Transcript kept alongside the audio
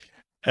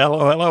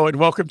Hello, hello, and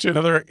welcome to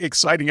another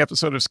exciting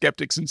episode of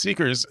Skeptics and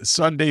Seekers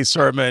Sunday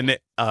Sermon.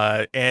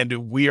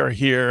 And we are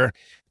here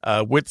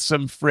with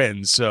some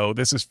friends. So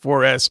this is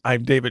 4S.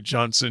 I'm David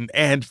Johnson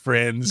and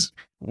friends.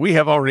 We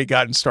have already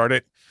gotten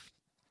started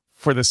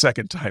for the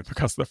second time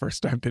because the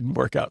first time didn't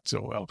work out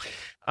so well.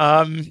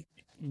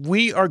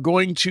 We are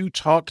going to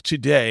talk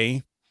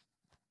today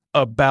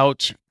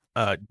about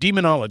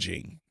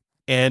demonology.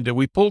 And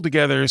we pulled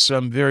together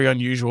some very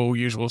unusual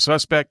usual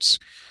suspects.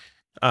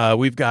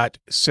 We've got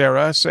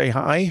Sarah, say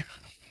hi.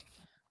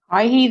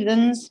 Hi,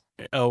 heathens.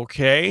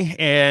 Okay,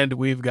 and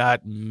we've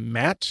got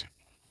Matt.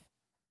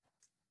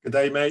 Good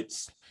day,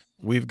 mates.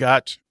 We've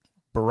got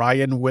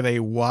Brian with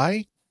a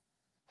Y.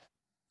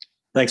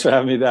 Thanks for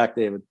having me back,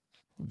 David.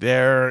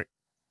 There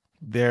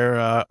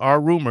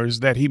are rumors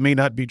that he may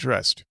not be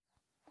dressed.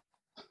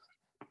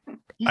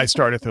 I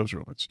started those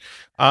rumors.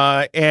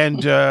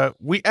 And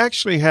we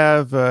actually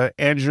have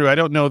Andrew. I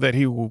don't know that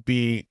he will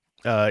be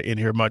in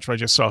here much. I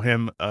just saw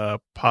him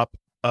pop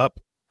up.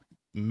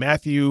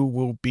 Matthew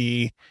will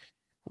be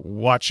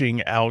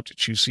watching out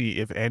to see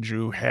if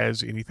Andrew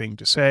has anything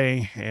to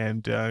say,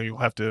 and you'll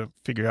have to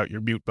figure out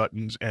your mute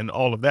buttons and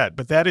all of that.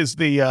 But that is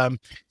the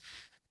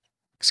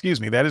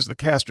that is the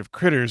cast of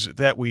critters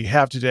that we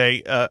have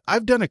today.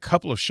 I've done a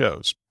couple of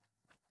shows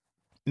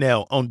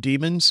now on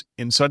demons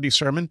in Sunday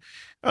sermon.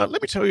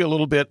 Let me tell you a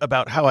little bit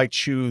about how I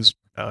choose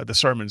the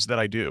sermons that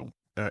I do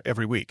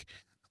every week.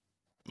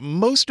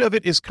 Most of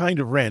it is kind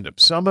of random.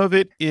 Some of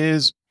it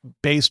is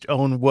based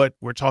on what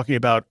we're talking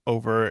about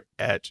over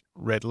at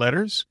Red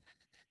Letters.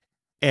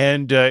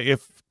 And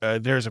if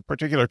there's a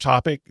particular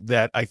topic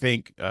that I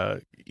think,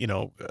 a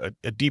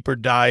deeper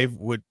dive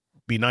would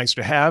be nice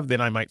to have, then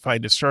I might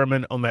find a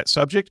sermon on that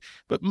subject.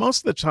 But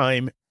most of the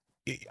time,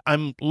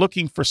 I'm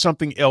looking for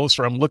something else,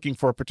 or I'm looking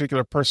for a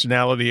particular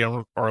personality,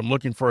 or I'm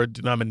looking for a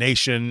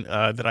denomination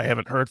that I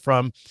haven't heard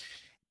from.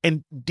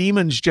 And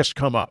demons just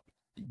come up.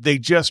 They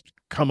just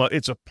come up.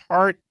 It's a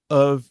part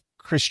of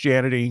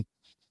Christianity.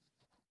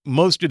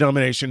 Most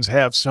denominations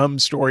have some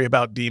story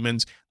about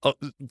demons.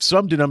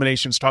 Some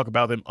denominations talk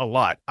about them a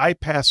lot. I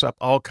pass up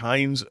all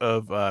kinds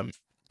of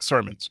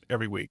sermons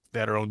every week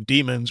that are on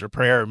demons or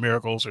prayer or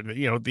miracles, or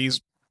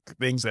these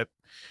things that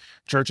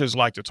churches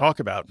like to talk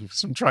about.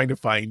 So I'm trying to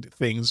find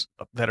things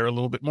that are a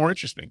little bit more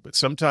interesting. But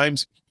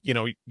sometimes,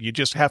 you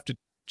just have to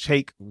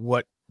take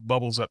what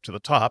bubbles up to the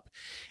top.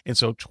 And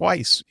so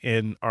twice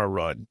in our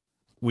run,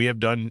 we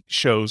have done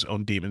shows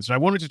on demons. And I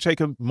wanted to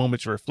take a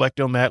moment to reflect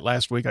on that.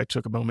 Last week, I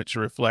took a moment to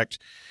reflect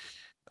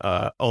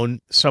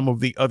on some of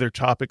the other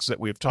topics that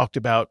we have talked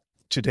about.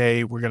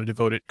 Today, we're going to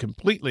devote it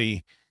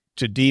completely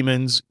to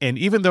demons. And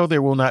even though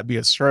there will not be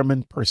a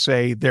sermon per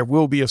se, there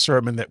will be a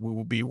sermon that we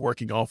will be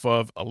working off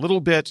of a little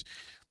bit.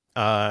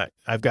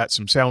 I've got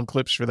some sound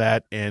clips for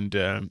that.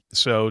 And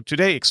so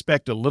today,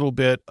 expect a little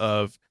bit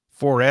of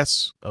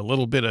 4S, a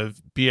little bit of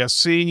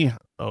BSC,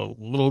 a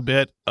little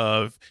bit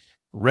of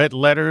Red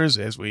Letters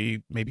as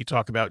we maybe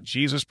talk about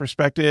Jesus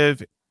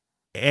perspective,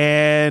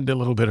 and a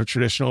little bit of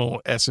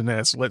traditional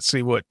SNS. Let's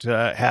see what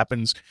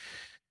happens.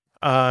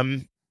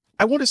 I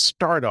want to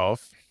start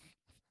off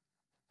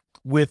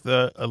with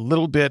a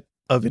little bit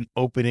of an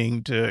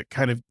opening to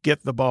kind of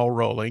get the ball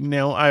rolling.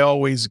 Now, I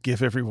always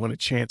give everyone a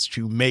chance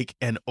to make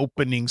an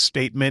opening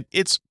statement.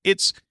 It's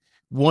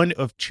one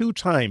of two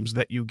times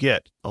that you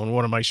get on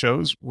one of my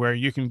shows where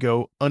you can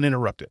go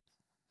uninterrupted.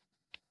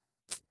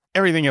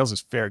 Everything else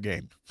is fair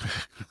game.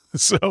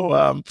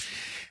 So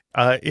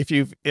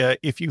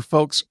if you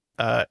folks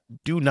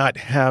do not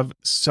have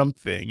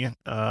something,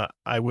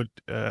 I would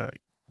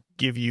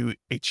give you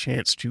a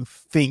chance to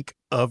think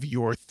of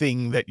your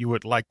thing that you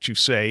would like to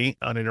say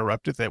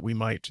uninterrupted, that we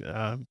might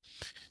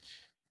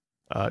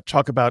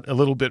talk about a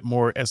little bit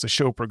more as the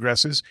show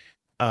progresses.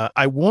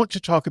 I want to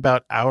talk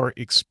about our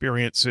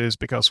experiences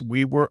because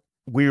we were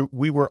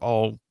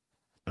all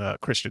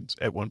Christians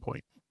at one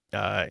point,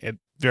 at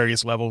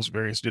various levels,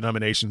 various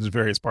denominations,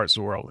 various parts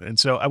of the world. And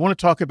so I want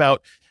to talk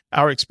about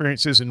our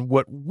experiences and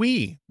what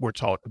we were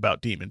taught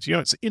about demons.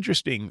 It's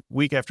interesting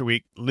week after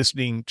week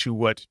listening to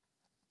what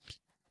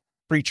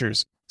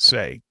preachers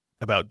say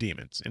about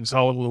demons, and it's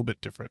all a little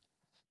bit different.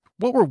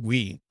 What were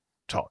we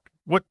taught?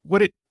 What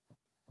did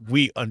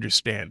we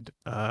understand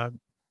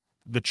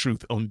the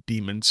truth on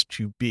demons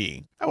to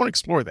be? I want to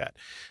explore that.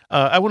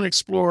 I want to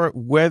explore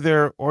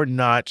whether or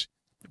not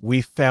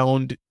we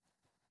found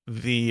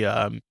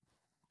the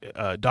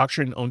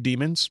doctrine on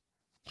demons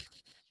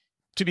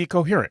to be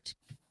coherent.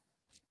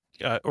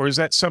 Or is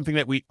that something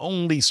that we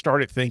only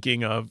started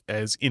thinking of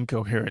as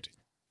incoherent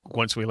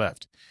once we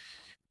left?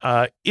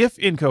 If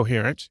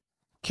incoherent,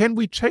 can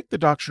we take the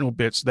doctrinal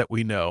bits that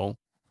we know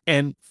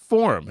and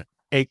form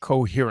a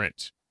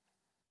coherent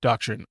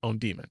doctrine on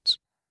demons?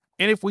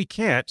 And if we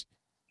can't,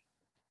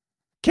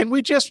 can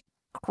we just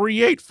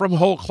create from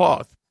whole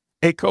cloth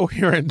a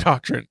coherent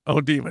doctrine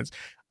on demons?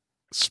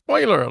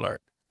 Spoiler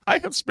alert, I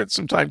have spent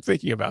some time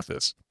thinking about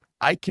this.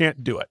 I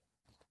can't do it.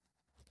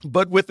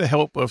 But with the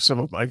help of some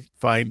of my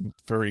fine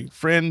furry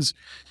friends,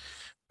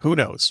 who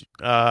knows?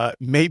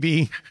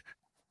 Maybe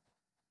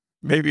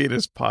maybe it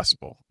is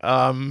possible.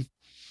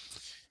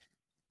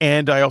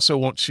 And I also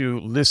want to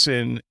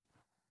listen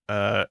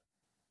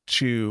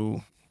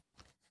to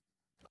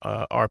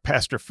our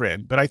pastor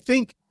friend. But I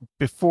think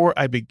before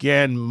I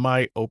begin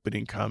my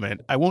opening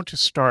comment, I want to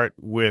start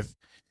with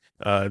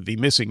the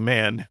missing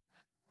man,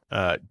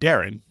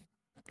 Darren,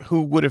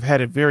 who would have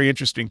had a very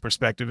interesting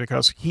perspective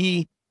because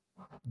he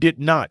did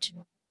not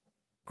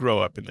grow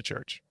up in the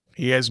church.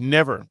 He has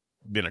never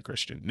been a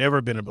Christian,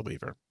 never been a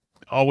believer,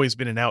 always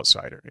been an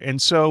outsider.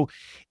 And so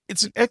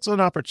it's an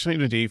excellent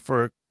opportunity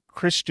for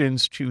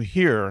Christians to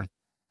hear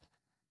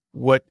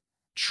what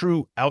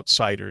true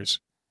outsiders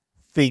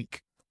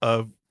think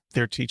of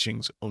their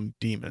teachings on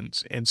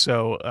demons. And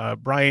so,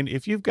 Brian,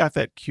 if you've got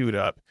that queued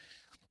up,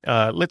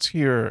 let's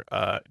hear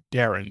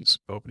Darren's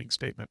opening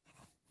statement.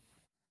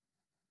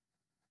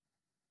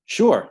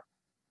 Sure.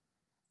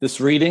 This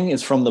reading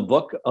is from the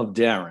book of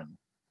Darren.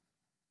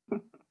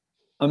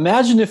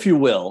 Imagine, if you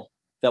will,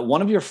 that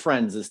one of your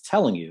friends is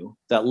telling you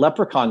that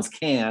leprechauns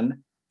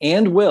can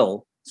and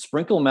will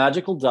sprinkle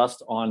magical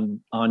dust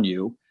on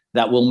you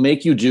that will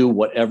make you do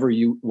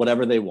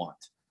whatever they want.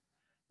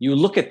 You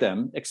look at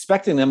them,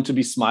 expecting them to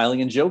be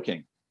smiling and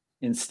joking,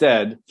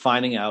 instead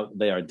finding out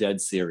they are dead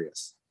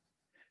serious.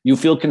 You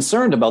feel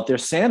concerned about their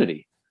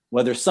sanity,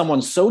 whether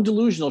someone so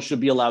delusional should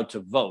be allowed to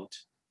vote,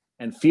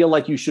 and feel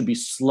like you should be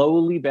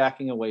slowly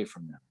backing away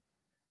from them.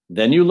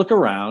 Then you look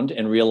around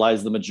and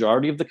realize the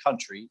majority of the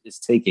country is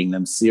taking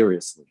them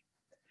seriously.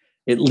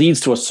 It leads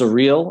to a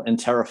surreal and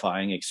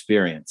terrifying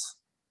experience.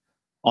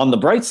 On the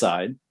bright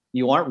side,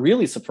 you aren't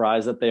really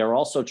surprised that they are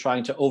also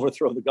trying to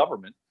overthrow the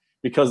government,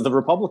 because the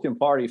Republican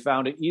Party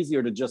found it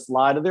easier to just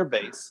lie to their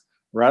base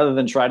rather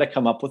than try to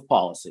come up with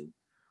policy,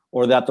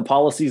 or that the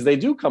policies they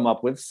do come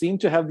up with seem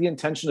to have the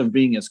intention of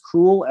being as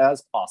cruel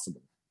as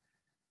possible.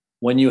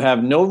 When you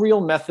have no real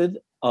method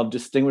of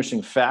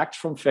distinguishing fact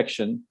from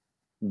fiction,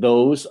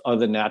 those are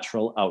the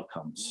natural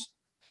outcomes.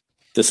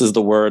 This is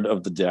the word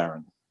of the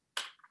Darren.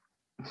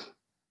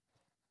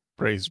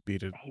 Praise be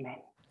to.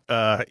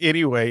 Amen.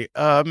 Anyway,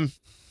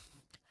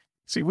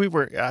 see,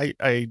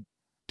 I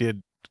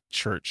did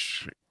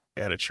church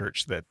at a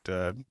church that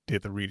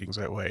did the readings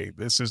that way.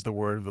 This is the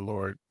word of the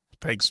Lord.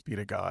 Thanks be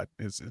to God.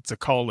 It's a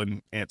call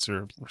and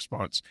answer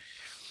response.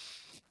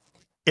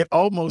 It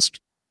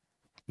almost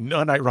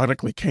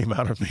non-ironically came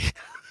out of me.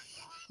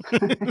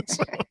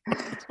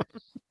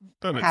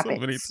 Done it so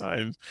many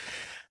times.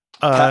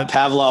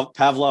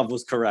 Pavlov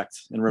was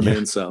correct and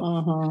remains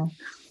so.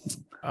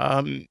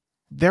 Uh-huh.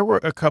 There were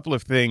a couple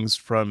of things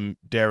from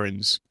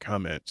Darren's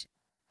comment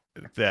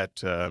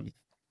that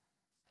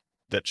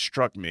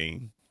struck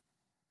me.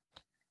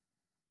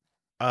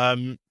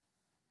 In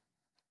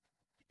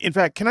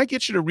fact, can I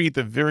get you to read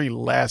the very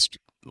last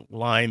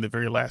line, the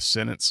very last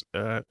sentence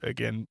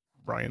again,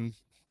 Brian?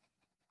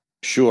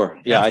 Sure.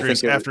 Yeah,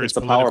 after his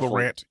political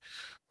rant.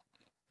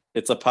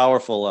 It's a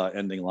powerful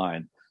ending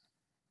line.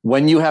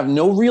 When you have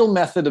no real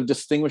method of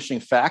distinguishing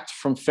fact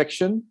from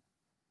fiction,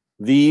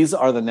 these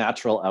are the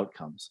natural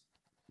outcomes.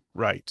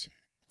 Right.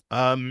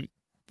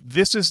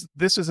 This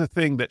is a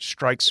thing that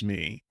strikes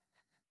me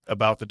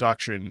about the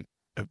doctrine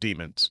of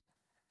demons.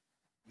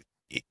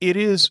 It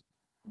is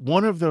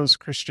one of those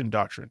Christian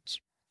doctrines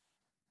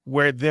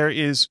where there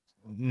is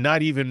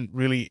not even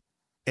really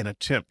an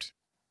attempt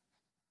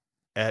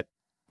at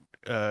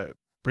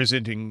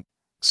presenting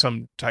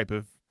some type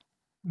of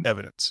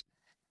evidence.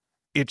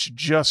 It's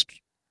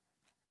just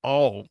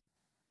all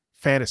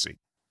fantasy.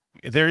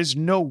 There is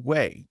no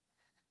way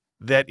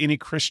that any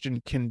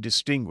Christian can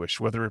distinguish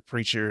whether a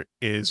preacher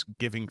is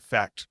giving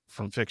fact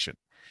from fiction.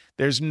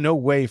 There's no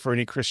way for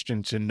any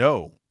Christian to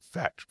know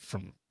fact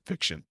from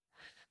fiction.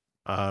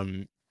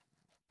 And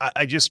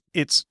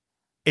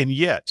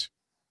yet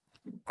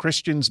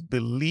Christians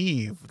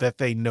believe that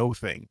they know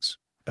things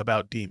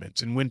about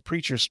demons. And when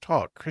preachers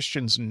talk,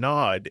 Christians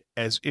nod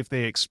as if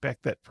they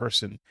expect that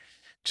person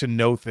to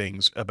know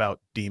things about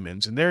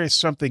demons. And there is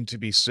something to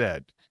be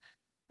said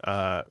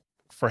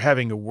for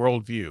having a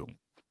worldview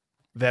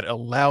that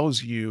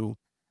allows you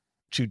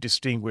to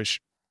distinguish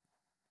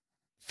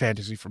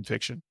fantasy from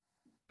fiction,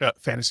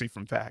 fantasy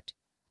from fact.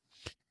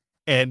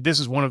 And this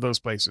is one of those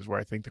places where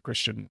I think the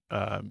Christian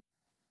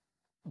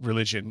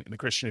religion and the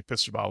Christian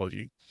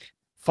epistemology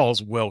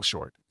falls well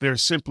short.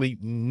 There's simply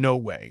no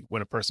way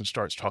when a person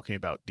starts talking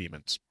about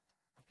demons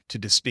to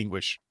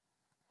distinguish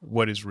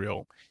what is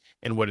real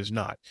and what is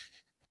not.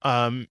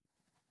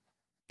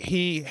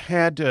 He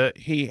had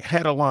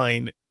a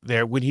line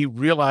there when he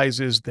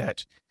realizes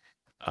that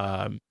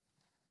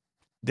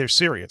they're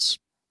serious.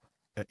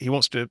 He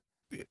wants to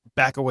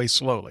back away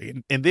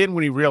slowly. And then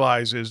when he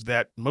realizes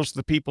that most of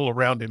the people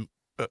around him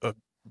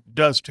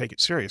does take it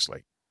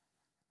seriously,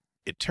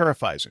 it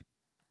terrifies him.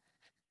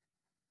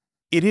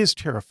 It is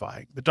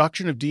terrifying. The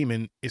doctrine of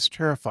demon is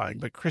terrifying,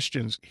 but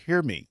Christians,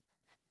 hear me.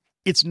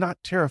 It's not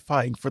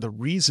terrifying for the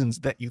reasons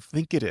that you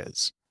think it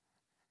is.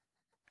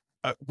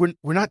 We're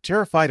not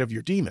terrified of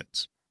your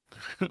demons.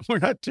 We're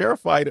not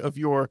terrified of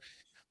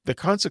the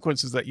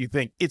consequences that you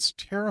think. It's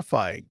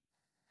terrifying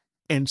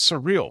and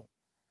surreal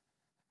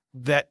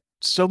that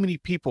so many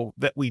people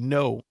that we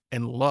know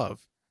and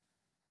love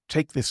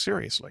take this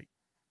seriously.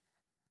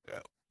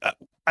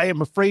 I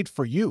am afraid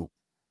for you.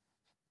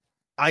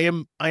 I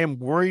am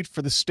worried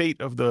for the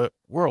state of the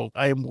world.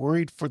 I am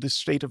worried for the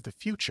state of the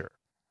future.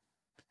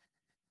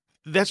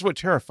 That's what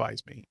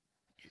terrifies me.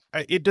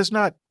 It does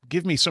not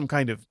give me some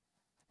kind of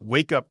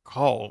wake-up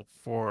call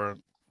for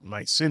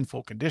my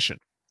sinful condition.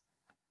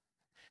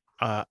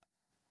 I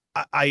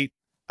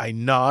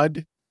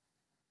nod.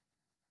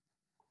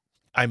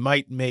 I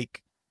might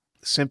make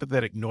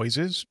sympathetic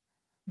noises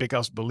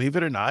because, believe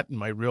it or not, in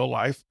my real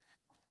life,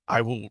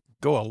 I will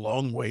go a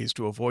long ways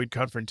to avoid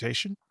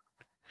confrontation.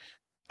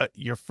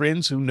 Your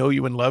friends who know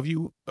you and love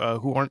you,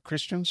 who aren't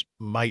Christians,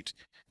 might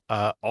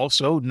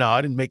also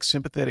nod and make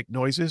sympathetic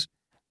noises.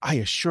 I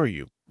assure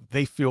you,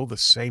 they feel the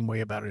same way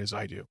about it as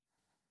I do.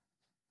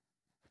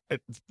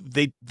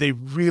 They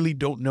really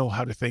don't know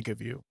how to think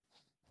of you.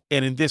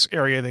 And in this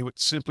area, they would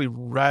simply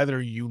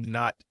rather you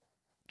not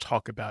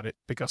talk about it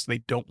because they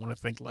don't want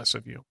to think less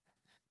of you.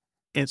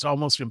 And it's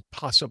almost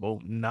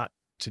impossible not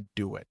to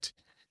do it.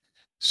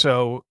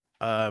 So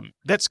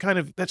that's kind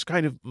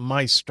of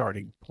my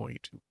starting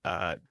point.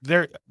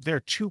 There are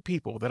two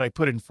people that I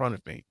put in front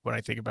of me when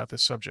I think about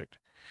this subject.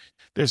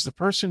 There's the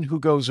person who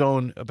goes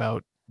on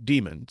about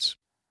demons,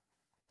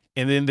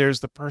 and then there's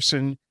the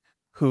person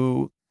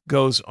who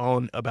goes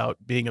on about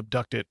being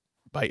abducted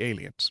by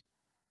aliens.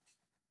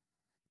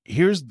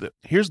 Here's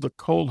the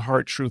cold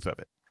hard truth of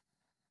it.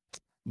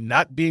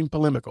 Not being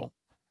polemical,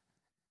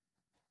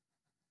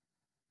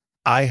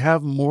 I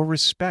have more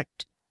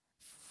respect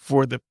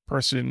for the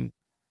person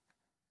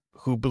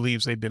who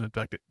believes they've been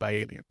abducted by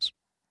aliens.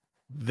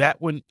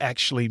 That one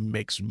actually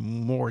makes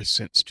more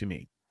sense to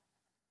me.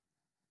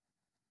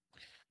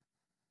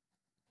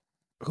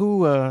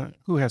 Who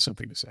has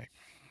something to say?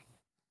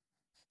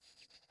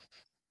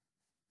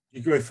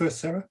 You go first,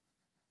 Sarah.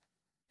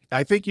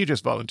 I think you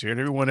just volunteered.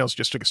 Everyone else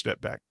just took a step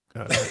back.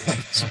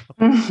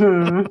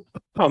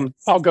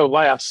 I'll go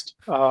last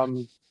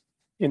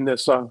in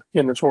this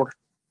order.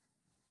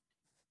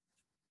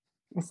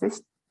 Is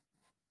this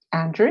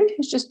Andrew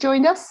who's just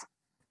joined us?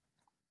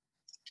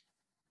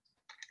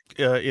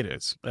 It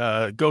is.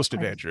 Ghost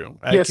of Andrew.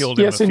 I Yes, killed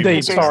him yes, a few indeed.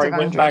 minutes ago. Sorry, Ghost of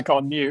went Andrew. back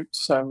on mute.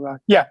 So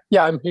yeah,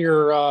 I'm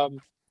here.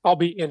 I'll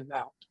be in and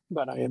out,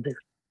 but I am here.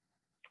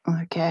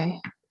 Okay.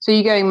 So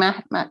you're going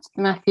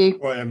Matthew?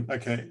 Well,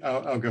 okay,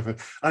 I'll go for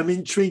it. I'm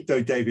intrigued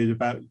though, David,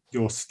 about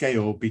your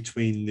scale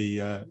between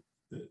the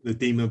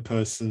demon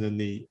person and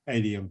the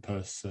alien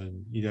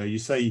person. You know, you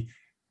say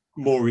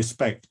more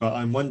respect, but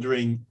I'm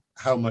wondering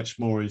how much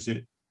more is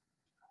it?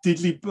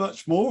 Diddly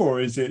much more,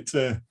 or is it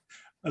a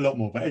lot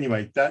more? But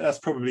anyway, that's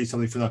probably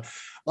something for now.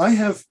 I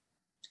have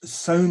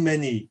so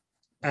many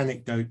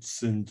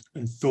anecdotes and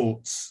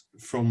thoughts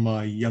from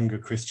my younger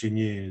Christian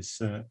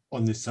years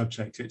on this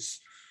subject.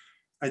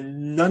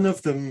 And none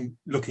of them,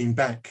 looking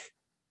back,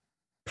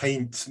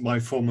 paint my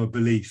former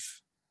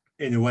belief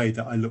in a way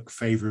that I look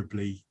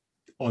favorably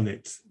on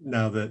it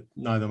now that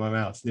neither am I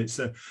out. And it's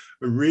a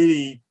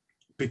really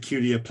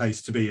peculiar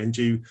place to be. And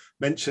you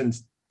mentioned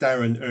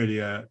Darren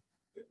earlier.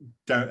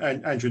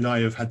 And Andrew and I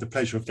have had the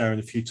pleasure of Darren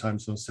a few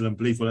times on Still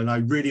Unbelievable. And I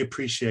really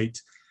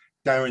appreciate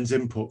Darren's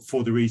input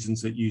for the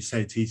reasons that you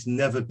said. He's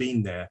never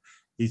been there.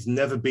 He's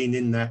never been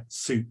in that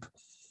soup.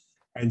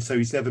 And so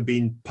he's never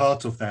been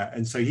part of that.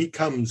 And so he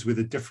comes with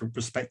a different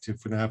perspective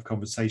when I have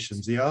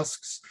conversations. He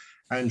asks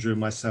Andrew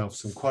and myself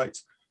some quite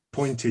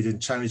pointed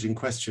and challenging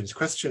questions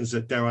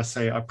that, dare I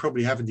say, I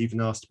probably haven't even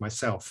asked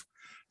myself.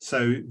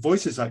 So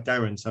voices like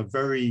Darren's are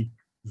very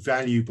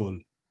valuable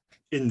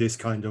in this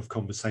kind of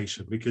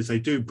conversation because they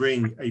do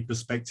bring a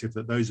perspective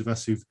that those of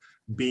us who've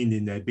been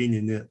in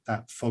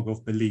that fog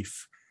of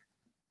belief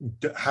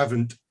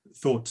haven't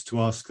thought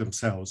to ask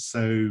themselves.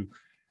 So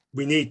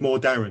we need more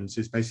Darrens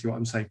is basically what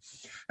I'm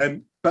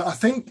saying. But I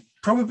think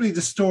probably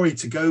the story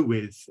to go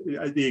with,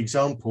 the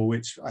example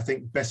which I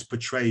think best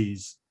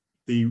portrays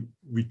the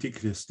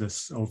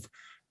ridiculousness of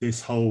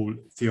this whole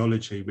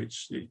theology,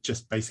 which it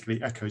just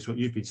basically echoes what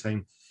you've been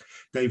saying,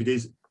 David,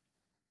 is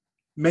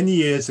many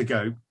years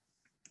ago,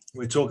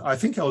 I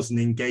think I was an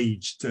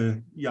engaged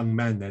young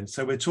man then.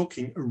 So we're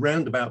talking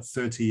around about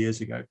 30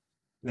 years ago.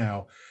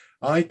 Now,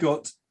 I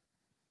got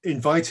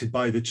invited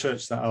by the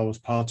church that I was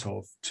part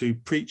of to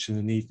preach in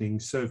an evening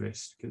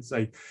service because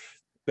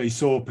they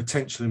saw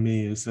potential in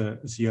me as a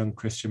young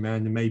Christian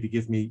man and maybe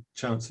give me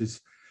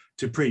chances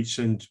to preach.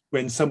 And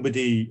when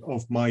somebody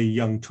of my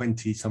young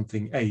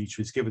 20-something age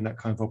was given that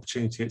kind of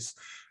opportunity, it's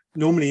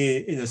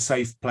normally in a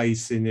safe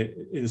place in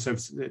a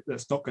service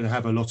that's not going to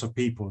have a lot of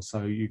people.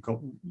 So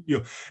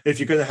if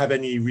you're going to have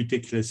any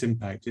ridiculous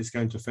impact, it's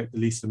going to affect the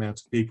least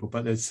amount of people,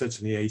 but there's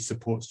certainly a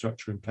support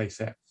structure in place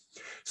there.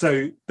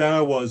 So there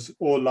I was,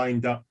 all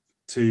lined up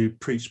to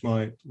preach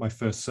my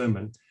first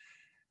sermon.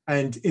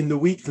 And in the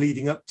week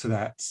leading up to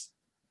that,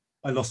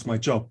 I lost my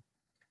job.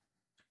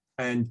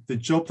 And the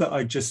job that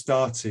I just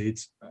started,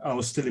 I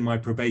was still in my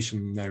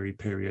probationary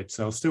period.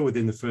 So I was still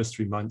within the first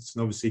 3 months.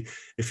 And obviously,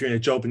 if you're in a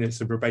job and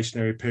it's a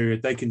probationary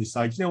period, they can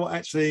decide, you know what,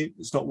 actually,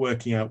 it's not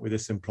working out with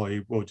this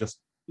employee. We'll just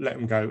let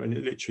them go. And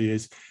it literally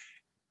is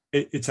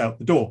it's out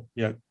the door.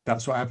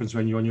 That's what happens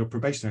when you're on your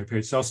probationary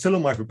period. So I was still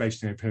on my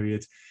probationary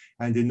period,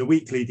 and in the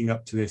week leading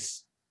up to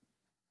this,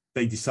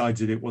 they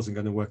decided it wasn't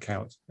going to work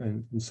out,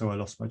 and so I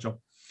lost my job.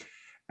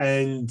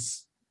 And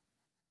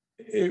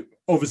it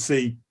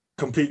obviously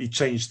completely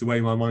changed the way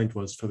my mind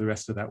was for the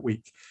rest of that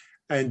week.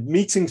 And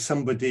meeting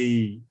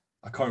somebody,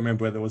 I can't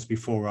remember whether it was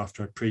before or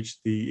after I preached,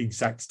 the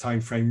exact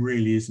time frame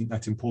really isn't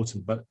that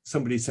important, but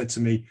somebody said to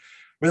me,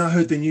 when I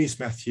heard the news,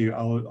 Matthew,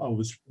 I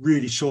was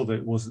really sure that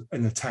it was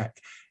an attack.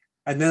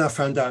 And then I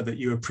found out that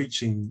you were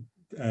preaching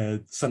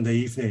Sunday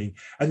evening,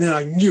 and then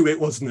I knew it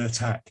was an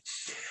attack.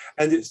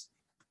 And it's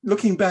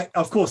looking back,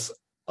 of course,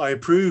 I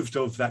approved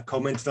of that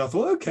comment, and I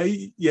thought,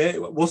 okay, yeah,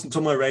 it wasn't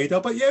on my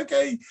radar, but yeah,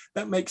 okay,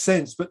 that makes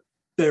sense. But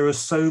there are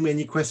so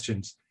many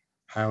questions.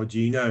 How do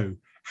you know?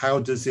 How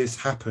does this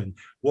happen?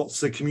 What's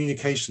the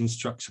communication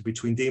structure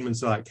between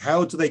demons like?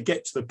 How do they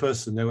get to the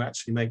person who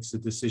actually makes the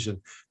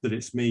decision that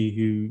it's me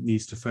who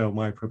needs to fail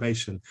my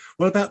probation?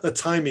 What about the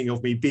timing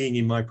of me being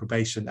in my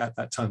probation at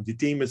that time? Did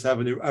demons have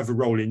a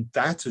role in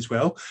that as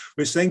well?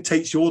 Which then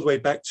takes you all the way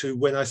back to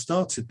when I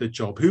started the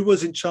job. Who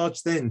was in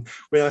charge then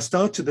when I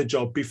started the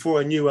job before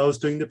I knew I was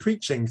doing the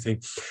preaching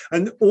thing?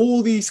 And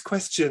all these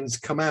questions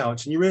come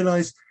out and you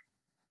realize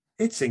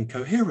it's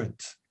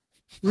incoherent.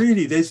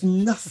 Really, there's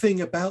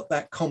nothing about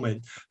that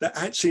comment that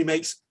actually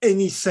makes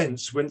any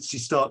sense once you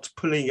start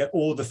pulling at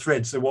all the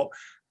threads of what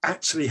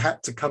actually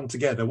had to come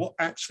together, what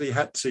actually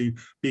had to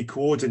be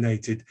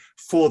coordinated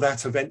for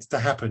that event to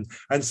happen.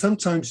 And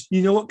sometimes,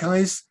 you know what,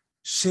 guys?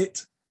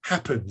 Shit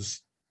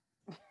happens.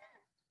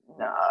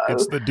 No.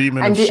 It's the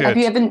demon And of shit.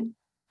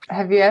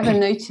 have you ever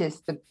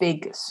noticed the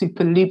big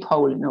super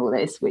loophole in all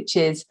this, which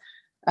is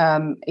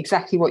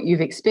exactly what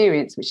you've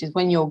experienced, which is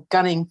when you're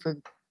gunning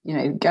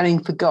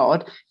for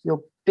God,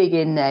 you're big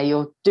in there,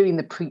 you're doing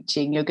the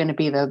preaching, you're going to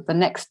be the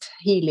next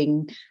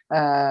healing,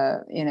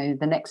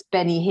 the next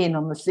Benny Hinn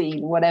on the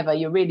scene, whatever,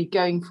 you're really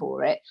going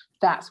for it.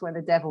 That's where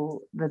the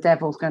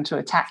devil's going to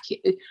attack you.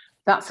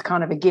 That's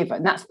kind of a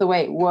given. That's the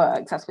way it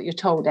works. That's what you're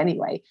told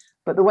anyway.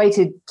 But the way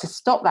to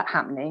stop that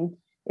happening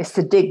is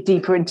to dig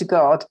deeper into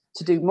God,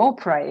 to do more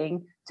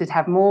praying, to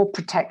have more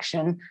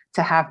protection,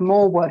 to have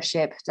more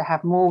worship, to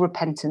have more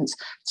repentance,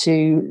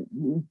 to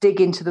dig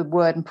into the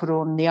word and put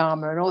on the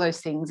armor and all those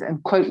things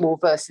and quote more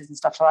verses and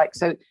stuff like that.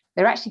 So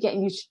they're actually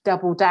getting you to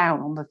double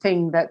down on the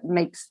thing that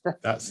makes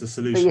that's the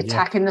solution, the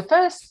attack in the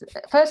first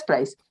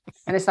place.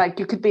 And it's like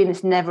you could be in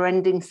this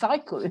never-ending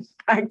cycle, in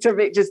fact, of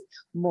it just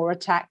more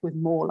attack with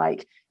more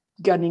like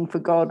gunning for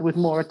God with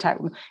more attack,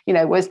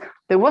 there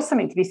was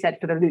something to be said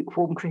for the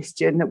lukewarm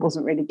Christian that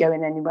wasn't really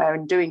going anywhere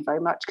and doing very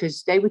much,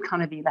 because they would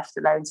kind of be left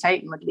alone.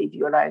 Satan would leave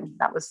you alone.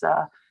 That was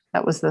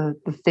the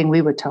thing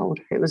we were told.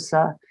 It was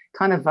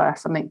kind of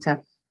something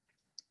to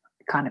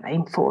kind of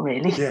aim for,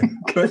 really. Yeah,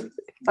 but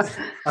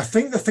I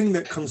think the thing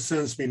that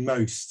concerns me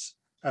most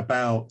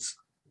about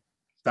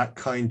that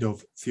kind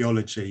of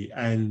theology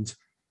and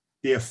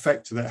the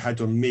effect that it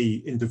had on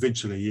me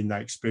individually in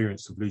that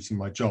experience of losing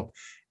my job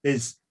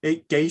is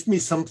it gave me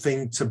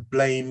something to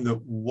blame that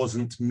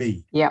wasn't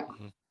me. Yeah.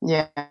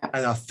 Yeah.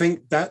 And I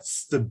think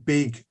that's the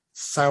big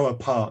sour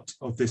part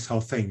of this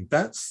whole thing.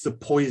 That's the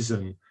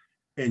poison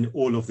in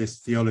all of this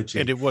theology.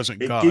 And it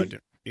wasn't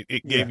God.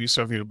 It gave you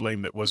something to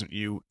blame that wasn't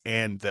you,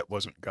 and that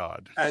wasn't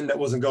God. And that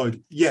wasn't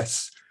God.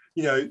 Yes.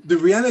 The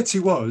reality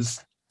was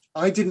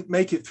I didn't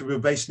make it through a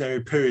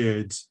probationary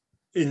period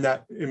in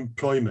that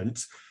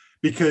employment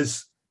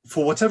because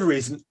for whatever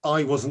reason,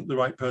 I wasn't the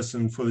right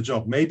person for the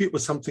job. Maybe it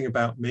was something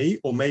about me,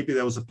 or maybe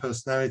there was a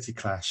personality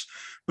clash.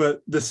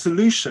 But the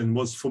solution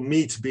was for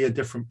me to be a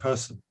different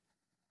person.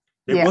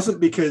 It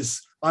wasn't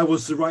because I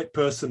was the right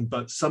person,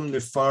 but some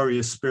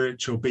nefarious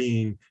spiritual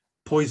being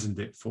poisoned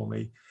it for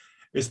me.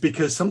 It's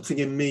because something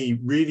in me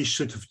really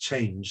should have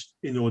changed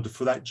in order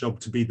for that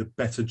job to be the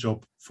better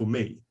job for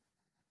me.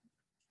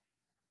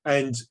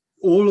 And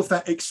all of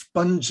that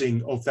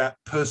expunging of that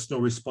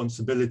personal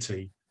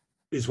responsibility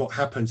is what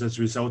happens as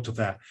a result of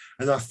that.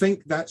 And I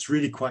think that's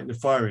really quite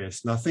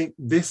nefarious. And I think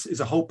this is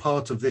a whole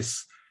part of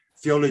this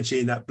theology,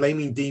 and that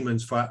blaming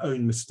demons for our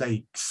own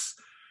mistakes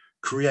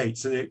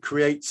creates, and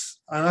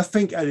I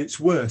think at its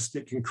worst,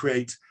 it can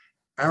create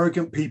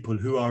arrogant people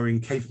who are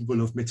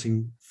incapable of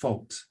admitting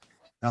fault.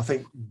 And I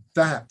think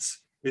that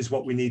is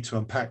what we need to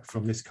unpack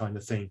from this kind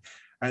of thing.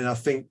 And I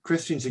think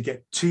Christians who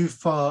get too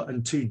far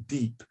and too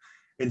deep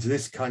into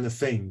this kind of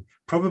thing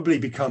probably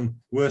become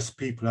worse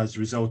people as a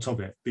result of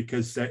it,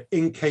 because they're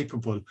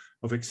incapable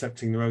of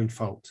accepting their own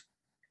fault.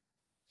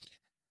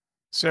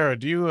 Sarah,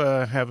 do you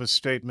have a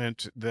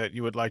statement that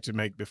you would like to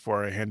make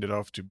before I hand it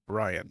off to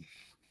Brian?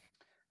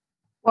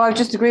 Well, I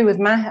just agree with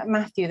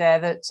Matthew there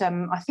that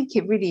I think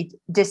it really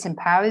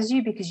disempowers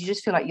you, because you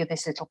just feel like you're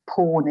this little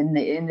pawn in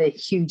the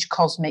huge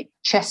cosmic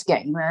chess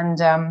game,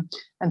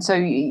 and so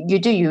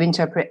you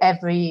interpret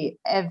every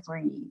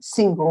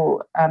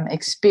single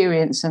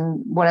experience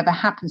and whatever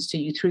happens to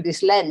you through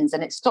this lens,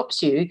 and it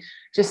stops you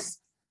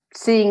just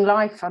seeing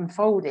life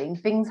unfolding,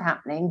 things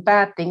happening,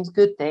 bad things,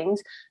 good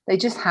things. They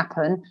just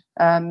happen.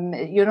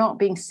 You're not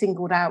being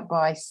singled out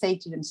by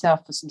Satan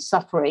himself for some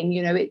suffering.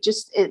 They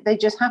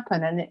just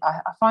happen. And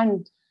I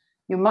find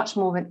you're much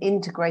more of an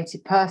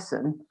integrated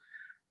person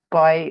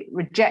by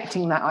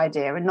rejecting that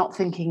idea and not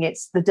thinking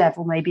it's the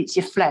devil, maybe it's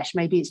your flesh,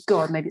 maybe it's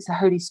God, maybe it's the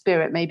Holy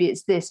Spirit, maybe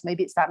it's this,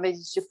 maybe it's that, maybe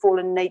it's your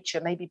fallen nature,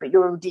 maybe, but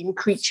you're a redeemed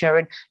creature.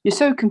 And you're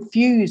so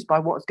confused by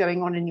what's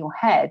going on in your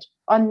head,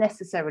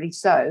 unnecessarily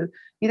so.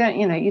 You don't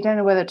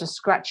know whether to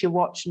scratch your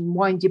watch and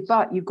wind your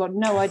butt. You've got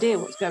no idea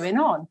what's going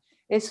on.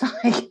 It's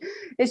like,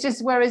 it's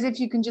just, whereas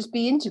if you can just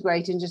be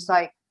integrated and just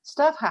like,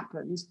 stuff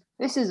happens,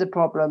 this is a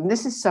problem,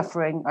 this is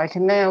suffering, I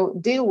can now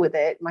deal with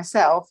it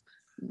myself.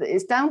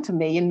 It's down to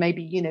me, and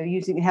maybe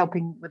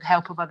helping with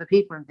help of other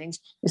people and things.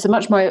 It's a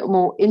much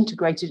more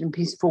integrated and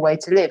peaceful way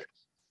to live.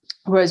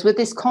 Whereas with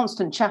this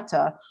constant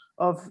chatter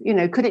of,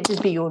 could it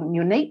just be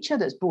your nature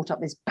that's brought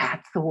up this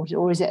bad thought,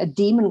 or is it a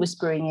demon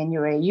whispering in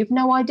your ear? You've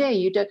no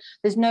idea.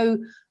 There's no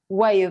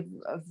way of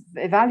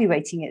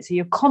evaluating it. So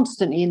you're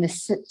constantly in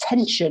this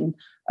tension.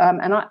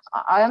 And I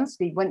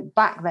honestly went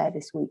back there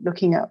this week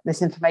looking at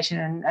this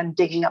information and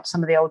digging up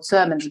some of the old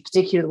sermons, in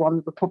particular the one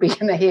that we're probably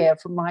going to hear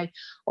from my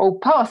old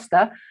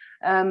pastor,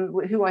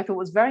 who I thought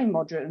was very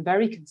moderate and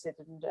very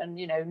considered. And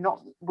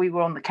we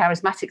were on the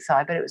charismatic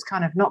side, but it was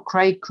kind of not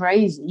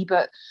crazy.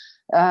 But,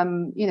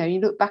 you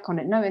look back on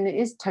it, and it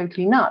is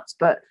totally nuts.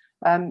 But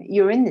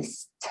you're in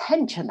this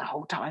tension the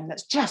whole time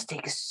that's just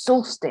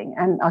exhausting.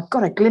 And I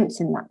got a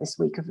glimpse in that this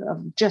week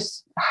of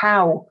just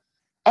how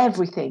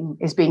everything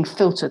is being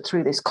filtered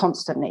through this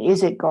constantly.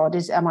 Is it God?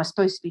 Am I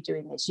supposed to be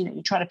doing this?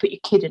 You're trying to put your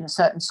kid in a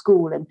certain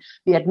school and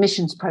the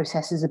admissions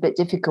process is a bit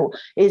difficult.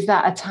 Is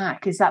that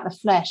attack? Is that the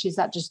flesh? Is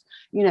that just,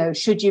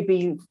 should you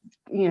be,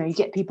 you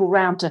get people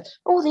round to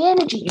all the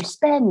energy you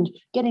spend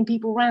getting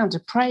people round to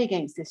pray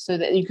against this so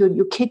that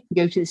your kid can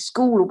go to the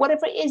school or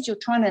whatever it is you're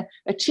trying to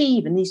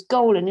achieve and this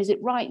goal. And is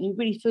it right? And you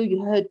really feel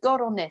you heard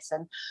God on this.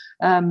 And,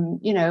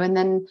 and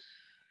then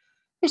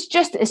it's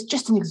just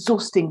an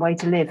exhausting way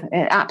to live.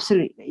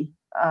 Absolutely.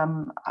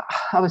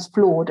 I was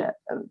floored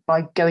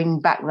by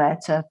going back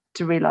there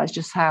to realize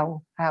just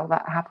how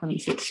that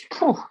happens. It's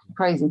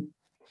crazy.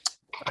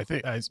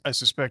 I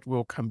suspect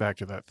we'll come back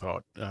to that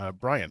thought.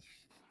 Brian.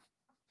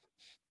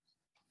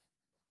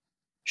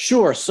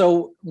 Sure.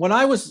 So when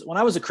I was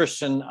a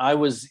Christian, I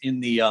was in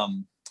the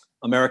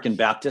American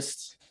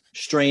Baptist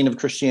strain of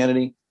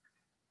Christianity,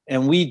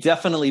 and we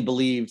definitely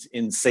believed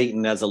in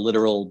Satan as a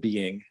literal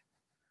being.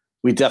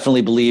 We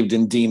definitely believed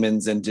in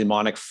demons and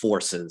demonic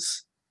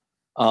forces.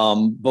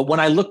 But when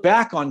I look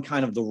back on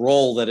kind of the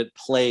role that it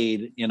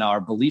played in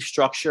our belief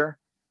structure,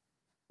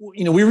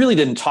 we really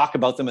didn't talk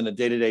about them in a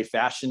day-to-day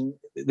fashion.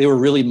 They were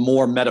really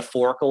more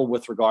metaphorical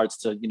with regards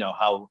to,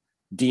 how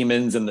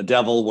demons and the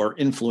devil were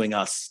influencing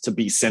us to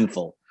be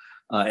sinful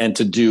and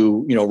to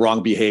do,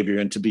 wrong behavior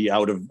and to be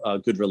out of a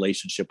good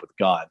relationship with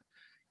God.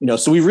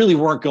 So we really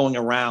weren't going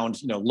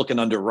around, looking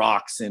under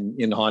rocks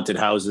in haunted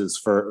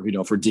houses for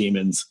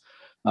demons.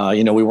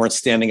 We weren't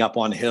standing up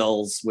on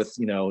hills with,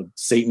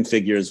 Satan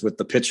figures with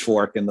the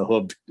pitchfork and the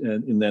hood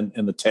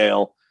and the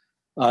tail.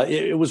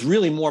 It was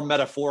really more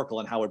metaphorical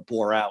in how it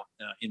bore out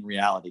in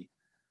reality.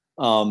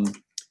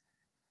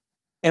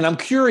 And I'm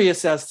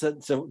curious as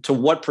to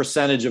what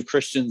percentage of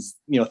Christians,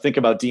 think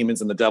about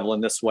demons and the devil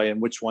in this way,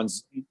 and which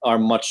ones are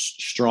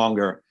much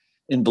stronger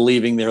in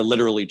believing they're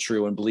literally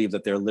true and believe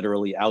that they're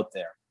literally out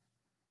there.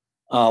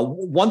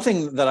 One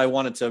thing that I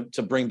wanted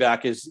to bring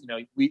back is,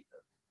 we,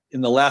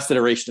 in the last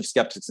iteration of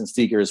Skeptics and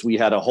Seekers, we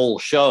had a whole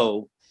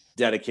show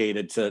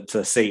dedicated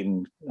to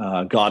Satan,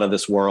 God of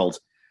this world.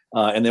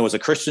 And there was a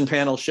Christian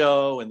panel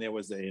show, and there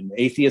was an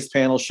atheist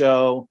panel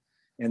show,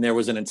 and there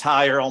was an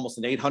entire, almost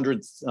an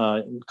 800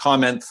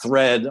 comment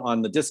thread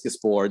on the discus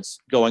boards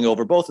going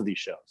over both of these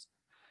shows.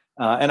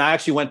 And I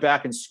actually went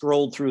back and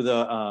scrolled through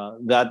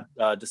that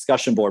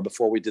discussion board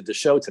before we did the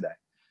show today.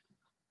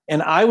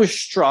 And I was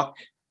struck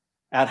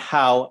at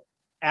how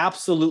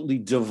absolutely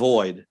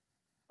devoid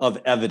of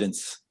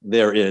evidence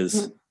there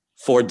is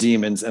for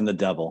demons and the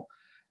devil.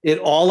 It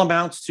all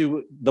amounts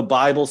to the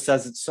Bible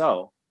says it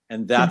so,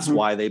 and that's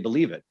why they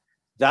believe it.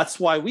 That's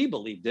why we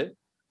believed it.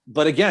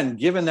 But again,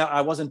 given that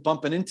I wasn't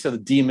bumping into the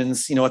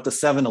demons, at the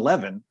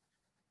 7-Eleven,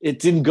 it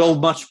didn't go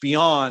much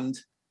beyond,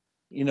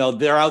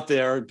 they're out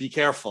there, be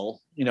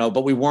careful,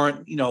 but we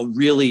weren't,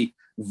 really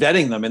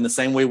vetting them in the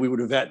same way we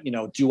would vet,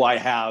 do I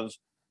have,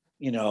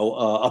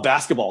 a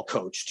basketball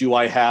coach? Do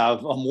I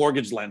have a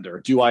mortgage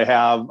lender? Do I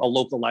have a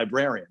local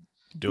librarian?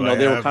 They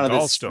were kind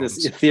of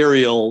this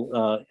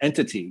ethereal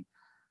entity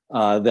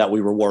that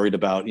we were worried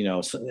about,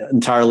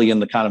 entirely in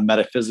the kind of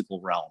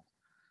metaphysical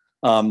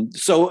realm.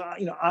 So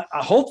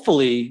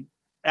hopefully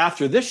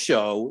after this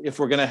show, if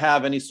we're going to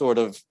have any sort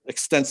of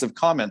extensive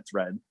comment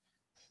thread,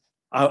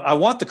 I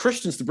want the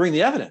Christians to bring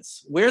the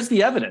evidence. Where's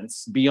the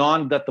evidence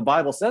beyond that the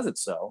Bible says it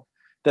so,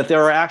 that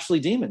there are actually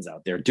demons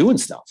out there doing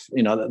stuff?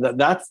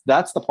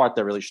 That's the part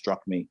that really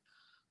struck me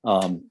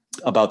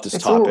about this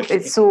topic.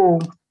 It's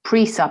all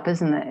pre-sup,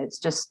 isn't it? It's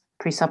just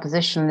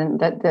presupposition and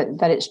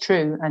that it's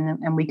true,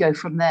 and we go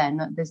from there.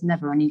 No, there's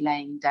never any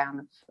laying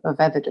down of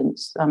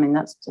evidence. I mean,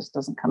 that just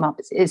doesn't come up.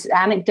 It's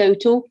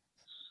anecdotal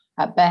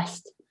at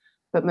best,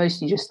 but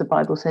mostly just the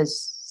Bible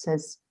says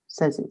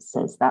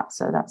that.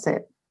 So that's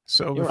it.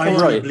 So I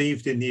never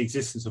believed in the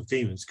existence of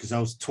demons because I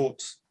was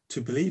taught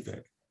to believe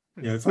it.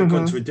 You know, if I'd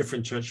gone to a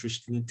different church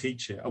which didn't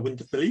teach it, I wouldn't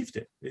have believed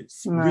it. It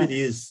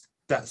really is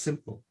that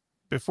simple.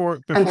 Before,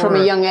 and from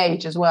a young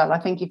age as well. I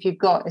think if you've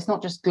got, it's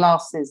not just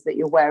glasses that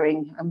you're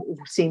wearing and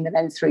seeing the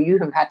lens through. You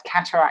have had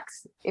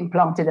cataracts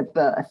implanted at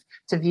birth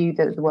to view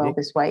the world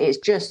this way. It's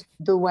just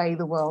the way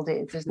the world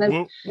is. There's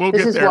no. We'll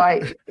this get is there.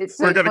 why it's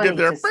so We're gonna funny get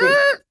there. to see.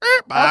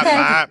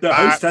 Okay. The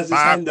host has his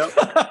hand up.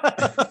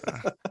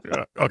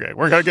 Okay,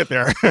 we're gonna get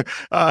there.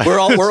 We're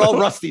all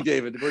rusty,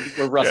 David.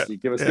 We're rusty.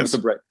 Give us a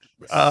break.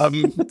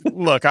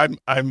 Look,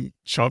 I'm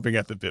chomping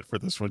at the bit for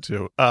this one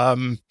too.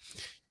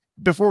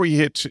 Before we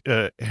head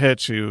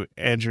to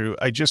Andrew,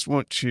 I just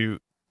want to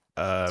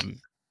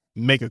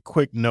make a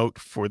quick note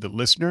for the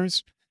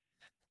listeners,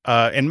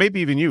 and maybe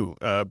even you,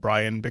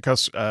 Brian,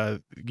 because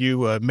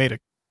you made a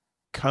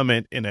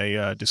comment in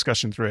a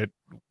discussion thread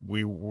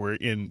we were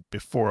in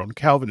before on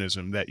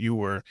Calvinism that you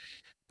were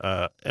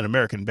an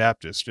American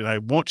Baptist, and I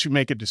want to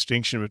make a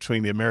distinction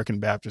between the American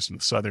Baptist and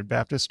the Southern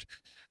Baptist.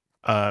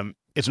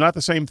 It's not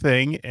the same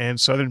thing,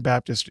 and Southern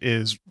Baptist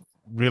is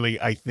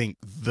really, I think,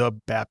 the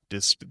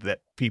Baptist that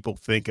people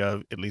think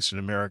of, at least in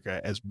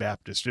America, as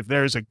Baptist. If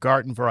there's a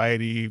garden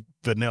variety,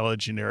 vanilla,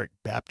 generic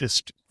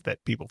Baptist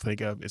that people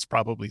think of, it's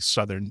probably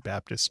Southern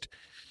Baptist.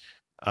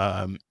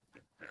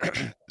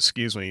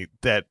 Excuse me,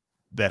 that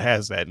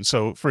has that. And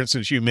so, for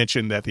instance, you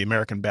mentioned that the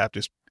American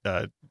Baptist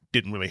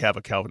didn't really have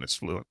a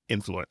Calvinist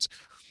influence.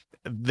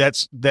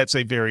 That's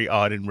a very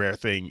odd and rare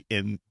thing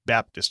in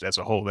Baptist as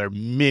a whole. There are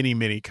many,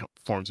 many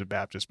forms of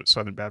Baptist, but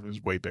Southern Baptist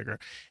is way bigger.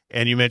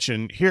 And you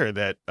mentioned here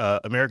that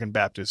American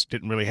Baptist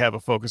didn't really have a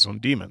focus on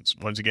demons.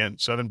 Once again,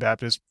 Southern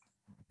Baptist,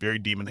 very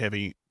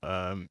demon-heavy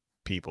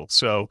people.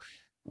 So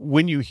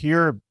when you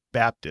hear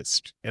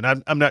Baptist, and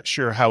I'm not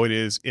sure how it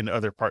is in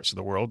other parts of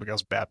the world,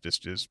 because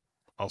Baptist is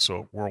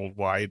also a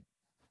worldwide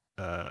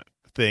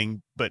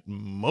thing, but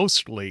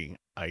mostly,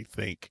 I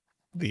think,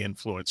 the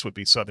influence would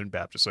be Southern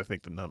Baptist. I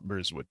think the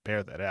numbers would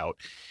bear that out.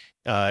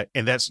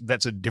 And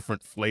that's a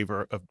different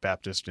flavor of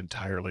Baptist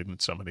entirely than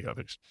some of the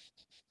others.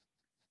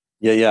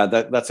 Yeah.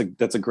 That's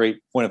a great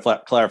point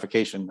of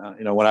clarification.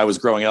 When I was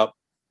growing up,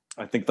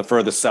 I think the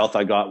furthest south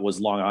I got was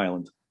Long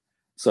Island.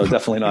 So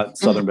definitely not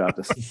Southern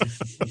Baptist.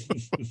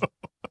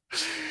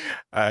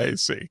 I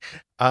see.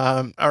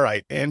 All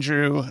right,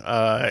 Andrew,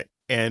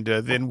 and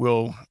then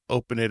we'll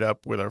open it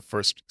up with our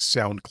first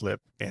sound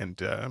clip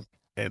and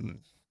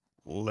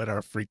let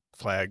our freak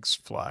flags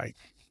fly.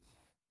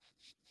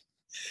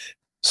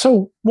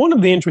 So one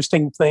of the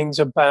interesting things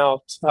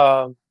about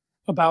the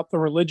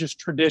religious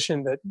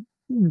tradition that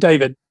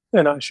David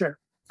and I share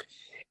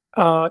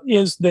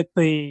is that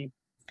the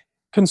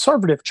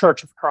Conservative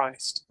Church of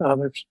Christ,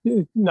 there's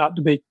not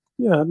to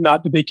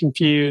be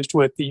confused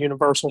with the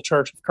Universal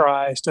Church of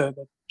Christ,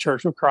 the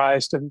Church of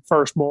Christ, and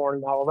Firstborn,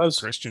 and all of those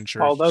Christian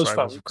Church, all those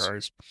Disciples folks. of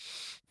Christ.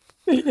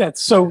 Yeah,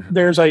 so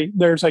there's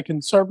a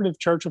Conservative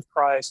Church of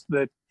Christ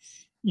that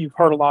you've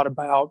heard a lot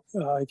about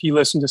if you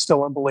listen to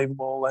Still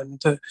Unbelievable and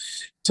to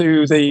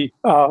the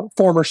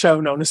former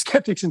show known as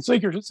Skeptics and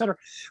Seekers, etc.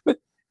 But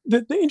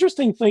the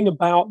interesting thing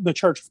about the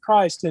Church of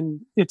Christ,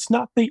 and it's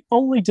not the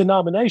only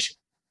denomination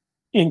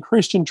in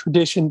Christian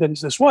tradition that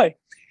is this way,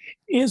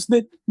 is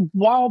that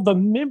while the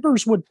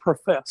members would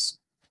profess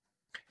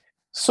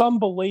some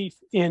belief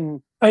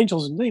in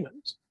angels and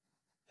demons,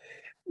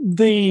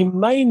 the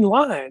main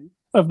line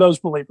of those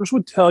believers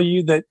would tell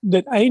you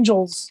that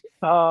angels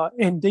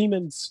and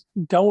demons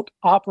don't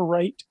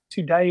operate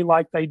today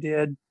like they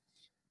did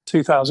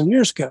 2,000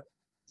 years ago.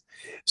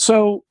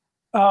 So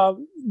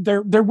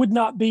there would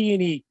not be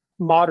any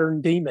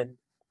modern demon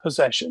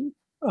possession,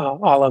 a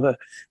la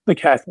the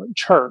Catholic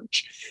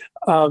Church.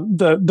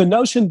 The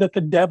notion that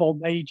the devil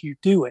made you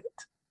do it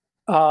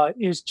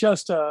is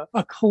just a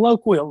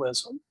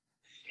colloquialism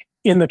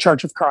in the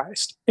Church of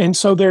Christ. And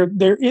so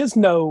there is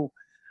no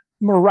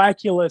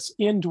miraculous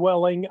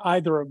indwelling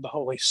either of the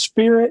Holy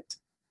Spirit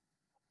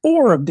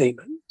or of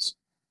demons.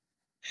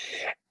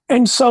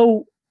 And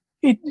so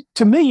it,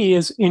 to me,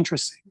 is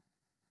interesting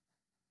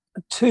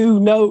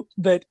to note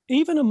that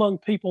even among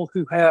people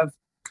who have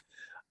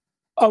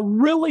a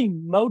really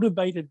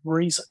motivated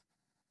reason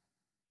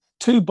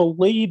to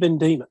believe in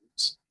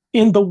demons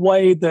in the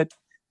way that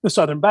the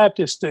Southern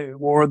Baptists do,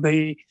 or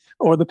the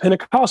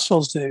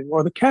Pentecostals do,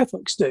 or the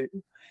Catholics do,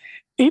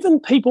 even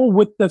people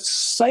with the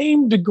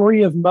same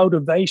degree of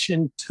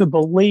motivation to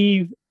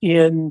believe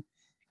in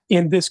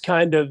this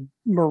kind of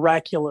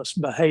miraculous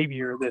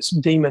behavior, this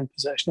demon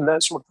possession,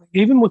 that sort of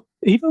thing,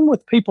 even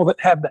with people that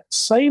have that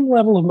same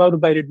level of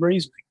motivated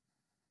reasoning,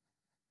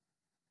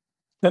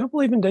 they don't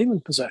believe in demon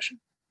possession.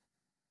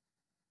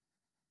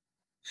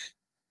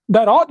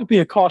 That ought to be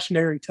a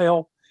cautionary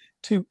tale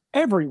to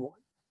everyone,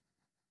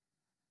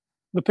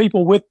 the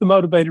people with the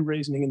motivated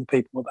reasoning and the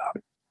people without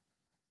it.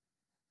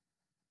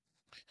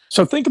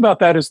 So think about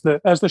that as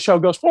the show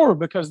goes forward,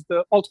 because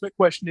the ultimate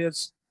question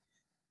is,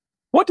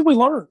 what did we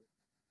learn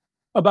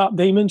about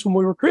demons when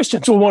we were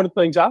Christians? Well, one of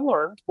the things I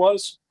learned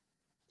was,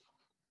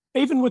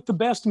 even with the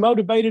best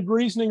motivated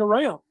reasoning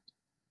around,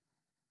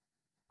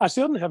 I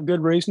still didn't have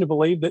good reason to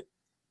believe that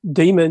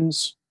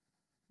demons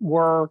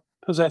were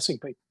possessing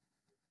people.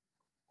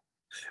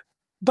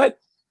 But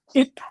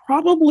it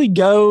probably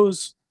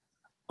goes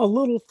a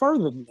little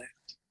further than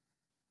that.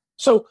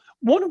 So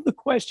one of the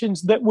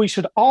questions that we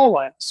should all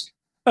ask,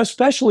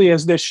 especially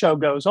as this show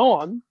goes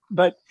on,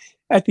 but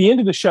at the end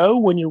of the show,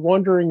 when you're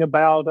wondering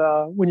about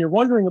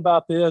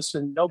this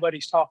and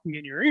nobody's talking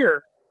in your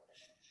ear,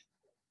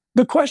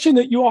 the question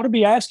that you ought to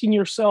be asking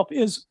yourself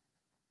is,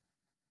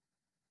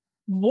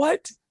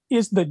 what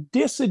is the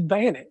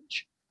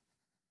disadvantage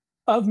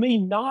of me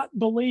not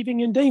believing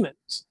in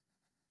demons?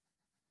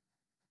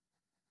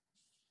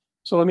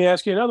 So let me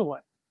ask you another way.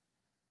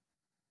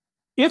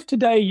 If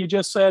today you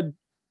just said,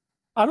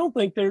 I don't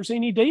think there's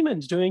any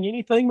demons doing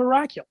anything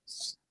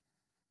miraculous,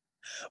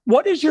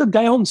 what is your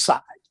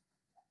downside?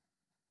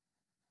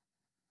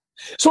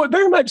 So it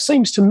very much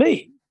seems to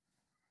me,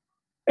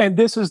 and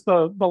this is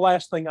the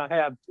last thing I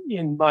have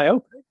in my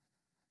opening,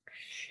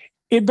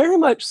 it very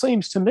much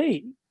seems to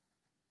me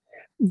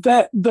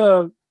that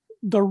the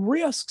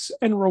risks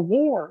and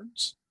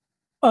rewards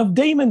of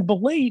demon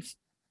belief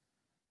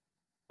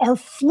are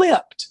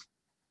flipped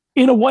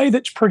in a way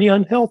that's pretty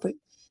unhealthy.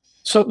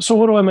 So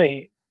what do I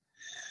mean?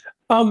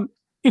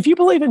 If you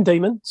believe in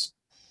demons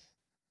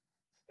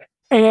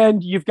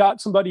and you've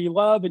got somebody you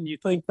love and you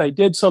think they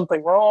did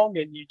something wrong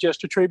and you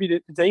just attribute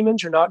it to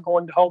demons, you're not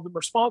going to hold them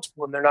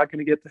responsible and they're not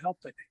going to get the help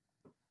they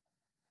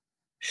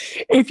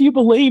need. If you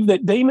believe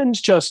that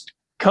demons just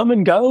come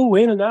and go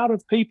in and out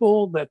of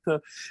people, that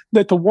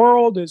the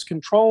world is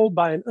controlled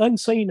by an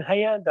unseen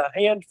hand, a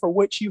hand for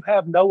which you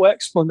have no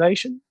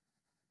explanation,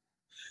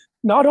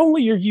 not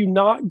only are you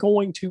not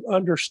going to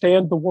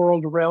understand the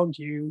world around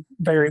you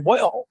very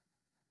well,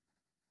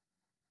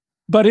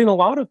 but in a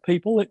lot of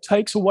people, it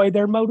takes away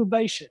their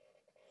motivation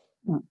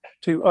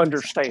to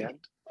understand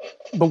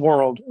the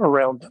world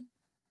around them.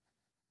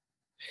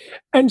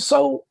 And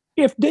so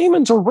if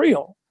demons are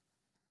real,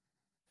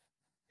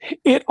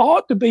 it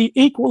ought to be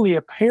equally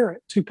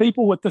apparent to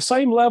people with the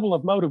same level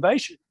of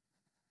motivation.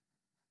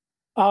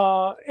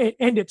 And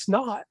it's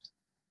not.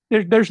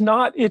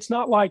 It's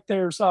not like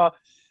there's a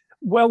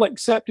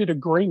well-accepted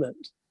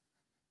agreement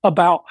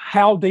about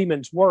how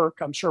demons work.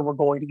 I'm sure we're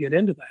going to get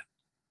into that.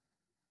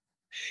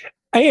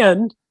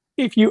 And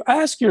if you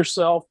ask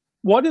yourself,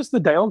 what is the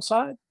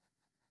downside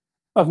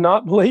of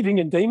not believing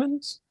in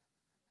demons?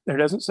 There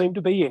doesn't seem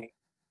to be any.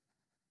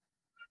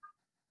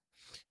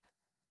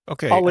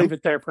 Okay. I'll leave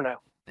it there for now.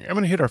 I'm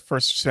going to hit our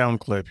first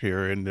sound clip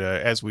here. And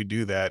as we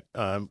do that,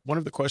 one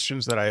of the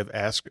questions that I have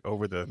asked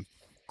over the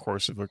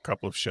course of a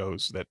couple of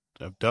shows that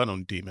I've done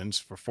on demons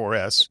for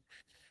 4S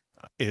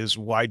is,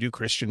 why do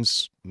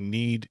Christians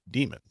need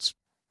demons?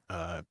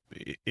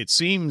 It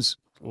seems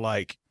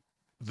like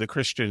the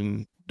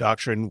Christian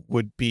doctrine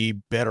would be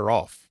better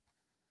off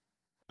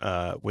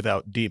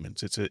without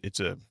demons. It's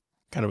a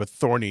kind of a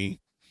thorny,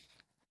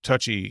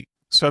 touchy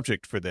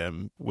subject for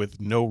them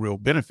with no real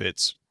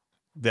benefits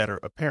that are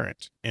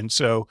apparent. And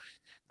so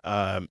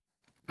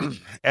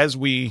as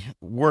we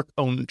work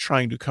on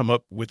trying to come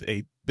up with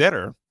a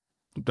better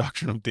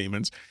doctrine of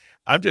demons,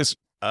 I'm just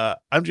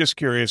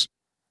curious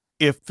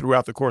if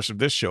throughout the course of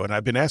this show, and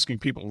I've been asking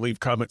people to leave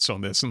comments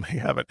on this and they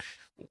haven't,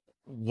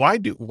 why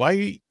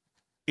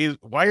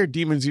are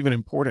demons even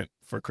important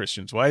for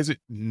Christians? Why is it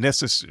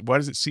necessary? Why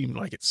does it seem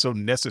like it's so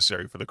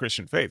necessary for the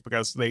Christian faith?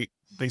 Because they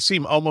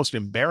seem almost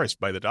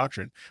embarrassed by the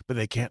doctrine, but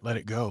they can't let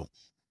it go.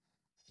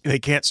 They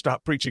can't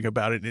stop preaching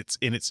about it.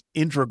 It's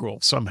integral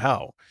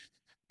somehow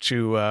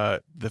to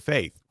the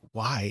faith.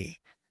 Why?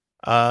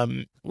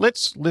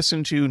 Let's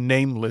listen to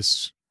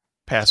Nameless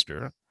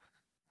Pastor.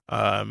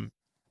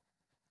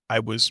 I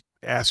was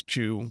asked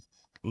to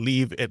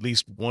leave at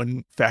least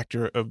one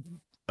factor of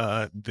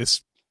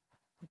this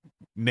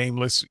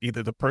nameless,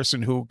 either the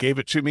person who gave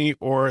it to me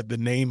or the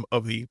name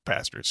of the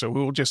pastor. So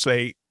we will just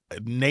say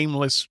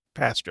Nameless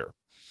Pastor.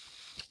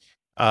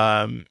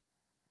 And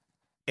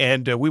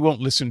we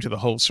won't listen to the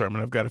whole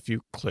sermon. I've got a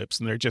few clips,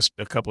 and there are just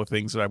a couple of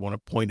things that I want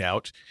to point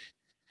out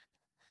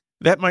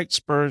that might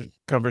spur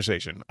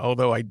conversation,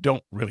 although I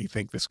don't really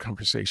think this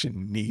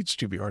conversation needs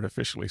to be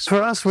artificially spurred.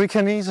 For us, we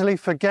can easily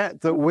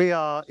forget that we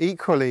are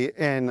equally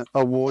in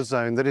a war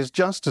zone that is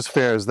just as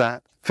fierce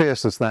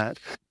as that.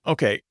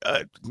 Okay,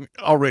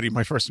 already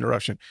my first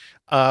interruption.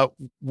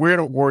 We're in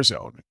a war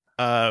zone.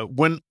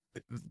 When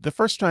the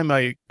first time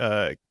I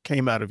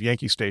came out of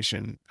Yankee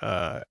Station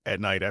at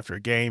night after a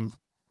game,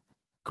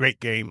 great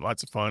game,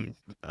 lots of fun,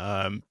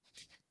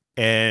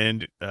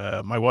 and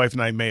my wife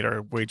and I made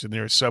our way to the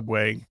nearest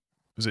Subway.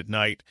 It was at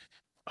night.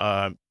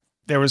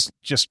 There was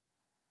just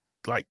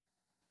like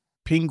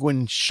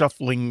penguin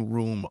shuffling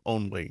room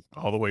only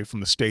all the way from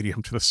the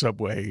stadium to the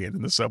Subway. And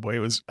in the Subway,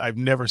 I've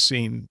never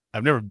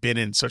been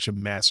in such a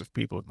mass of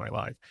people in my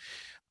life.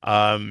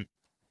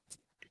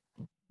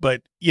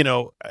 But, you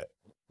know,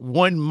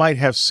 one might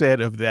have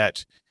said of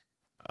that,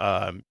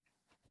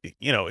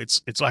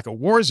 it's like a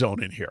war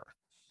zone in here.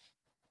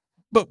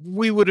 But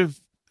we would have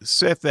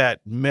said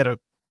that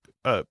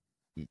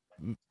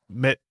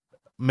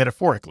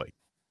metaphorically.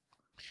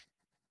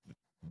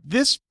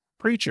 This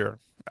preacher,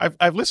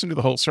 I've listened to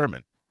the whole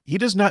sermon. He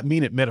does not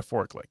mean it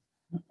metaphorically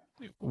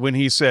when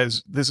he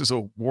says this is a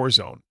war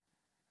zone.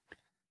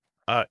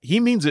 He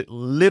means it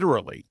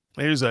literally.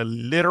 There's a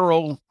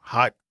literal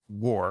hot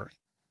war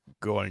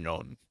going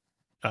on.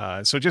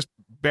 So just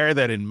bear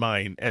that in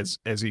mind as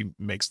he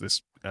makes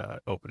this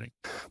opening.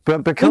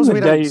 But because we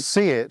don't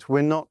see it,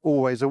 we're not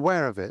always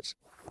aware of it.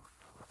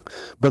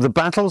 But the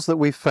battles that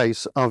we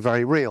face are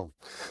very real.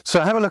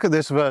 So have a look at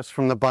this verse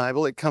from the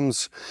Bible. It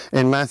comes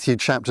in Matthew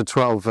chapter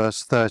 12,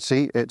 verse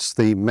 30. It's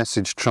the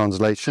Message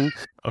translation.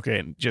 Okay,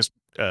 and just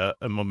a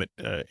moment,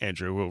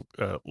 Andrew.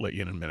 We'll let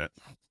you in a minute.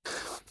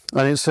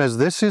 And it says,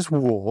 "This is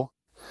war,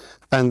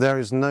 and there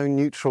is no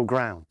neutral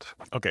ground."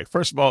 Okay,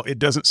 first of all, it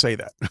doesn't say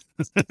that.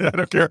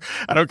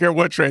 I don't care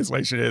what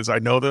translation it is. I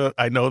know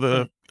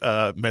the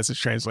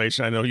Message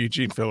translation. I know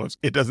Eugene Phillips.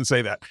 It doesn't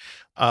say that.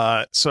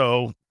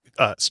 So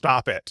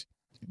stop it.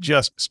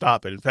 Just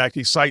stop it. In fact,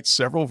 he cites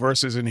several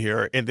verses in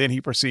here, and then he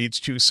proceeds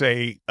to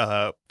say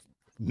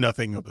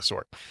nothing of the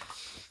sort.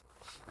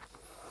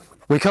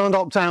 We can't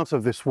opt out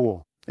of this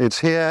war. It's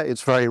here,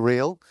 it's very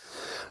real.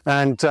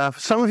 And for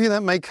some of you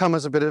that may come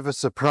as a bit of a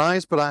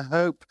surprise, but I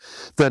hope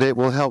that it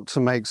will help to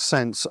make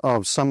sense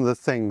of some of the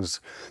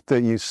things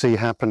that you see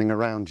happening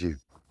around you.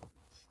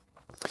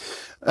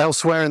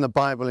 Elsewhere in the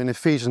Bible, in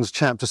Ephesians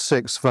chapter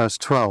 6, verse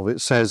 12, it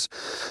says,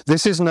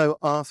 "This is no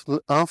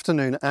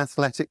afternoon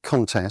athletic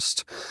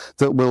contest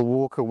that we'll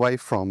walk away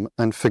from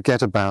and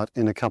forget about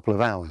in a couple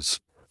of hours.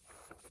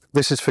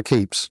 This is for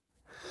keeps.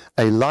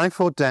 A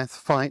life or death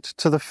fight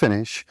to the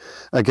finish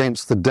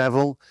against the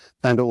devil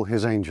and all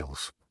his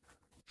angels."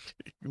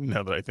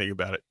 Now that I think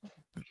about it,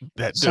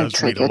 that So does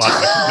read a triggered. lot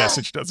like the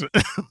Message, doesn't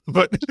it?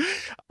 But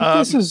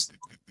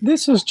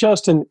This is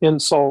just an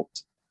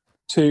insult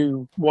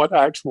to what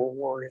actual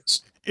war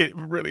is. it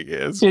really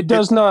is. It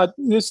does not.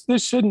 This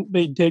shouldn't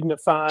be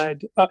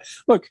dignified.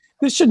 Look,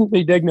 this shouldn't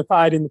be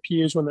dignified in the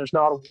pews when there's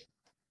not a war.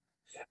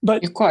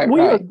 But You're quite we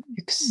right.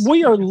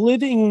 we are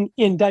living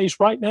in days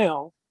right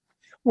now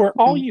where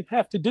all you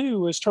have to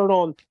do is turn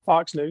on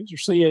Fox News or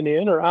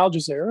CNN or Al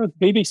Jazeera or the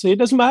BBC. It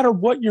doesn't matter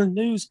what your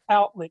news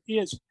outlet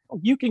is.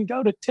 You can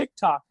go to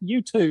TikTok,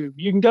 YouTube,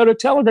 you can go to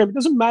Telegram. It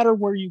doesn't matter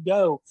where you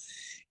go.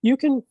 You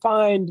can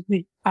find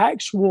the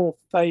actual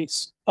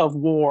face of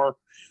war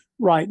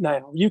right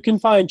now. You can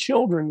find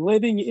children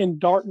living in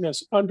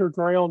darkness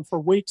underground for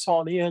weeks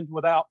on end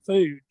without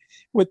food,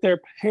 with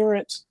their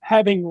parents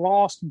having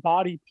lost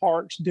body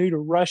parts due to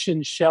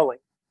Russian shelling.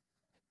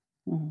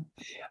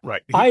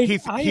 Right. I He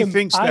am-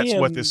 thinks I that's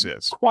what am this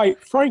is. Quite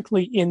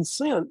frankly,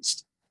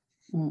 incensed.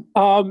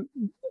 Mm.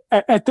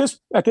 At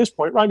this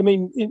point, right? I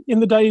mean, in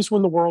the days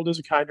when the world is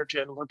a kinder,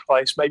 gentler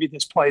place, maybe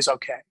this plays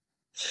okay.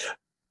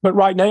 But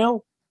right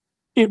now,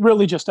 it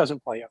really just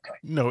doesn't play okay.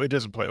 No, it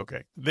doesn't play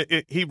okay.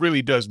 He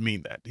really does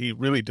mean that. He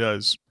really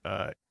does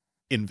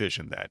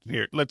envision that.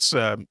 Here, let's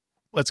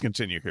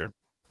continue here.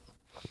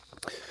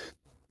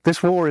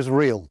 This war is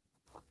real.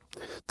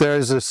 There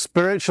is a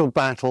spiritual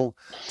battle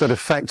that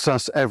affects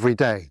us every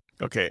day.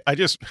 Okay,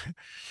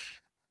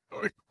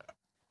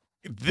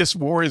 this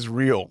war is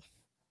real.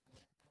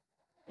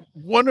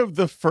 One of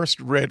the first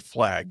red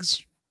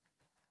flags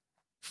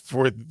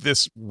for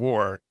this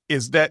war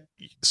is that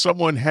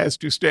someone has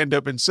to stand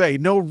up and say,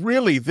 no,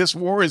 really, this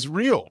war is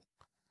real.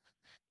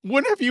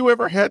 When have you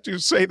ever had to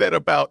say that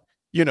about,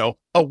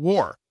 a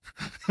war?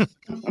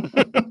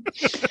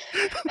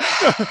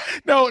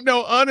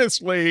 No,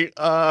 honestly,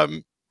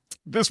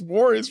 this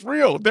war is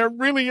real. There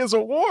really is a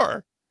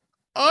war.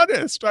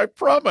 Honest, I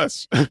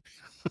promise.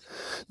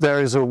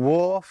 There is a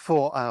war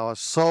for our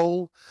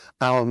soul,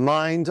 our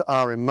mind,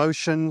 our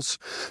emotions,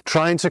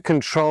 trying to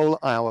control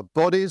our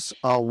bodies,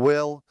 our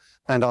will,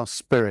 and our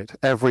spirit,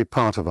 every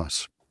part of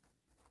us.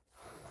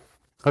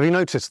 Have you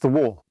noticed the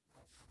war?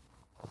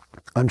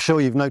 I'm sure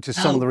you've noticed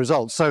some of the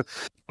results. So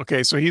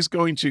he's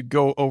going to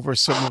go over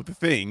some of the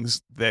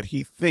things that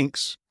he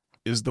thinks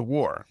is the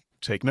war.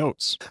 Take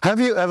notes. have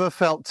you ever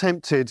felt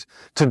tempted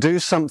to do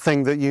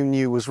something that you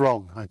knew was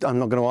wrong? I'm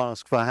not going to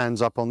ask for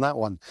hands up on that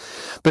one.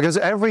 Because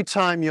every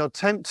time you're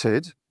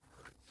tempted,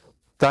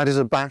 that is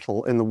a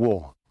battle in the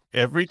war.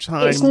 Every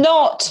time It's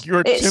not.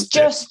 you're It's tempted.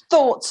 just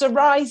thoughts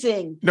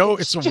arising. No,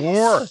 it's a just-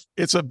 war.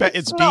 It's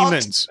It's not.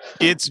 demons.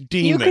 It's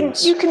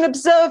demons. You can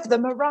observe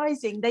them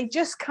arising. They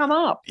just come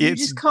up. You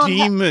It's just can't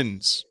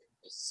demons.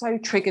 so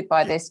triggered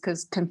by this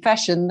because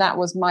confession, that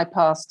was my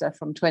pastor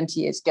from 20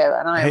 years ago.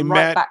 And I Hey, am right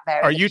Matt, back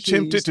there. are in the you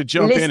tempted pews to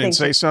jump in listening and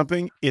say to-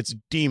 something? It's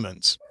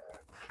demons.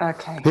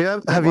 Okay.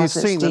 Have you was,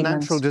 it's seen the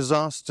demons. natural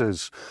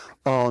disasters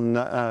on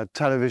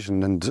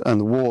television and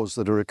the wars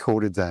that are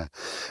recorded there?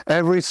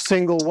 Every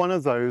single one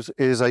of those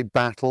is a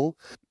battle.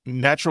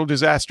 Natural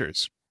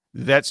disasters.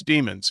 That's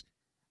demons.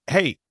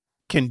 Hey,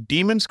 can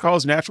demons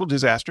cause natural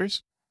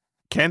disasters?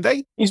 Can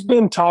they? He's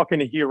been talking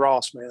to Hugh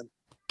Ross, man.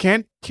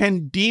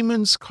 Can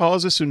demons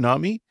cause a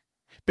tsunami?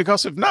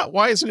 Because if not,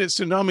 why isn't it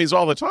tsunamis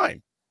all the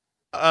time?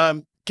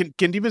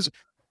 Can demons?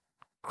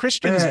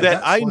 Christians Yeah, that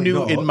that's I why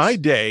knew in not. my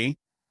day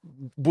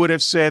would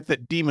have said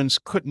that demons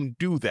couldn't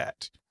do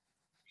that.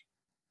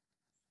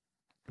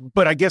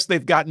 But I guess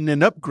they've gotten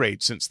an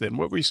upgrade since then.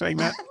 What were you saying,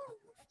 Matt?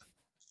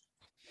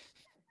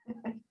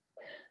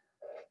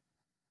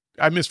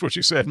 I missed what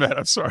you said, Matt.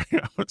 I'm sorry.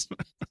 I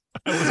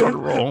was on a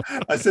roll.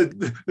 I said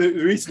the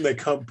reason they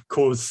can't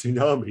cause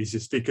tsunamis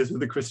is because of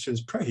the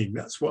Christians praying.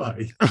 That's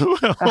why. Well,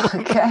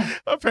 Okay.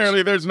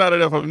 apparently there's not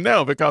enough of them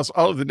now because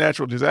all of the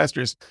natural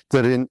disasters.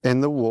 That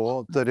in the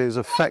war that is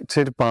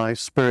affected by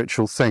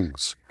spiritual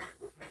things.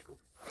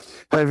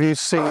 Have you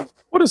seen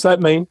What does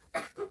that mean?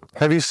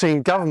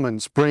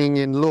 governments bringing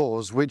in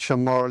laws which are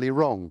morally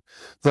wrong?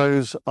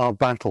 Those are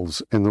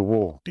battles in the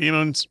war.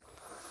 Demons.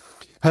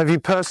 Have you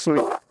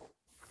personally...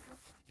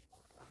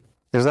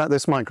 Is that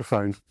this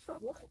microphone?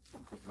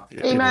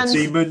 Demons.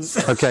 Demons.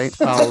 Okay,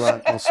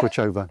 I'll switch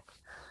over.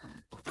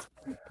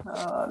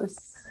 Oh,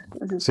 this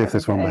is See if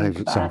this one gonna behaves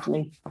behave itself.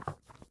 badly.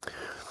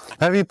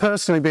 Have you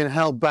personally been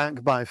held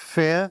back by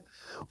fear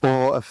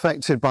or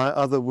affected by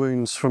other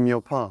wounds from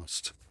your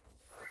past?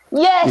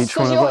 Yes, Each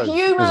one because of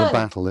you're those is a human.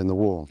 battle in the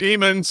war.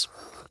 Demons.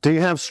 Do you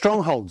have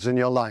strongholds in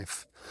your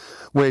life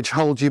which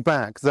hold you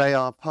back? They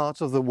are part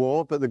of the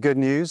war, but the good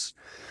news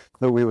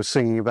that we were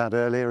singing about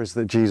earlier is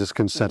that Jesus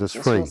can set us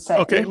This free. will set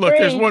Okay, you look,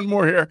 there's free. one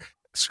more here.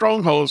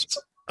 Strongholds.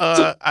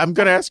 I'm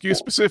going to ask you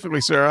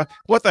specifically, Sarah,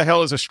 what the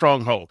hell is a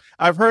stronghold?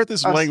 I've heard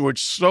this Us.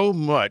 language so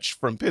much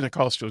from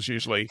Pentecostals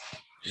usually.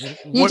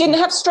 You didn't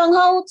have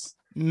strongholds?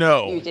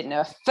 No. You didn't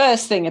know a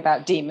first thing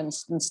about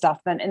demons and stuff.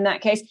 Then in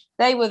that case,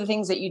 they were the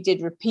things that you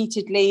did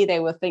repeatedly. They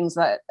were things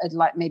that had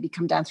like maybe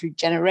come down through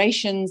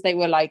generations. They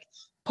were like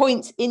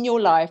points in your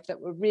life that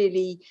were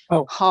really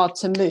Oh. hard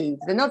to move.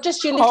 They're not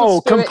just your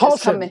little spirit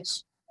that's coming.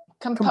 compulsions.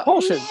 Compulsions.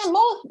 Compulsions. Yeah,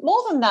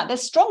 more than that.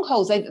 There's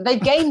strongholds. They've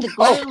gained the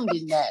ground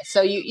in there.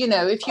 So you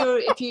know if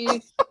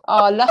you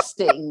are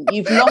lusting,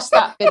 you've lost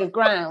that bit of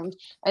ground,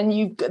 and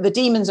the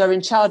demons are in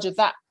charge of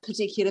that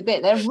particular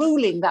bit. They're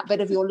ruling that bit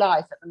of your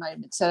life at the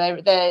moment. So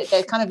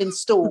they're kind of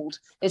installed.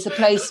 It's a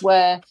place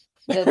where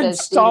there's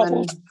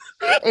Installed.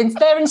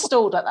 they're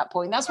installed at that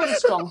point. That's what a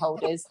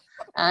stronghold is.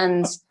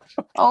 And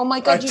oh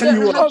my God, I you tell don't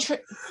you know how.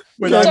 what,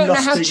 When You I'm don't know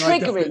how lusting, I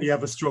triggering. definitely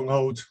have a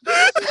stronghold.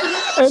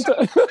 And,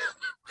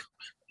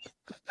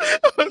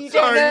 I'm You don't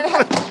sorry.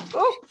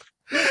 know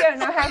you don't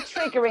know how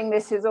triggering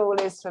this is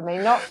for me.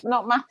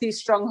 Not Matthew's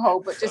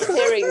stronghold, but just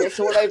hearing this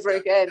all over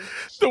again.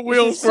 The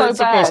wheels so weren't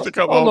supposed bad. to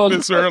come Hold off on.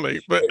 this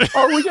early, but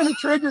are we going to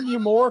trigger you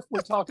more if we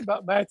talk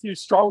about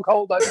Matthew's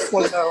stronghold? I just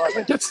want to know. I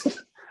think it's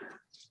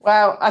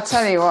Well, I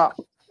tell you what,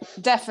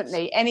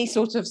 definitely any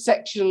sort of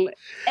sexual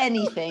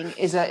anything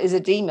is a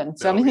demon.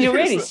 So I mean, you're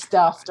Here's really the-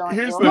 stuffed, aren't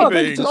here's you? the no,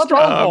 thing. it's a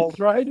stronghold,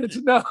 right? It's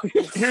no.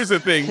 here's the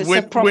thing. It's a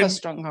When proper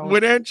stronghold.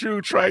 when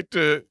Andrew tried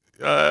to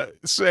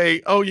say,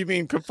 "Oh, you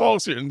mean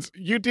compulsions?"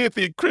 You did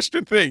the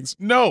Christian things.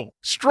 No,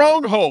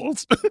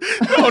 strongholds.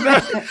 No.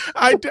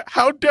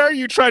 How dare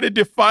you try to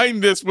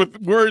define this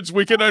with words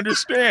we can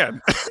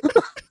understand?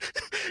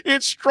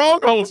 It's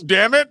strongholds,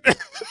 damn it.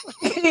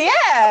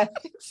 Yeah,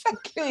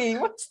 exactly.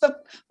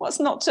 What's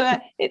not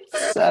to?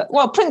 It's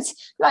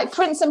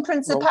prince and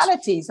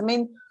principalities. I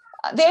mean,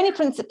 the only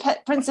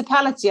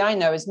principality I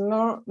know is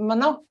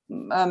Monaco.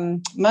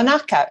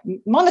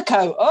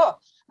 Oh,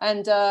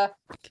 and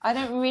I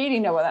don't really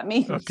know what that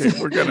means. Okay,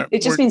 we're gonna.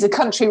 It just means a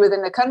country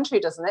within a country,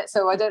 doesn't it?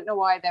 So I don't know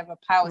why there were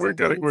powers. We're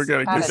gonna get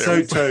there.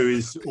 Lesotho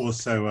is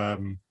also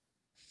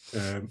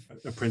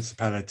a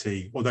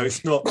principality, although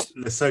it's not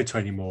Lesotho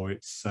anymore.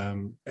 It's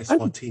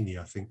Eswatini,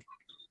 I think.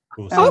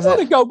 Or I was want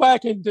it? to go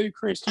back and do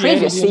Christianity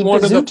Previously in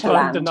one of the fun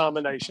Bazookaland.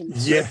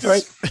 denominations. Yes.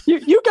 Right?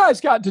 You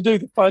guys got to do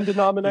the fun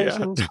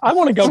denominations. I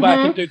want to go back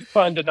and do the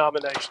fun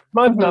denomination.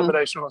 My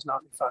denomination was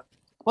not any fun.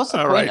 What's the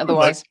All point right,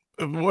 otherwise?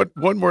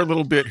 One more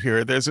little bit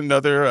here. There's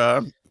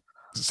another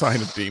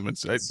sign of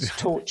demons.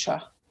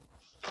 Torture.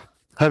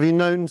 Have you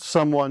known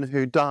someone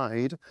who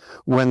died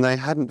when they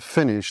hadn't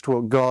finished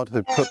what God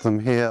had put them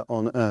here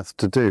on earth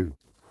to do?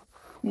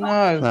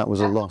 No. That was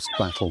a lost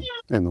battle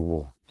in the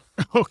war.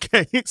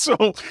 Okay, so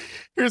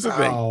here's the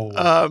thing. Ow,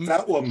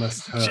 that one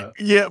must hurt.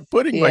 Yeah,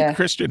 putting my Yeah.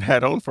 Christian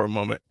hat on for a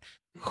moment.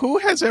 Who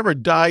has ever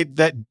died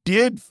that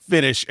did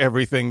finish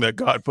everything that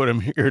God put him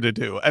here to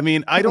do? I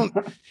mean, I don't.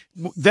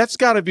 That's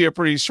got to be a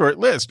pretty short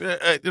list.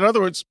 In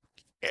other words,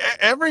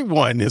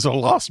 everyone is a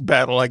lost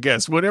battle, I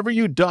guess. Whenever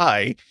you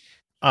die,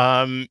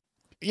 I've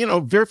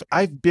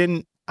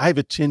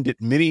attended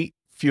many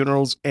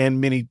funerals and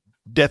many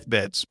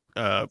deathbeds.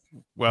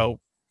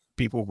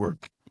 People were,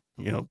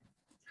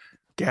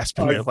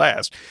 gasping their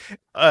last.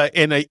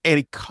 And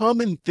a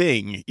common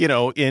thing,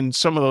 in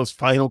some of those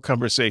final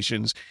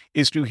conversations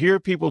is to hear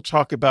people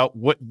talk about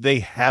what they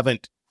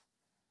haven't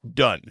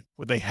done,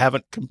 what they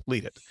haven't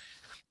completed.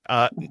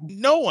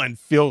 No one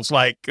feels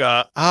like,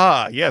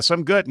 yes,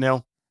 I'm good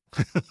now.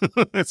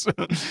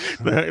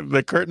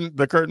 The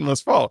curtain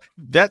must fall.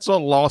 That's a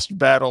lost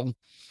battle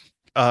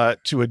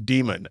to a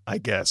demon, I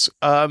guess.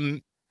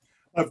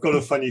 I've got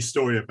a funny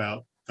story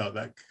about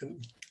that.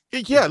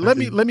 Yeah, let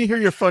me hear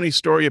your funny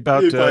story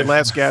about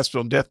last gasp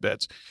on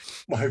deathbeds.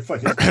 My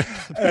funny.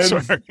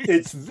 Sorry.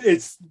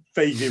 It's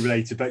vaguely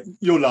related, but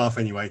you'll laugh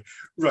anyway.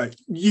 Right,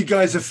 you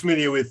guys are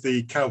familiar with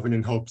the Calvin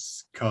and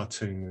Hobbes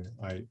cartoon,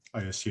 I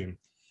assume.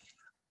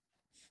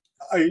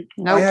 Nope.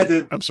 I had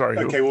a. I'm sorry.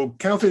 Okay, well,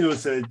 Calvin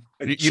was a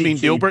You mean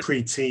Dilbert?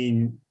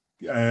 preteen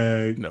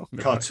No,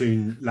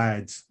 cartoon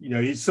lad. You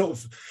know, he's sort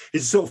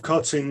of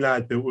cartoon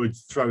lad that would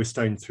throw a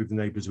stone through the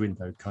neighbour's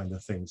window, kind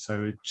of thing.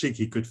 So a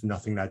cheeky, good for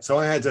nothing lad. So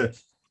I had a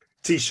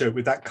T-shirt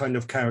with that kind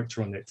of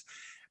character on it,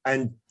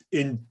 and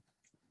in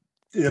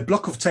a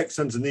block of text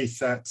underneath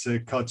that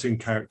cartoon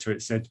character,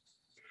 it said,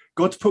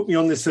 "God put me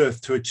on this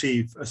earth to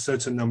achieve a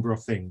certain number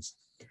of things.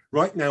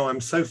 Right now,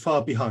 I'm so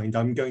far behind.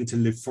 I'm going to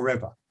live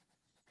forever."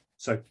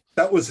 So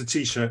that was a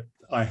T-shirt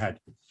I had,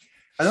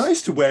 and I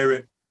used to wear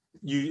it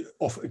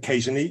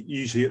occasionally,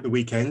 usually at the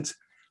weekend.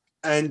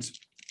 And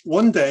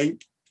one day,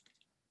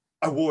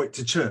 I wore it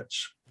to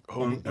church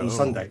on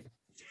Sunday.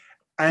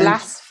 And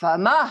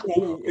Blasphemer!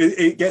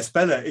 It gets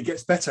better. It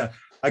gets better.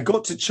 I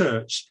got to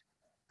church,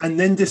 and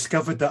then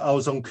discovered that I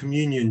was on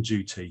communion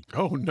duty.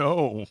 Oh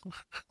no!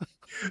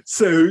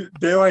 So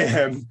there I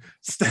am,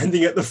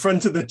 standing at the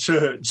front of the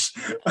church,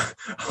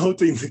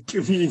 holding the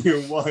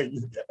communion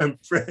wine and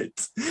bread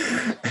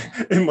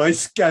in my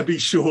scabby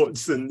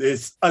shorts and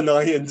this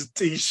unironed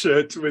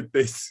T-shirt with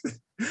this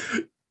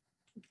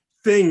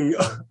thing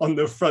on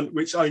the front,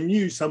 which I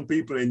knew some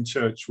people in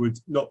church would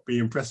not be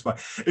impressed by.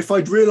 If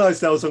I'd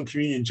realised I was on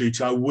communion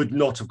duty, I would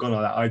not have gone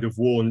like that. I'd have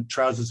worn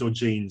trousers or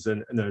jeans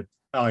and an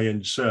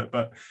ironed shirt.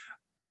 But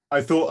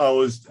I thought I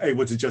was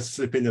able to just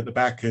slip in at the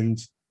back and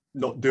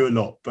not do a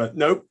lot, but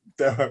nope,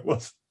 there I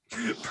was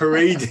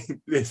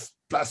parading this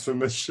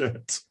blasphemous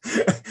shirt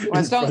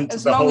in front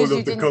of the whole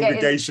of the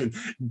congregation,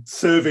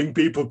 serving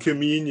people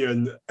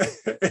communion.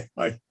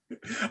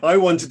 I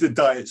wanted to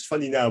die. It's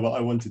funny now, but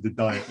I wanted to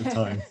die at the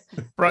time.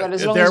 Right,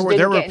 there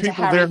were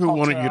people there who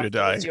wanted you to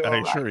die. I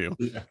assure you.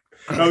 Yeah.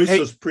 No, this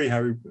was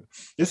pre-Harry.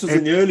 This was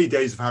in the early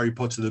days of Harry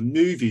Potter. The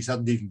movies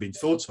hadn't even been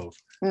thought of.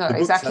 No, the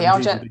exactly.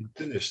 books hadn't even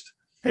been finished.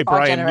 Hey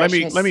Brian, let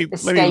me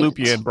loop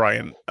you in,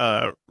 Brian,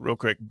 real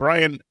quick.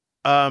 Brian,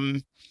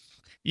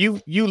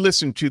 you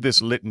listen to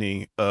this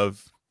litany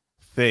of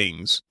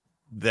things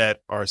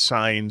that are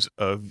signs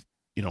of,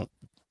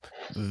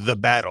 the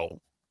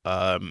battle,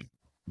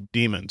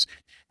 demons.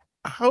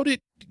 How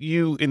did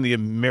you in the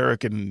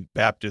American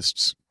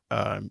Baptists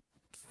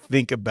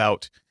think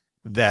about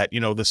that?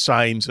 The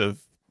signs of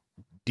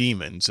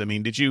demons. I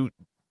mean, did you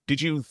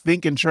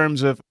think in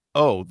terms of,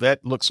 oh,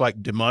 that looks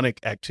like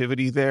demonic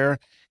activity there?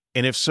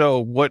 And if so,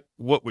 what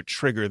would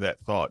trigger that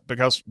thought?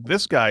 Because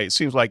this guy, it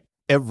seems like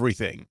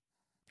everything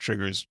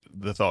triggers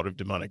the thought of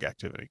demonic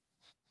activity.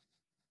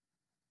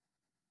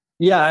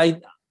 Yeah,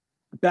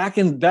 back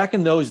in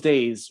those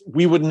days,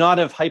 we would not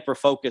have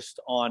hyper-focused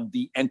on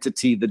the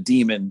entity, the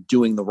demon,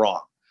 doing the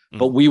wrong.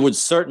 But we would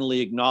certainly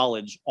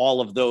acknowledge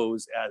all of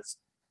those as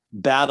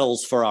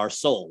battles for our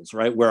souls,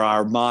 right? Where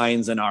our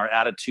minds and our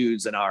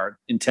attitudes and our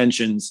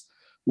intentions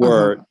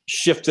were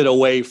shifted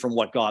away from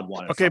what God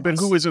wanted. Okay, but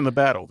who is in the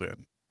battle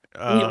then?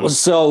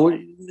 So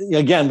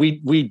again,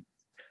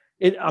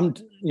 I'm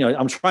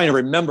trying to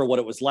remember what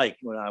it was like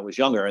when I was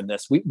younger in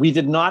this. We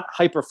did not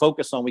hyper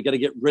focus on, we got to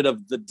get rid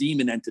of the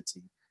demon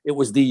entity. It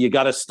was you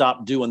got to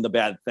stop doing the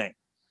bad thing.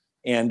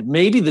 And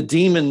maybe the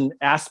demon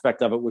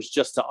aspect of it was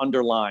just to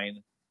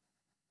underline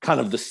kind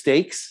of the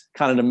stakes,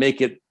 kind of to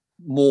make it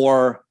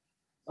more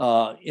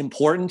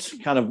important,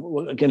 kind of,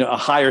 again, a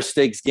higher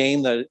stakes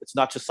game, that it's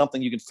not just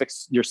something you can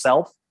fix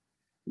yourself.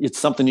 It's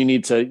something you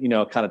need to,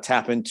 kind of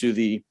tap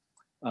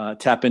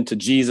into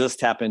Jesus,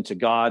 tap into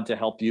God to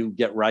help you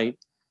get right.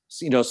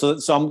 So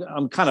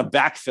I'm kind of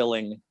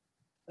backfilling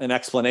an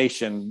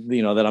explanation,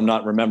 that I'm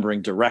not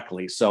remembering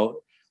directly.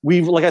 So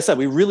like I said,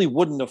 we really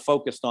wouldn't have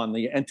focused on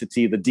the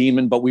entity, the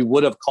demon, but we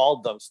would have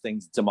called those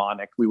things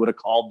demonic. We would have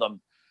called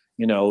them,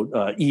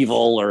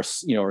 evil or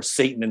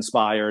Satan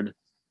inspired.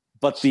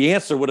 But the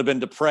answer would have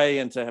been to pray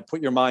and to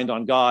put your mind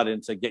on God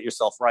and to get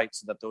yourself right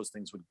so that those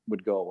things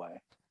would go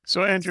away.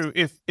 So Andrew,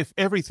 if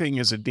everything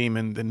is a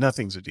demon, then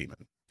nothing's a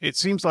demon. It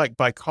seems like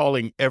by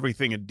calling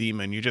everything a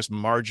demon, you just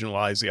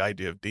marginalize the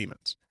idea of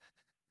demons.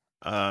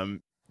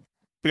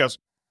 Because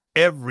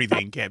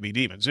everything can't be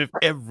demons. If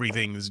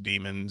everything is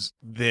demons,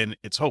 then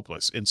it's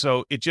hopeless. And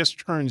so it just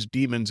turns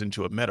demons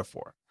into a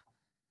metaphor.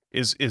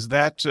 Is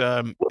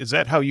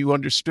that how you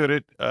understood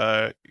it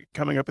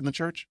coming up in the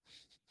church?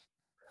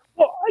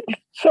 Well,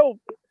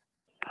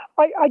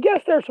 I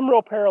guess there's some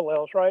real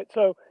parallels, right?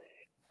 So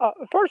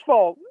first of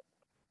all,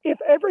 if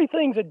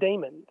everything's a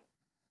demon,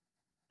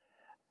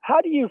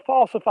 how do you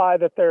falsify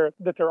that there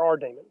are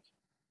demons?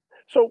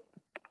 So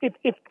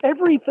if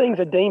everything's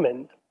a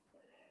demon,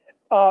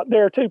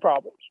 there are two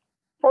problems.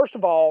 First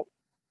of all,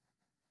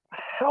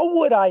 how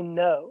would I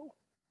know?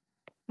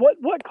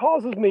 What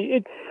causes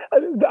me?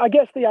 I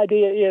guess the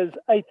idea is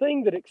a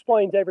thing that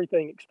explains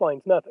everything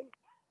explains nothing,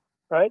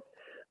 right?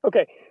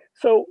 Okay,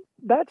 so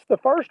that's the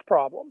first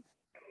problem.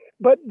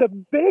 But the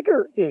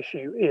bigger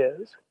issue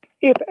is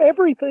if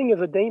everything is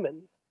a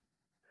demon,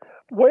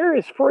 where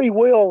is free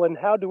will, and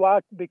how do I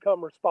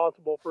become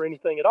responsible for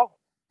anything at all?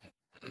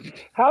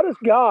 How does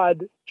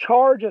God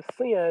charge a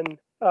sin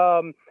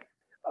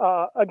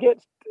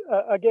against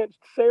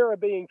Sarah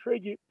being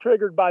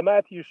triggered by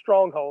Matthew's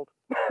stronghold?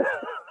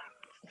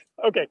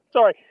 Okay,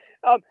 sorry.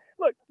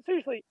 Look,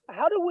 seriously,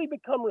 how do we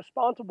become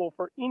responsible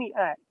for any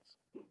acts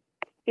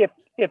if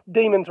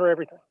demons are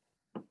everything?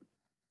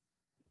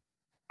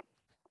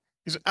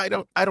 I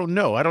don't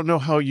know. I don't know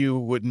how you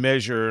would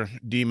measure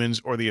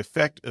demons or the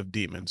effect of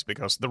demons,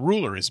 because the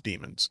ruler is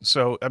demons.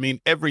 So, I mean,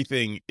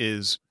 everything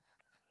is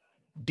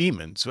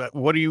demons.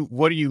 What do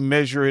you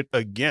measure it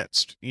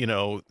against?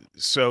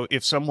 So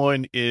if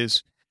someone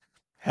is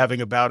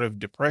having a bout of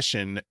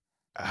depression,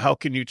 how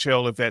can you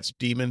tell if that's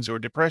demons or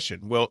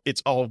depression? Well,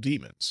 it's all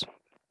demons.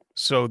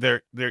 So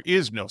there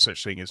is no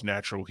such thing as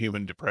natural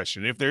human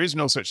depression. If there is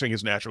no such thing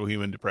as natural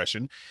human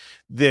depression,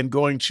 then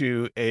going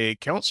to a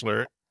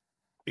counselor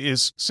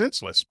is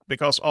senseless,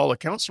 because all a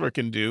counselor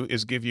can do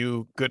is give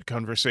you good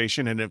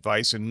conversation and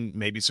advice and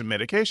maybe some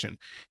medication.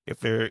 If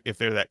they're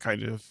that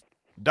kind of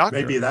doctor.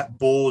 Maybe that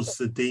bores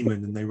the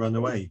demon and they run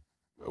away.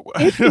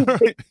 If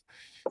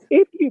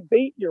you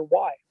beat your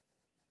wife,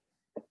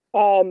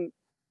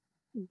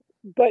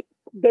 but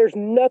there's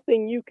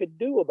nothing you could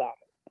do about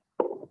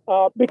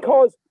it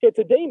because it's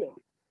a demon,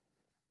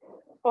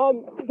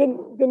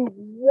 then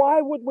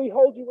why would we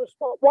hold you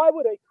responsible? Why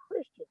would a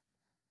Christian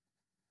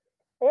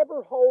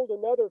ever hold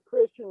another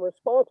Christian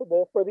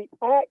responsible for the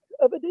act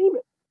of a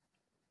demon?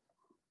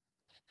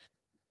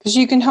 Because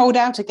you can hold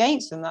out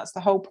against them. That's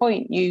the whole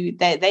point.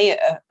 They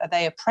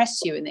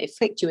oppress you and they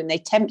afflict you and they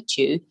tempt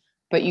you,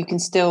 but you can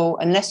still,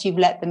 unless you've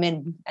let them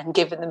in and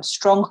given them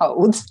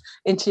strongholds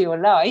into your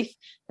life,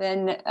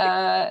 then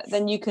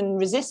you can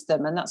resist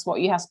them. And that's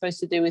what you're supposed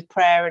to do with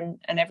prayer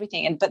and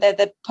everything. But they're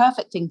the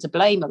perfect thing to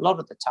blame a lot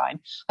of the time.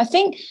 I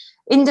think,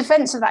 in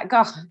defense of that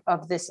guy,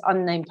 of this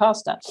unnamed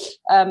pastor,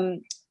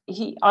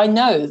 I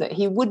know that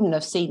he wouldn't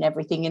have seen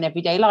everything in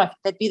everyday life.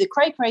 There'd be the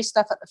cray-cray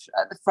stuff at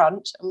the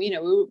front. And,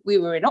 we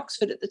were in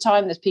Oxford at the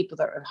time. There's people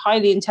that are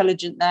highly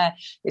intelligent there.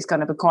 It's going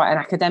to be quite an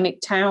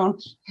academic town.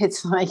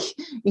 It's like,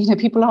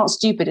 people aren't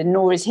stupid, and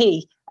nor is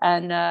he.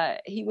 And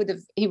he would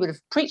have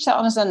preached that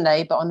on a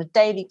Sunday, but on a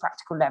daily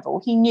practical level,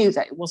 he knew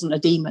that it wasn't a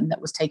demon that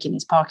was taking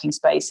his parking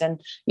space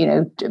and,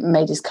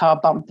 made his car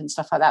bump and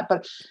stuff like that.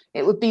 But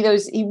it would be I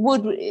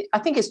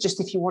think it's just,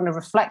 if you want to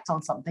reflect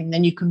on something,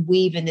 then you can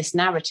weave in this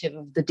narrative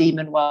of the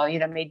demon,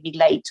 made me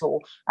late,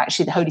 or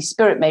actually the Holy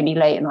Spirit made me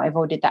late and I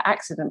avoided that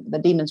accident. The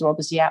demons were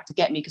obviously out to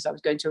get me because I was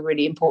going to a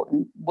really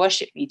important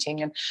worship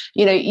meeting. And,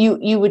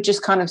 you would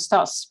just kind of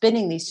start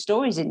spinning these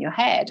stories in your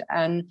head.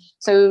 And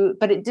so,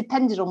 but it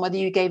depended on whether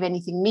you gave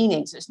anything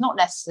meaning. So it's not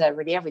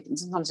necessarily everything.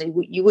 Sometimes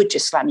you would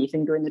just slam your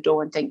finger in the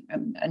door and think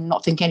and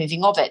not think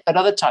anything of it. But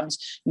other times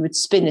you would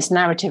spin this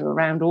narrative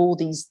around all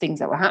these things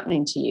that were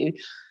happening to you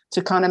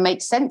to kind of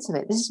make sense of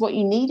it. This is what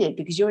you needed,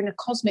 because you're in a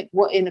cosmic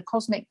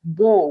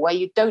war where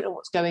you don't know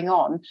what's going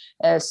on.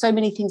 So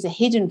many things are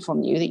hidden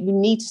from you that you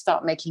need to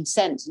start making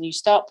sense, and you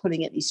start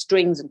pulling at these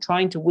strings and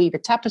trying to weave a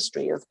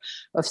tapestry of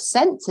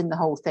sense in the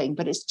whole thing.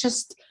 But it's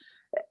just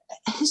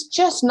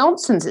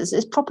nonsense.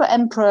 It's proper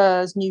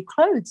emperor's new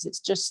clothes.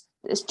 It's just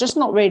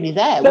not really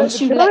there.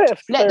 Once you let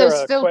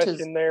those filters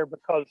in there,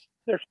 because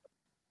there's.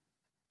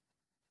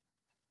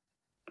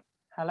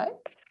 Hello.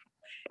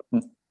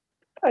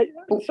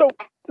 So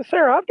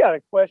Sarah, I've got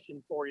a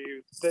question for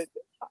you that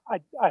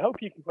I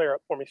hope you can clear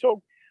up for me.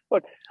 So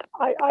look,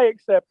 I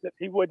accept that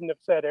he wouldn't have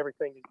said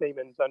everything is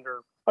demons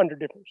under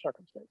different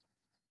circumstances.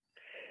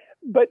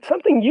 But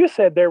something you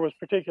said there was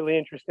particularly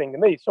interesting to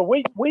me. So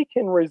we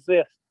can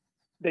resist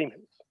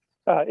demons,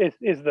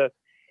 is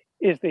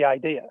the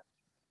idea.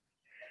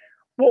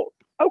 Well,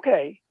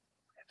 okay.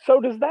 So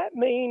does that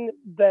mean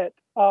that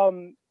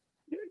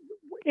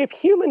if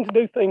humans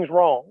do things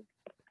wrong,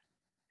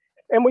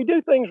 and we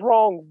do things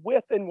wrong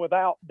with and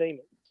without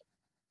demons,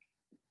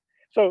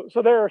 so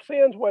there are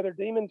sins whether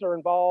demons are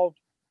involved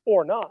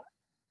or not,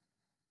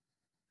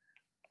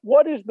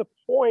 what is the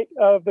point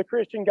of the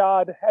Christian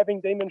God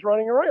having demons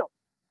running around?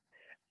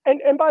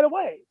 And by the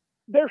way,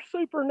 they're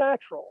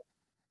supernatural.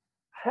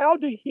 How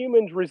do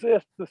humans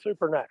resist the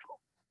supernatural?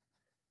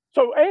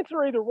 So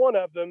answer either one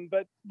of them,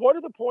 but what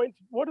is the point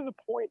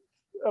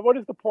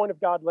of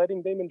God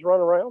letting demons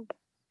run around?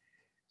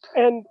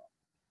 And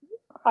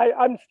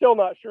I'm still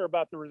not sure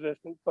about the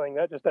resistance thing.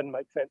 That just doesn't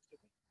make sense to me.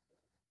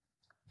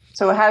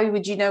 So how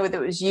would you know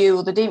whether it was you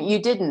or the demon?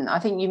 You didn't. I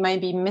think you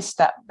maybe missed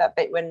that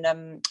bit when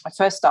I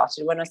first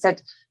started, when I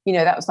said,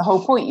 that was the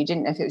whole point. You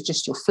didn't know if it was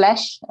just your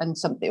flesh and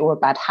something, or a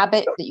bad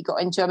habit that you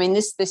got into. I mean,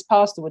 this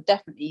pastor would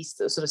definitely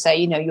sort of say,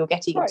 you're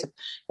getting into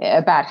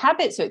a bad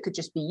habit. So it could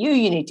just be you.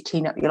 You need to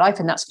clean up your life,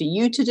 and that's for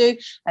you to do.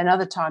 And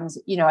other times,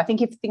 I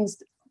think if things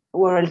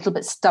were a little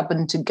bit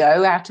stubborn to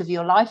go out of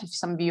your life, if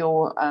some of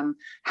your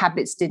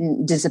habits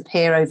didn't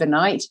disappear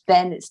overnight,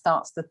 then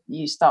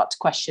you start to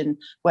question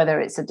whether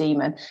it's a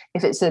demon.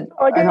 If it's an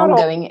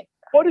ongoing.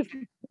 What is?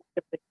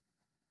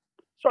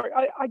 Sorry,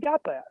 I got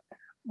that.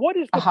 What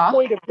is the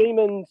point of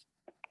demons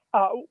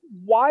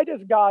Why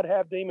does God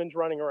have demons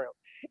running around?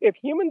 If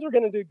humans are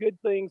going to do good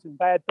things and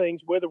bad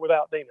things with or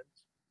without demons,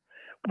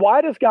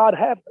 why does God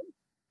have them?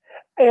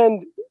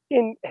 And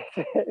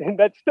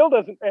that still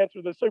doesn't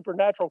answer the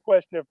supernatural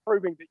question of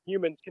proving that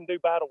humans can do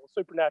battle with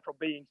supernatural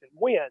beings and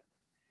win.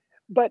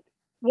 But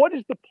what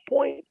is the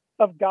point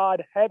of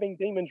God having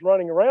demons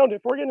running around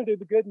if we're going to do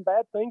the good and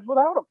bad things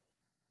without them?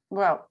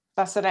 Well,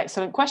 that's an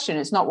excellent question.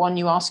 It's not one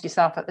you ask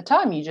yourself at the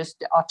time. You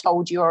just are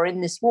told you are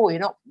in this war.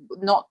 You're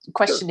not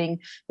questioning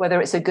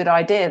whether it's a good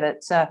idea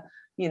that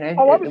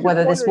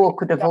whether this war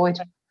could avoid.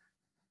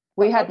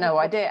 We had no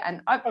idea.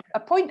 And a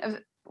point of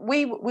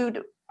we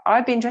would.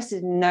 I'd be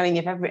interested in knowing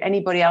if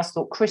anybody else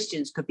thought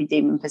Christians could be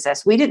demon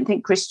possessed. We didn't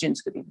think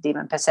Christians could be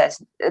demon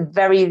possessed.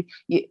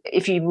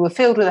 If you were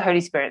filled with the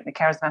Holy Spirit, the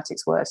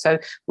charismatics were.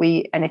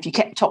 And if you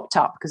kept topped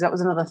up, because that was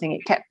another thing,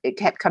 it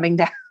kept coming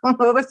down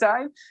all the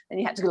time,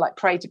 and you had to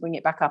pray to bring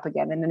it back up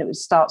again, and then it would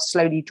start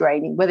slowly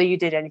draining. Whether you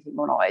did anything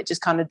or not, it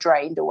just kind of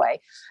drained away,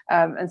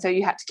 and so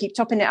you had to keep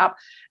topping it up.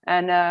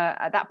 And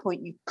at that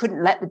point, you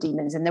couldn't let the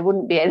demons in. There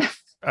wouldn't be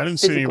enough. I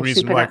didn't see any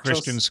reason why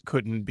Christians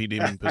couldn't be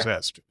demon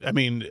possessed. I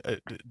mean,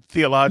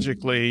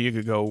 theologically, you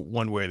could go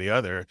one way or the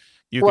other.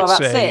 That's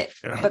it.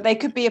 But they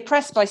could be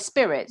oppressed by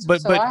spirits.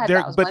 But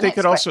they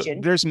could also.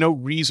 There's no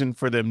reason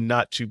for them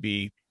not to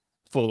be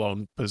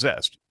full-on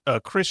possessed.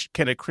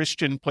 Can a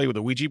Christian play with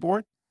a Ouija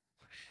board?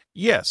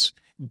 Yes.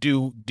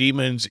 Do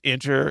demons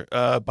enter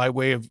by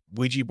way of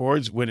Ouija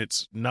boards when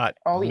it's not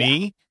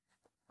me? Yeah.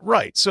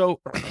 Right. So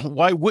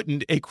why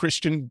wouldn't a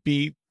Christian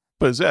be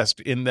possessed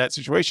in that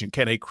situation?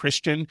 Can a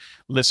Christian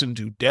listen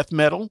to death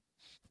metal?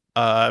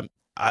 I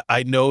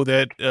know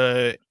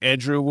that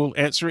Andrew will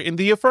answer in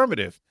the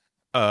affirmative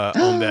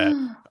on that.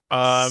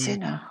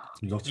 Sinner.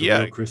 Not a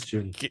real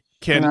Christian.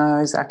 No,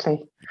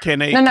 exactly.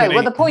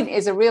 Well, the point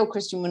is a real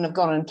Christian wouldn't have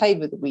gone and played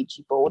with the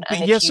Ouija board.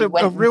 And yes, a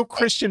real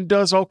Christian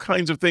does all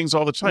kinds of things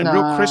all the time. No.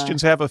 Real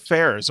Christians have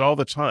affairs all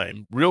the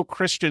time. Real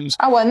Christians...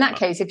 Oh, well, in that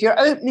case, if you're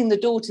opening the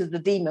door to the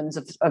demons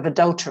of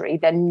adultery,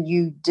 then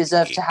you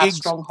deserve to have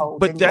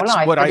strongholds in your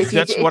life.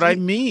 That's what I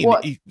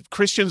mean.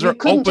 Christians are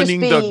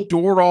opening the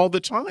door all the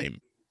time.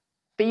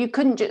 But you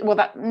couldn't just,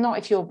 not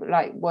if you're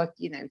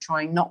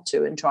trying not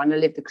to and trying to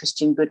live the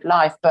Christian good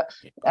life. But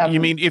you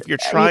mean if you're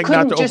trying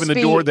not to open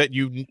the door that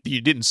you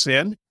didn't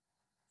sin?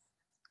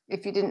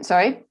 If you didn't,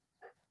 sorry?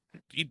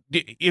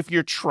 If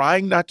you're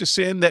trying not to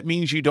sin, that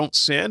means you don't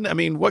sin? I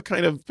mean, what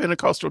kind of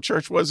Pentecostal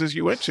church was this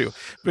you went to?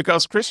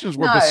 Because Christians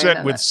were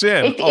beset with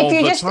sin all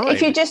the time.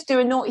 If you just do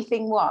a naughty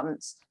thing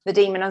once, the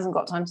demon hasn't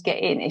got time to get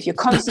in. If you're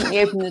constantly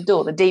opening the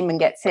door, the demon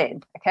gets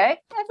in. Okay?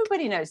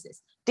 Everybody knows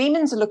this.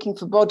 Demons are looking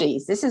for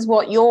bodies. This is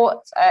what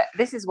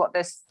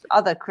this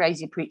other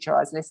crazy preacher I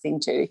was listening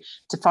to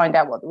find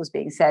out what was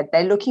being said.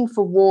 They're looking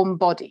for warm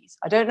bodies.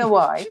 I don't know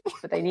why,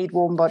 but they need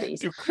warm bodies.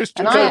 Do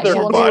Christians have their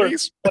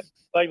bodies?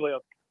 They live.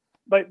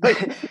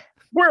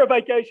 We're a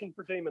vacation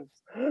for demons.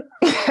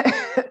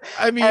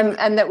 I mean,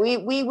 and that we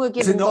were given.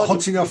 Is it not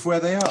hot enough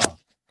where they are?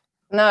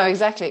 No,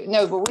 exactly.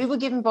 No, but we were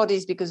given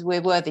bodies because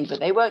we're worthy, but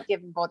they weren't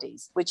given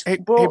bodies, which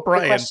brought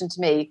the question to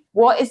me.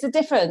 What is the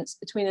difference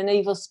between an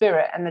evil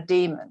spirit and a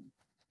demon?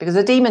 Because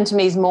a demon to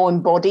me is more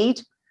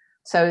embodied.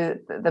 So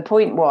the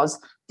point was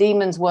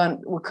demons were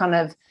kind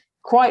of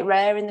quite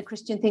rare in the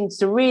Christian things.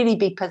 To really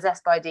be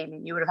possessed by a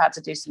demon, you would have had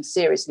to do some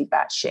seriously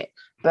bad shit.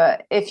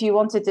 But if you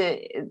wanted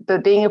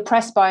but being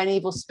oppressed by an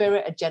evil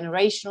spirit, a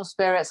generational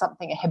spirit,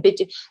 something, a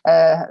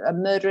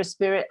murderous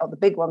spirit, or the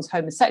big ones,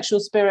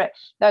 homosexual spirit,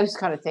 those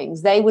kind of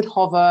things, they would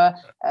hover,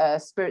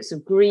 spirits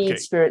of greed,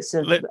 spirits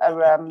of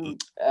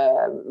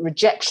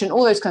rejection,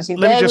 all those kinds of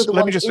things.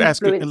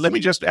 Let me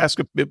just ask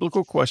a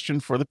biblical question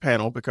for the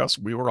panel, because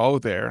we were all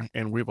there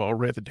and we've all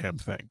read the damn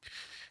thing.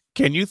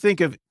 Can you think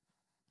of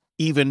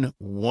even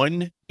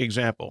one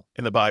example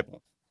in the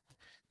Bible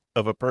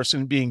of a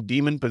person being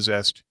demon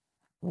possessed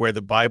where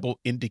the Bible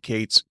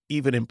indicates,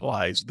 even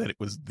implies, that it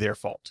was their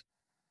fault,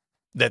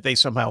 that they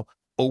somehow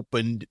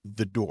opened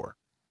the door?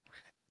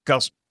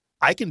 Because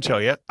I can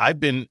tell you, I've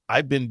been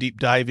deep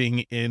diving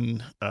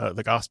in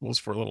the Gospels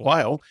for a little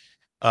while.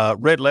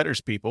 Red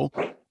Letters, people.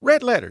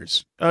 Red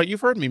Letters.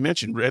 You've heard me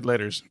mention Red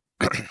Letters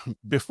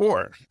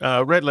before.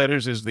 Red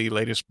Letters is the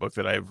latest book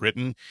that I've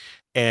written,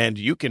 and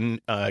you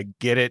can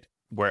get it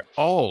where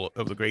all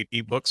of the great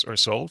ebooks are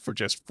sold for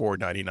just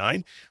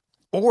 $4.99,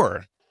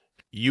 or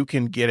you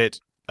can get it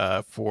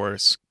at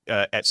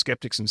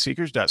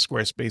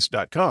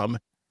skepticsandseekers.squarespace.com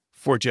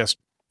for just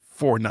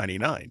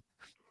 $4.99.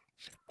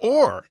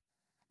 Or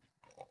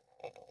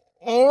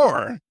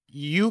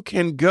you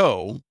can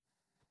go,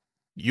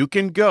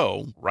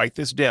 write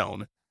this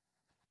down,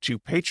 to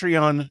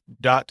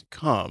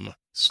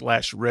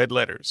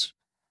patreon.com/redletters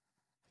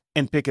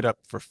and pick it up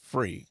for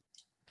free.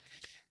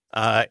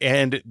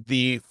 And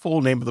the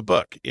full name of the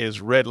book is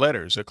Red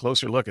Letters, A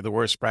Closer Look at the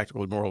Worst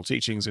Practical and Moral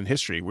Teachings in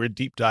History. We're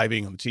deep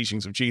diving on the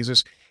teachings of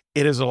Jesus.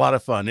 It is a lot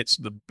of fun. It's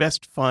the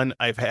best fun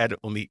I've had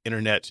on the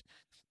internet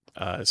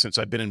since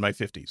I've been in my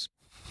 50s.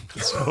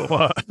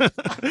 So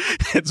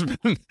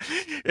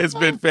it's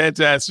been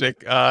fantastic.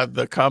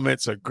 The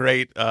comments are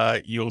great.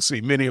 You'll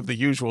see many of the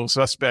usual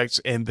suspects,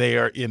 and they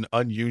are in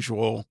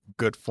unusual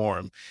good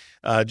form.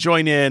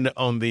 Join in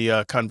on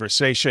the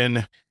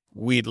conversation.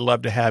 We'd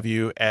love to have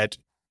you at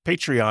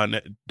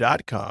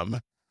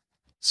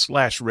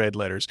patreon.com/red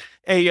letters.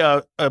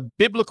 A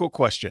biblical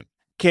question.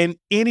 Can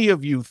any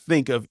of you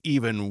think of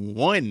even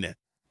one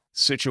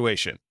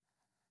situation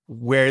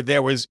where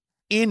there was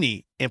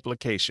any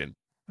implication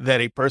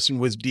that a person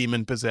was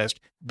demon possessed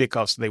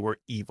because they were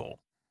evil?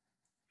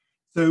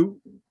 So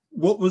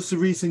what was the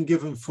reason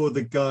given for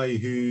the guy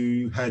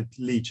who had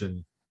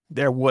Legion?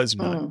 There was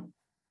none.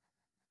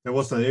 There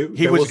was none.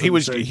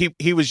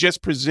 He was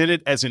just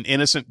presented as an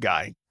innocent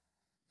guy.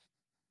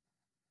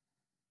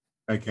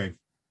 Okay.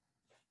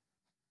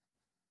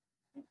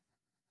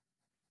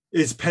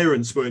 His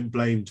parents weren't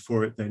blamed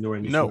for it then or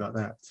anything like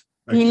that?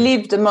 Okay. He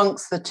lived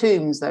amongst the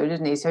tombs, though,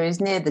 didn't he? So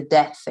he's near the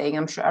death thing.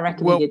 I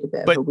reckon he did a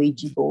bit of a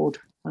Ouija board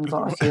and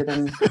got a few of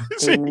them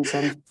demons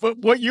in. But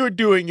what you're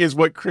doing is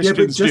what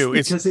Christians do.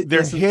 It's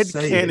their head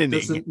canoning.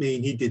 Doesn't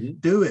mean he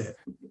didn't do it.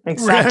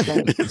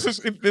 Exactly.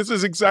 This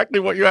is exactly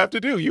what you have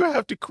to do. You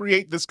have to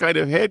create this kind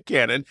of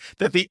headcanon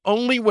that the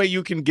only way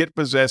you can get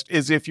possessed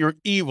is if you're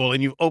evil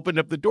and you've opened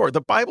up the door.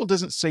 The Bible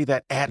doesn't say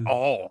that at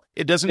all.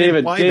 It doesn't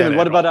imply that. David,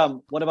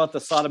 what about the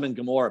Sodom and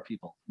Gomorrah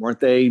people?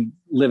 Weren't they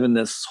living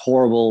this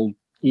horrible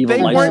evil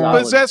lifestyle? They weren't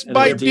possessed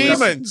by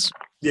demons.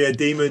 Yeah,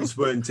 demons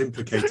weren't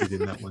implicated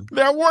in that one.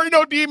 There were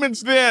no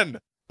demons then.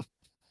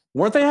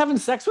 Weren't they having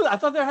sex with? I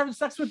thought they were having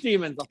sex with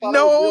demons.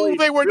 No,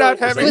 they were not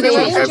having. They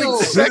were having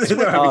sex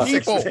with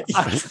people.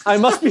 I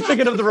must be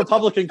thinking of the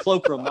Republican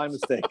cloakroom. My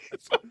mistake.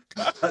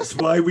 That's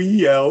why we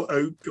yell,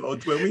 "Oh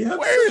God!" when we have.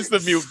 Where is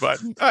the mute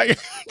button? God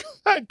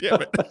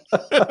damn it!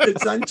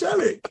 It's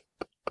angelic.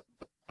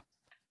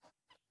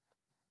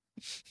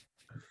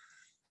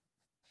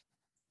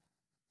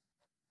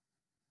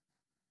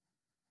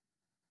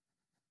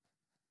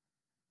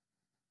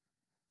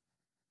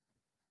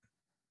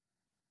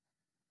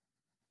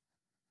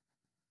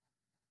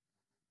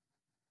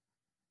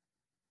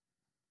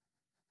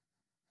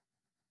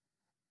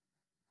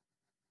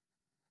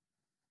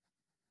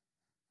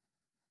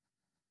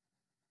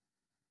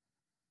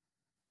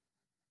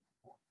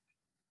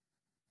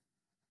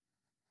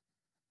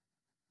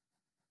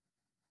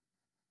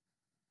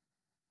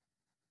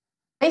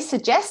 They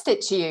suggest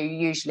it to you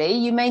usually.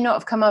 You may not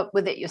have come up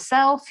with it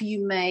yourself.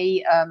 You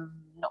may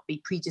not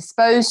be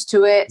predisposed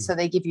to it. So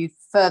they give you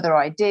further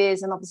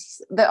ideas. And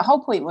obviously the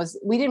whole point was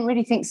we didn't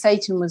really think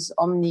Satan was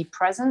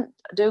omnipresent,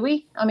 do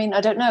we? I mean, I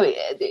don't know.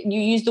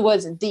 You use the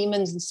words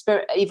demons and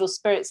evil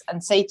spirits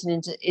and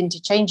Satan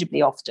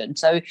interchangeably often.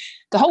 So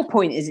the whole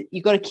point is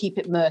you've got to keep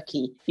it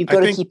murky. You've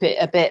got to keep it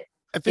a bit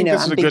I think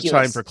this is ambiguous. a good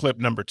time for clip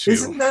number 2.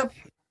 Isn't that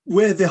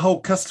where the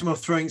whole custom of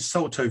throwing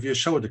salt over your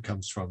shoulder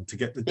comes from, to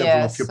get the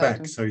devil off your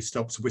back so he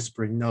stops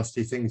whispering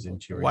nasty things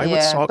into your ear? Why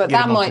would salt but get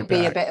that him off might your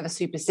be back? a bit of a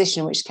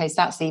superstition, in which case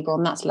that's evil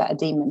and that's let a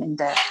demon in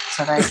there.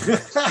 So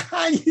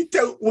You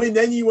don't win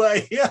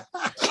anyway. you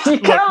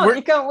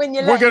can't win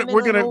your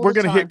We're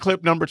gonna hit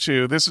clip number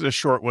 2. This is a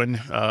short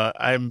one.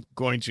 I'm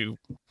going to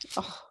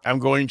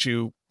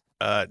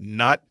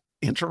not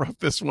interrupt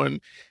this one.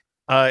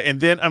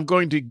 And then I'm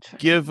going to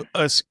give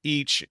us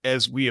each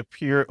as we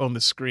appear on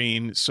the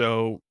screen.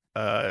 So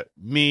I'll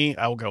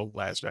go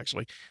last,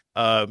 actually.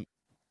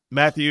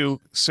 Matthew,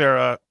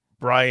 Sarah,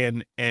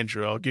 Brian,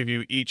 Andrew, I'll give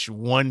you each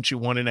 1 to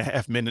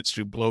 1.5 minutes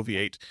to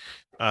bloviate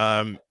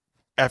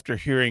after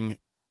hearing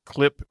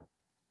clip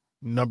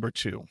number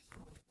 2.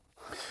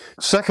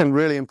 Second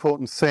really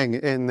important thing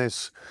in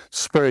this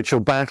spiritual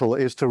battle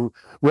is to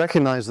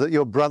recognize that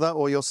your brother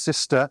or your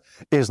sister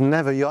is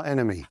never your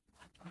enemy.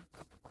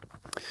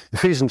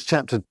 Ephesians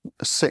chapter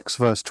 6,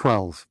 verse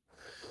 12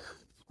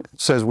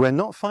 says, we're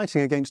not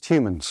fighting against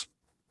humans.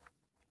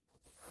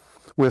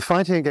 We're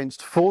fighting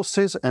against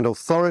forces and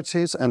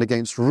authorities and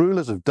against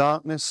rulers of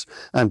darkness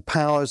and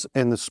powers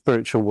in the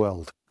spiritual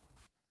world.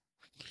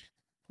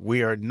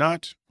 We are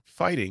not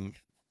fighting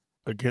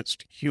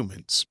against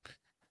humans.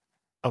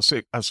 I'll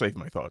save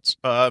my thoughts.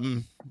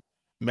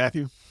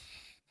 Matthew?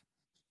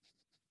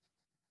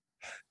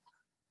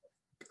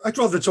 I'd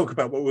rather talk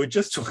about what we were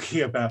just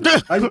talking about.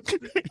 I'm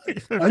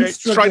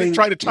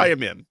Try to tie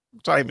him in.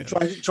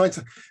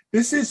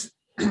 This is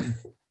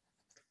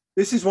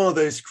one of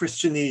those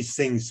Christianese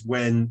things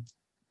when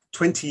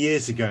 20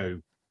 years ago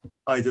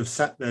I'd have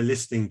sat there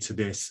listening to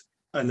this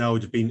and I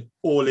would have been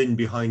all in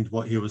behind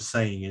what he was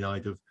saying and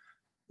I'd have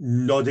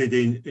nodded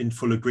in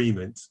full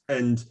agreement.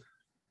 And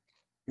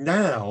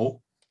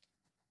now,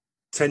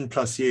 10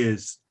 plus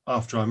years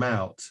after I'm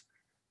out,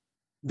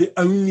 the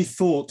only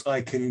thought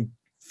I can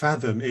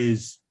fathom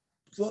is,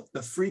 what the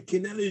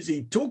freaking hell is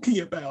he talking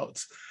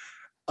about?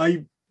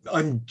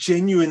 I'm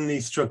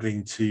genuinely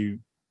struggling to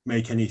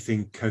make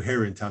anything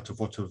coherent out of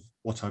what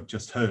I've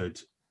just heard,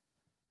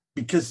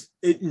 because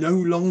it no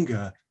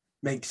longer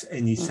makes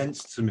any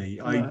sense to me.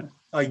 No.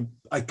 I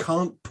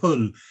can't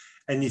pull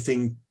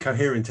anything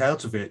coherent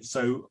out of it.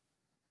 So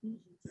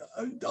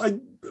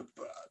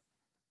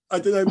I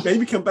don't know,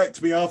 maybe come back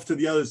to me after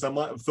the others. I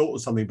might have thought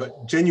of something,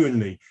 but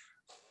genuinely,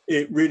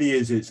 it really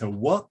is. It's a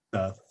what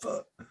the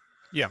fuck.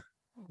 Yeah.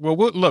 Well,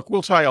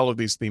 we'll tie all of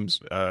these themes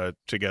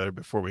together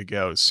before we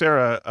go.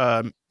 Sarah,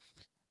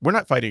 we're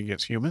not fighting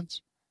against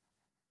humans.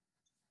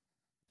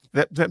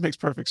 That makes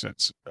perfect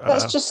sense.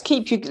 Let's just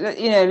keep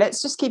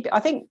let's just keep. I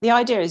think the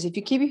idea is if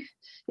you keep,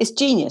 it's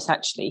genius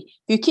actually.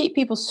 If you keep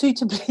people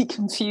suitably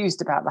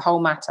confused about the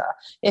whole matter,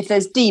 if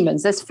there's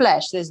demons, there's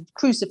flesh, there's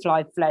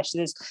crucified flesh,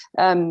 there's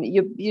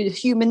your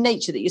human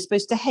nature that you're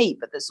supposed to hate,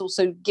 but that's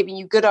also giving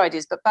you good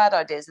ideas, but bad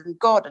ideas, and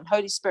God and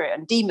Holy Spirit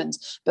and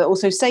demons, but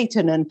also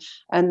Satan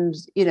and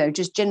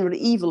just generally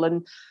evil,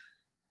 and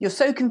you're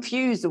so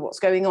confused of what's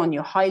going on.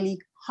 You're highly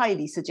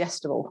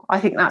suggestible. I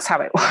think that's how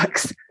it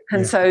works.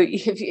 And so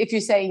if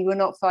you're saying we're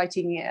not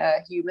fighting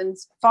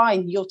humans,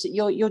 fine, you'll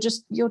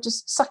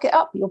just suck it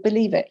up. You'll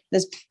believe it.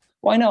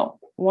 Why not?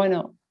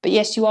 But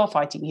yes, you are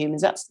fighting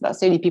humans. That's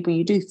the only people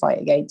you do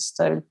fight against.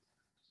 So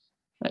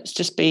let's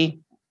just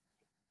be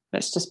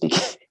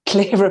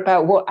clear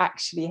about what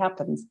actually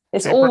happens.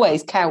 It's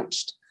always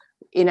couched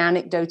in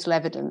anecdotal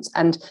evidence,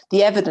 and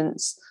the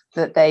evidence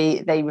that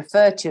they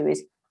refer to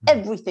is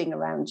everything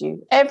around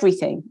you,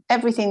 everything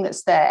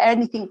that's there,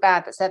 anything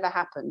bad that's ever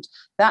happened.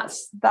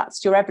 That's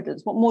your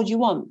evidence. What more do you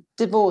want?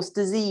 Divorce,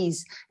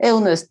 disease,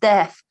 illness,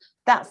 death.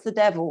 That's the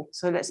devil.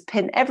 So let's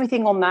pin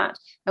everything on that,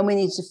 and we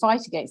need to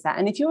fight against that.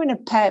 And if you're in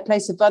a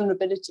place of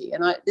vulnerability,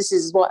 and this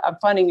is what I'm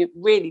finding it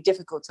really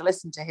difficult to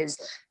listen to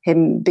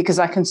him because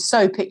I can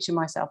so picture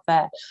myself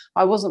there.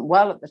 I wasn't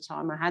well at the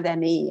time. I had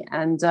ME,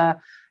 and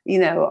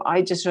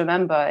I just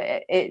remember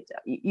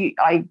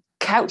I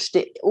couched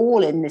it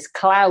all in this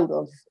cloud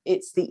of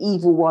it's the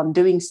evil one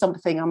doing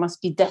something. I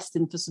must be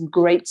destined for some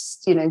great,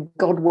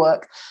 God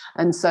work.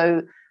 And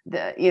so,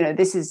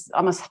 this is,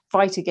 I must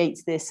fight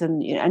against this.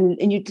 And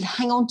you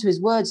hang on to his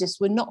words. Yes,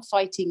 we're not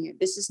fighting.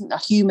 This isn't a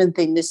human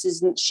thing. This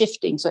isn't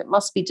shifting. So it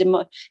must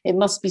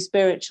be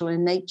spiritual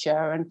in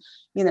nature. And,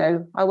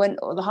 I went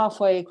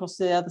halfway across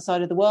the other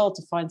side of the world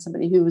to find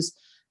somebody who was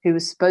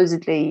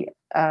supposedly,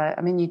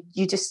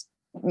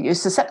 you're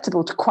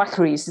susceptible to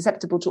quackery, you're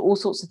susceptible to all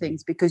sorts of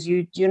things because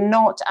you're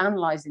not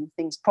analysing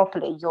things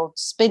properly. You're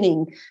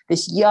spinning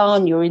this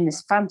yarn, you're in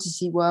this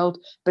fantasy world,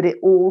 but it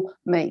all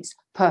makes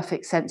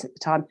perfect sense at the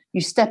time.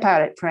 You step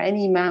out it for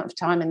any amount of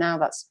time, and now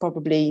that's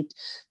probably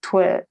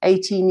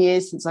 18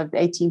 years since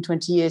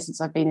 20 years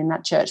since I've been in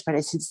that church, but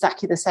it's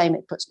exactly the same.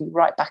 It puts me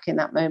right back in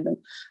that moment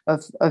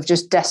of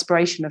just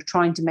desperation of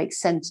trying to make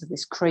sense of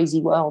this crazy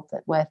world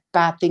where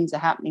bad things are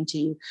happening to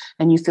you,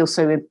 and you feel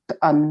so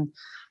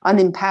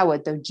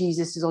unempowered, though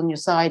Jesus is on your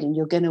side and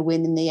you're going to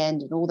win in the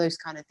end and all those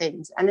kind of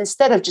things. And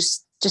instead of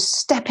just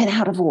stepping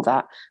out of all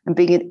that and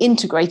being an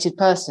integrated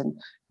person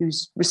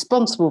who's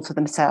responsible for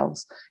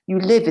themselves, you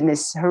live in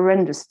this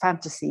horrendous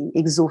fantasy,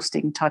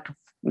 exhausting type of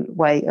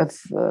way of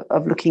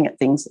looking at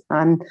things.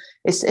 And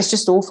it's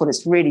just awful.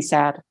 It's really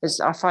sad.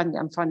 I'm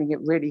finding it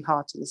really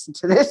hard to listen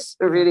to this.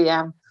 I really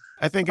am.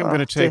 I think I'm going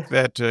to take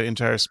that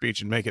entire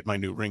speech and make it my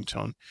new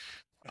ringtone.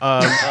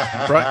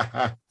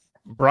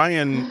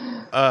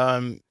 Brian,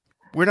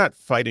 we're not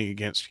fighting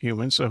against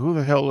humans, so who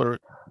the hell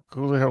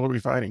are we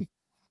fighting?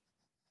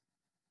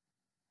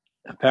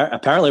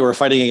 Apparently, we're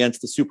fighting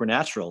against the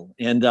supernatural,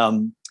 and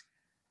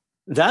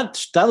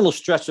that little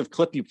stretch of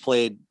clip you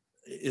played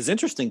is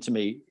interesting to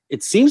me.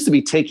 It seems to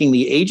be taking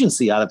the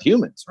agency out of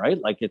humans, right?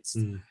 Like it's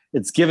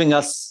giving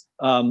us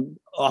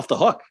off the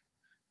hook.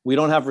 We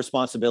don't have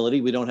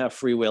responsibility. We don't have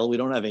free will. We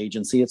don't have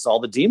agency. It's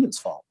all the demons'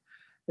 fault.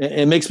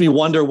 It makes me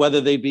wonder whether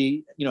they'd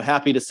be,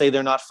 happy to say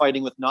they're not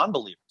fighting with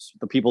non-believers,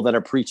 the people that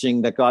are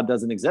preaching that God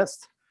doesn't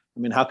exist. I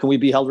mean, how can we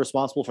be held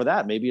responsible for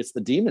that? Maybe it's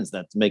the demons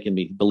that's making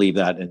me believe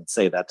that and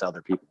say that to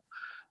other people.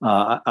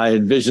 I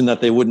envision that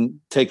they wouldn't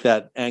take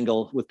that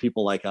angle with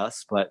people like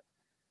us, but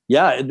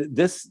yeah,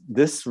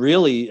 this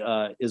really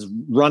is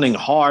running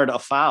hard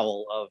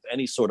afoul of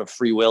any sort of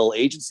free will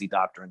agency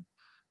doctrine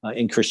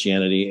in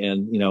Christianity,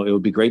 and it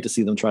would be great to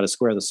see them try to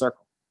square the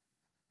circle.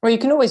 Well, you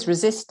can always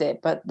resist it,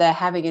 but they're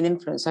having an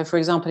influence. So, for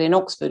example, in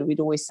Oxford, we'd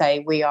always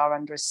say we are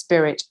under a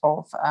spirit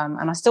of,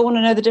 and I still want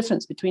to know the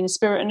difference between a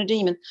spirit and a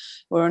demon.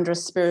 We're under a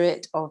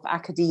spirit of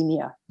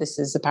academia. This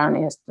is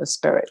apparently a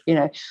spirit,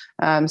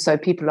 So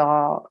people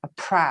are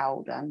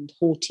proud and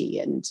haughty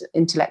and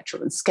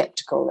intellectual and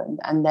skeptical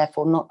and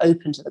therefore not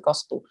open to the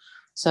gospel.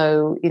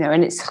 So,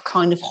 and it's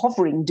kind of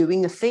hovering,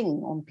 doing a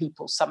thing on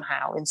people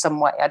somehow, in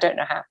some way. I don't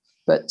know how,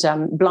 but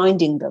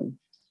blinding them.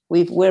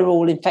 We're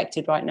all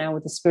infected right now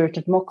with the spirit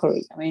of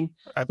mockery. I mean,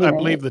 I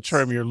believe the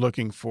term you're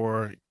looking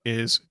for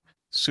is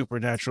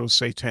supernatural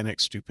satanic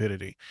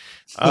stupidity.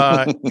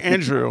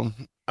 Andrew,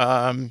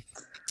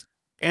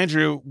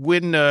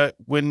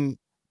 when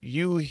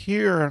you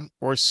hear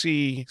or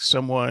see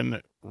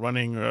someone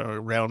running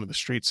around the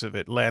streets of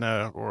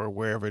Atlanta or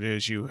wherever it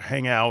is you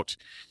hang out,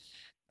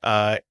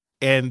 and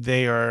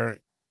they are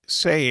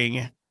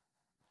saying,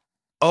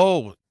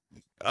 "Oh,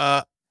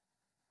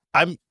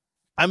 I'm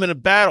in a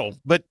battle,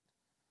 but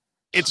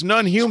it's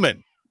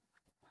non-human.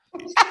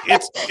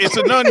 It's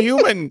a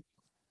non-human.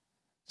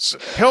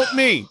 Help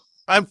me.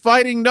 I'm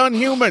fighting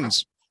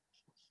non-humans.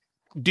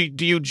 Do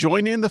you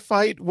join in the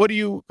fight?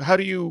 How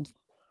do you,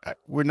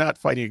 we're not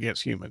fighting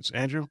against humans.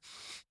 Andrew?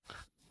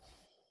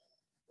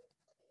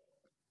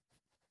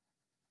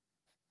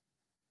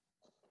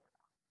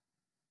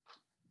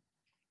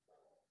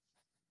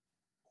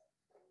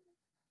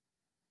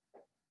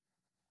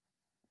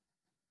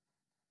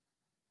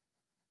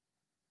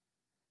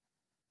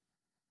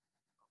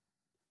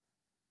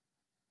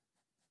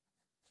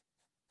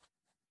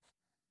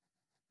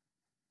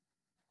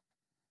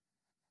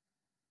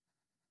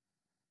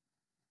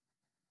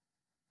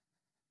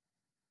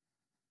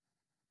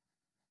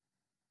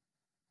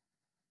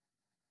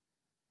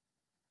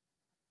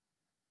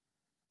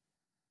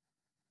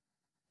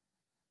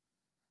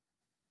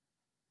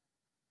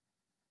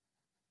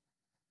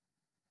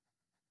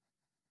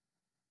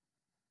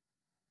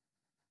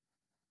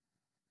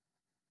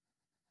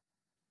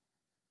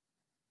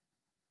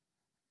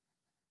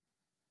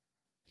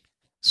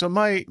 So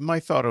my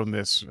thought on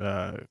this,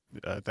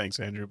 thanks,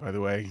 Andrew, by the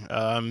way.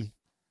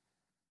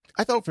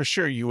 I thought for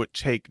sure you would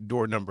take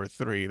door number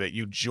 3, that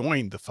you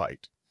joined the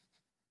fight.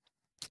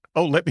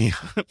 Oh, let me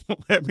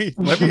let me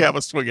have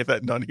a swing at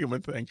that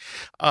non-human thing.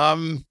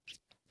 Um,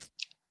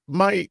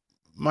 my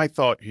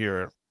thought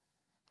here,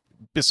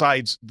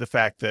 besides the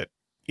fact that,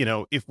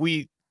 if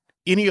we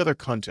any other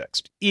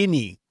context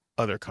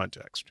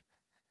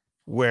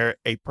where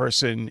a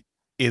person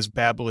is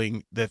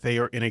babbling that they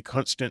are in a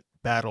constant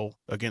battle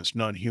against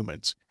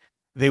non-humans,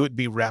 they would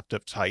be wrapped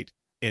up tight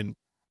and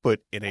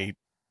put in a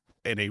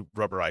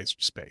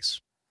rubberized space.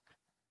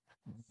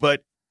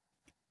 But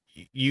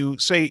you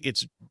say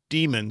it's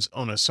demons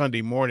on a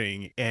Sunday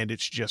morning and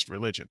it's just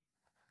religion.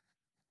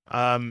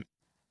 Um,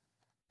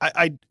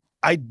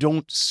 I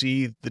don't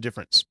see the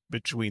difference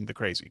between the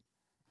crazy,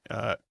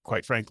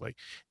 quite frankly.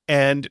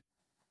 And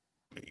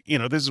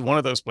this is one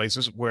of those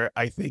places where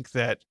I think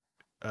that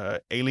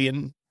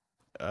alien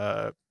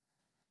uh,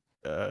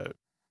 uh,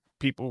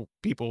 people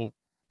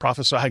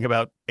prophesying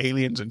about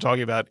aliens and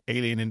talking about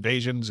alien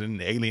invasions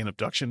and alien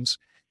abductions,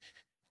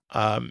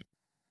 um,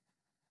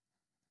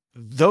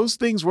 those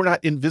things were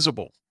not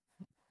invisible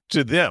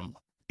to them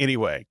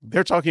anyway.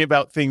 They're talking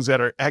about things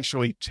that are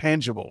actually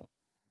tangible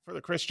for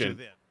the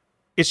Christian.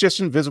 It's just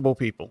invisible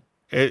people.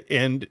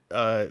 And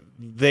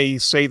they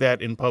say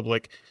that in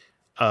public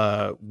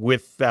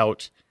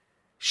without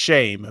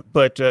shame.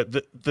 But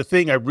the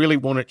thing I really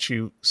wanted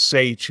to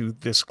say to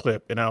this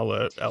clip, and I'll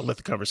let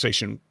the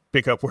conversation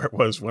pick up where it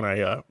was when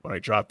I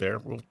dropped there.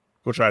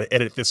 We'll try to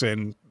edit this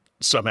in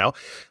somehow.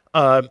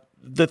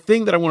 The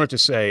thing that I wanted to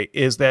say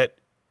is that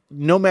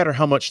no matter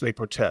how much they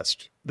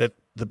protest that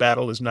the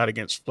battle is not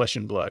against flesh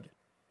and blood,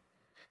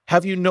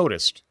 have you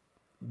noticed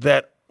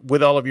that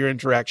with all of your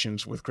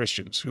interactions with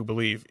Christians who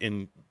believe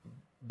in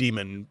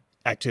demon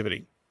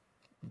activity,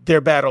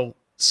 their battle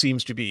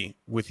seems to be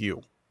with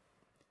you?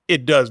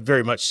 It does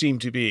very much seem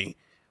to be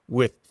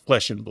with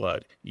flesh and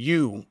blood.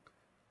 You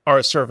are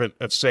a servant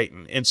of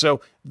Satan. And so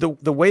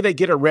the way they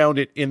get around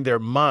it in their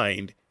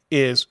mind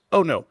is,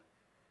 oh no,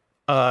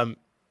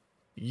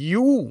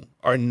 you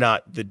are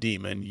not the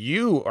demon.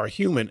 You are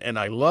human and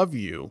I love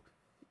you,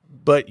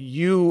 but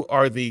you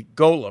are the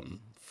golem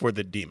for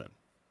the demon.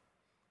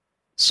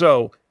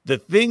 So the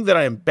thing that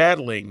I am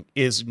battling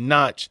is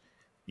not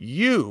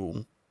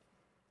you,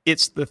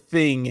 it's the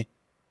thing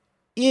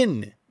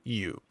in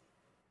you.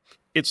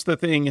 It's the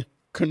thing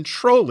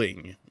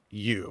controlling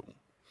you.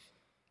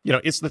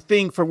 It's the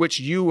thing for which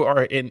you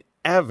are an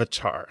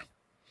avatar.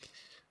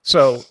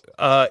 So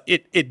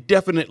it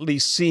definitely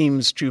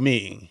seems to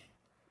me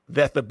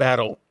that the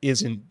battle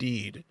is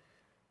indeed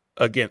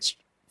against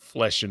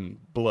flesh and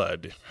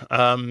blood.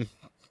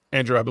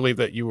 Andrew, I believe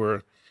that you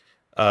were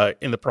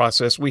in the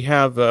process. We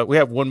have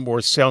one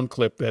more sound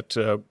clip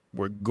that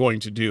we're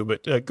going to do,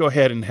 but go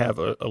ahead and have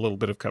a little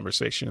bit of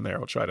conversation in there.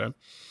 I'll try to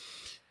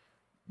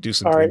do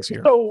some things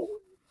here. So,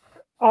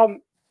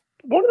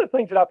 one of the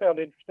things that I found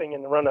interesting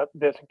in the run-up to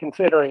this, and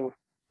considering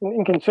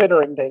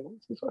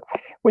demons, is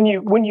when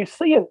you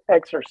see an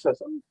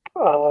exorcism,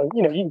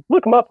 you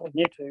look them up on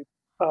YouTube,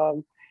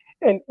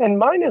 and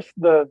minus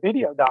the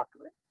video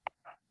doctrine,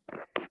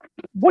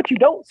 what you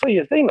don't see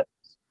is demons.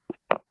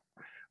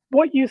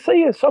 What you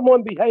see is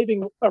someone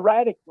behaving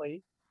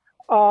erratically,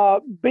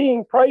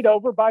 being prayed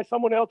over by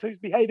someone else who's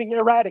behaving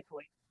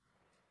erratically.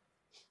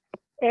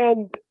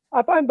 And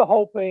I find the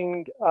whole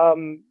thing,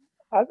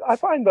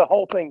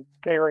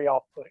 very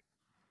off-putting.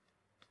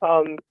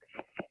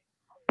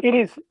 It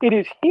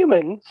is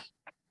humans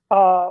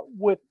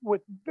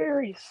with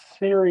very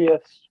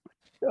serious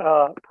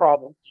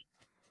problems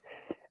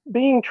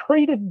being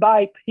treated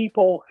by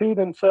people who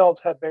themselves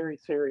have very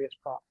serious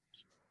problems.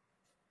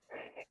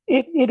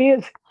 It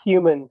is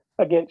human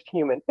against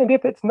human. And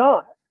if it's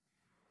not,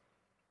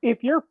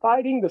 if you're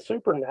fighting the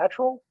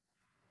supernatural,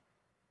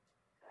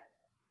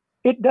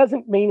 it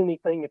doesn't mean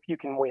anything if you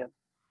can win.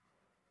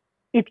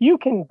 If you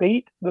can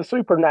beat the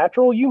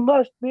supernatural, you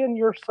must then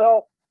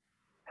yourself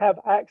have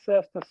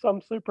access to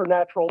some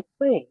supernatural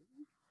thing.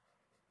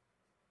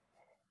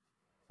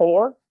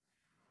 Or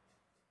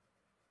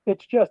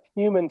It's just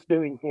humans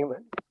doing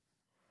human.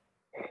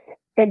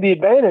 And the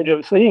advantage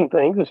of seeing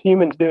things as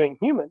humans doing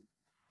human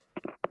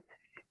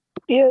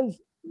is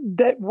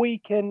that we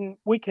can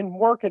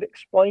work at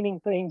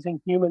explaining things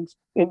in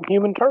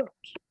human terms.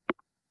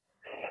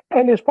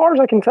 And as far as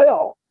I can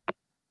tell,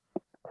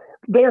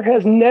 there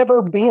has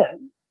never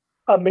been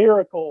a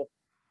miracle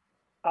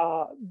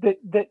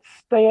that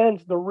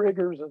stands the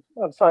rigors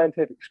of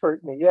scientific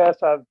scrutiny. Yes,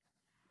 I've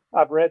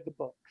read the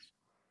books.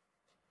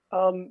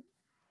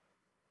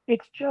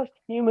 It's just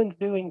humans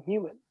doing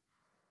human.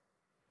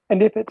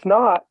 And if it's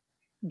not,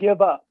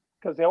 give up.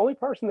 Because the only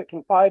person that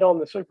can fight on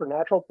the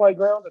supernatural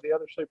playground are the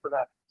other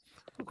supernatural.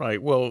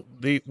 Right. Well,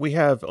 we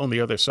have on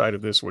the other side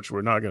of this, which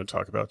we're not going to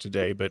talk about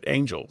today, but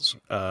angels.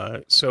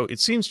 So it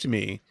seems to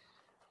me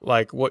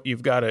like what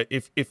you've got to,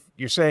 if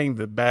you're saying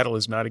the battle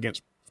is not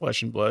against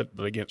flesh and blood,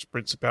 but against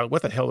principality.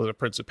 What the hell is a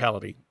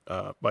principality,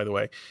 by the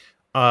way?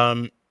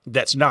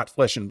 That's not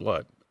flesh and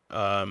blood.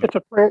 It's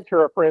a prince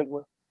you're a friend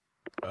with.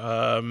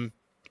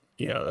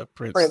 Yeah, a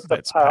prince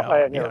that's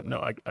power. Yeah, no,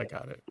 I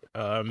got it.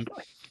 I'm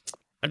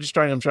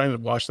trying to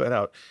wash that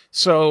out.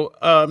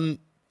 So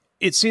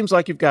it seems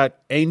like you've got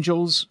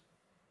angels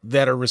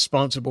that are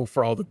responsible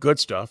for all the good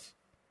stuff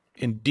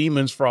and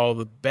demons for all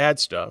the bad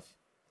stuff.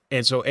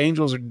 And so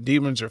angels and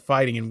demons are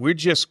fighting, and we're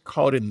just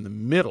caught in the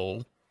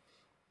middle,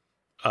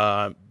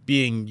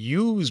 being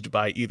used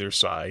by either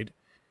side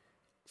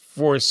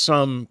for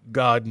some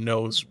God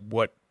knows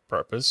what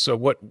purpose. So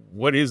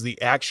what is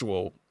the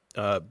actual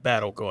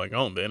battle going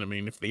on then? I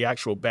mean, if the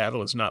actual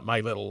battle is not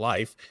my little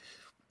life,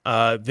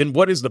 then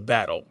what is the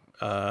battle?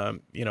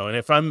 And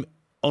if I'm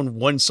on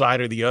one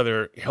side or the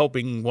other,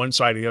 helping one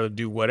side or the other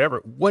do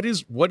whatever, what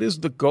is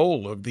the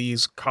goal of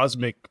these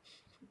cosmic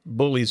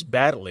bullies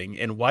battling?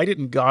 And why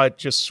didn't God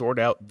just sort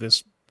out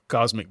this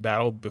cosmic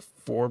battle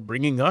before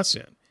bringing us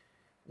in?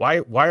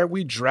 Why are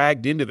we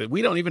dragged into that?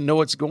 We don't even know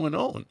what's going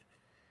on.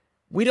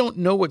 We don't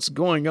know what's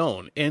going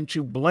on. And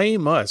to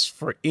blame us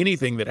for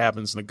anything that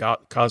happens in the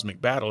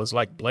cosmic battle is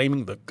like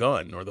blaming the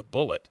gun or the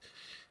bullet.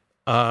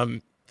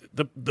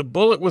 The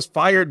bullet was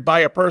fired by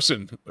a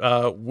person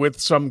with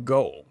some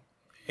goal.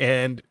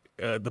 And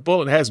the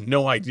bullet has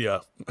no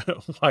idea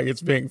why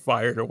it's being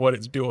fired or what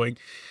it's doing.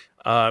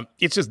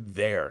 It's just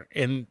there.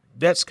 And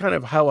that's kind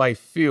of how I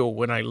feel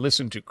when I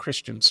listen to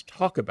Christians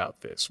talk about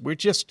this.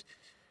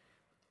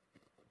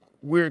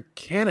 We're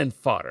cannon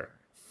fodder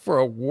for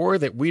a war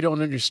that we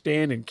don't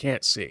understand and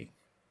can't see.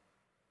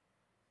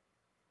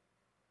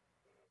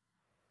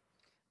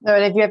 No,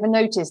 and have you ever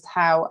noticed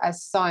how,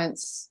 as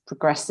science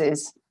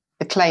progresses,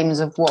 the claims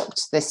of what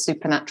this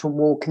supernatural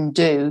war can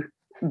do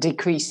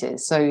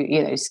decreases? So,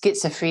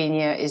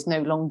 schizophrenia is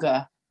no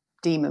longer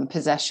demon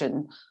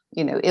possession.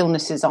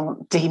 Illnesses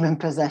aren't demon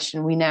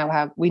possession. We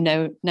now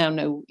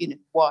know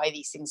why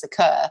these things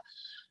occur.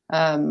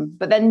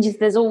 But then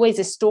there's always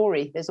a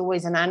story. There's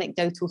always an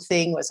anecdotal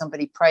thing where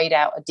somebody prayed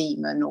out a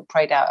demon or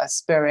prayed out a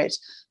spirit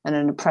and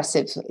an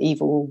oppressive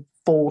evil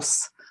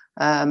force,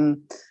 and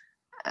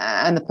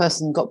the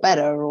person got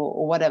better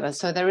or whatever.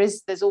 So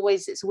it's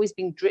always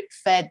been drip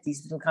fed,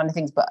 these little kind of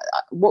things. But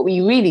what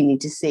we really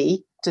need to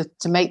see to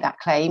make that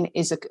claim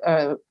is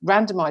a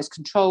randomized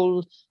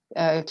controlled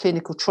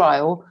clinical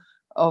trial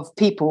of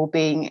people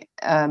being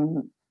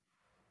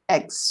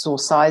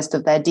exorcised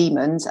of their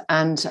demons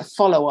and a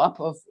follow-up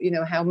of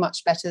how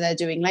much better they're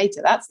doing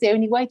later. That's the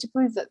only way to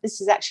prove that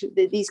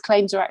these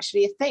claims are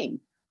actually a thing.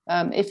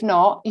 If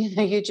not,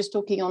 you're just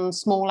talking on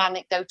small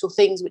anecdotal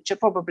things which are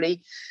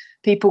probably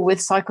people with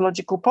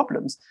psychological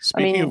problems.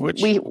 Speaking of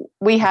which,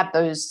 we had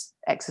those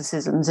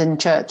exorcisms in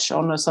church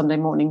on a Sunday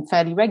morning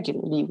fairly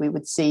regularly. We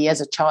would see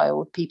as a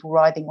child people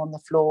writhing on the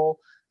floor,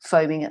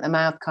 foaming at the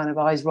mouth, kind of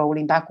eyes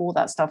rolling back, all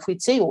that stuff.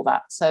 We'd see all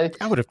that. So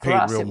I would have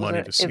paid real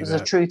money to see that. It was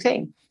a true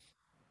thing.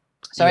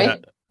 Sorry?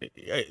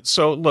 Yeah.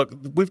 So look,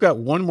 we've got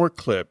one more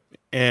clip,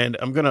 and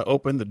I'm going to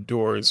open the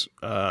doors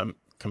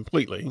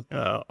completely.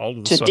 All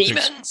of the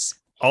subjects, demons.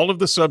 All of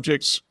the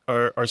subjects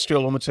are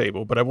still on the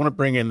table, but I want to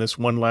bring in this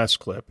one last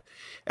clip,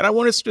 and I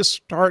want us to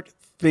start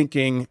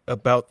thinking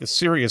about the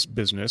serious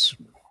business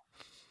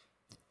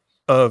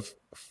of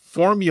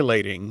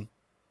formulating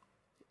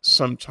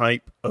some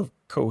type of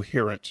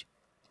coherent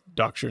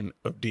doctrine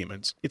of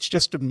demons. It's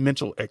just a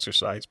mental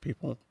exercise,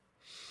 people.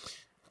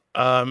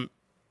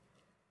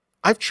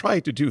 I've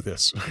tried to do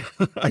this.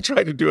 I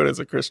tried to do it as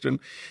a Christian.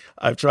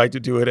 I've tried to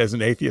do it as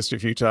an atheist a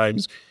few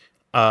times.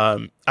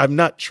 I've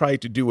not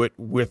tried to do it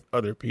with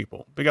other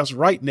people because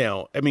right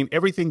now,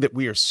 everything that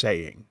we are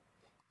saying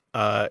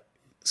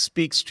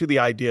speaks to the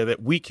idea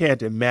that we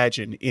can't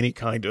imagine any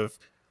kind of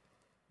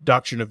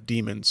doctrine of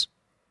demons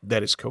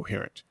that is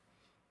coherent.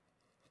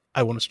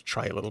 I want us to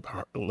try a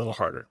little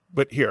harder.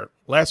 But here,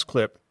 last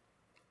clip.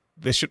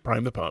 This should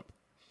prime the pump.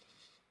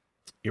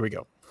 Here we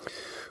go.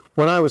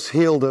 When I was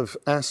healed of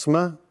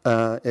asthma,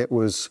 it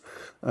was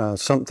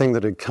something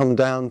that had come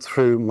down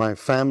through my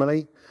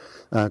family,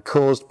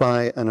 caused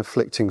by an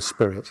afflicting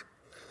spirit.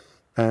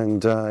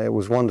 And it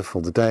was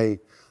wonderful the day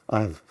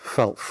I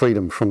felt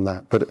freedom from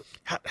that. But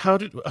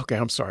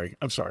I'm sorry.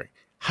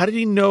 How did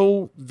he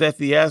know that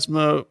the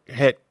asthma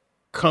had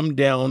come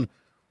down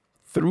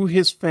through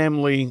his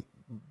family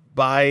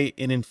by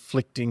an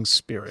inflicting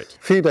spirit.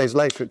 A few days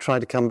later, it tried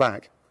to come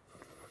back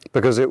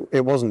because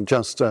it wasn't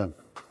just a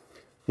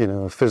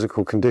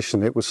physical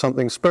condition. It was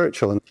something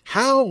spiritual. And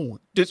How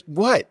does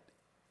what?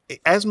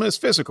 Asthma is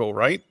physical,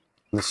 right?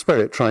 the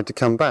spirit tried to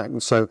come back.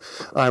 And so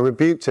I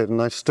rebuked it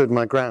and I stood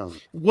my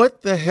ground.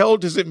 What the hell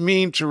does it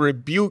mean to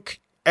rebuke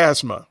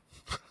asthma?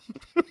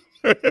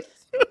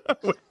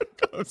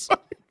 I'm sorry.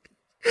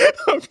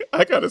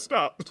 I gotta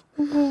stop.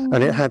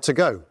 And it had to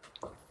go.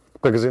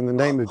 Because in the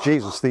name of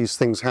Jesus, these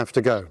things have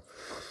to go.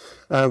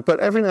 But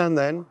every now and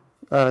then,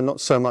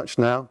 not so much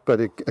now, but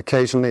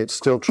occasionally it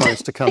still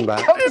tries to come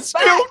back. It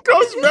still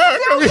goes back.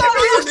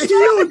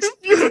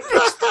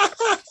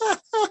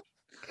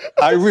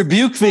 I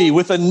rebuke thee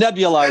with a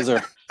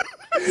nebulizer.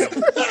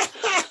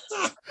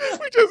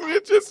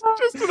 just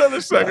another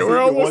second. We're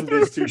almost one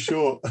through. is too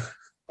short.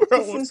 We're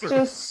This almost is through.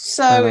 just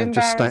so And I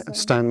just embarrassing.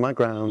 stand my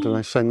ground and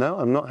I say, no,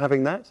 I'm not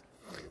having that.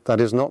 That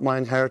is not my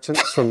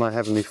inheritance from my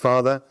Heavenly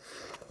Father.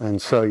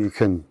 And so you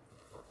can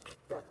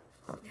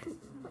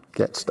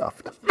get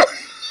stuffed.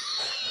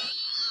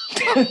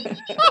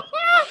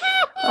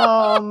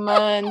 Oh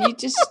man, you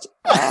just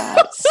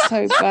it's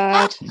so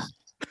bad.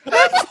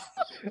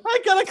 I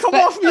gotta come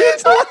off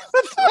mute.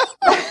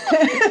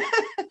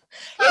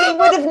 He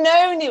would have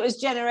known it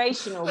was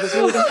generational because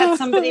we would have had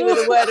somebody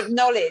with a word of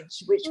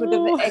knowledge which would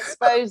have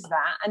exposed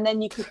that, and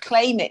then you could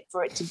claim it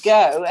for it to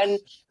go, and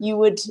you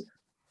would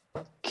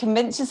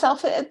convince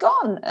yourself it had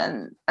gone,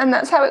 and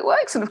that's how it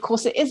works. And of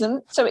course it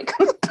isn't, so it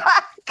comes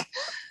back.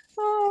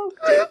 Oh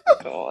dear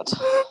God.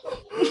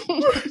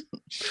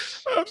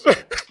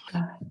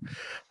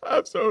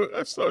 I'm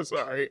so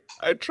sorry.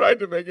 I tried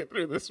to make it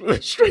through this with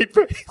a straight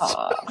face.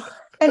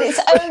 And it's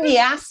only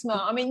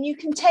asthma. I mean, you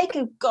can take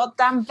a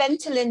goddamn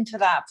Ventolin for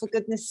that, for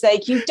goodness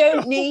sake. You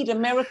don't need a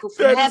miracle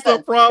from That is heaven.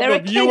 the problem. There are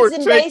kids You are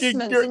in taking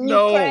basements your in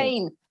no.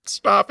 Ukraine.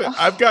 Stop it.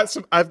 I've got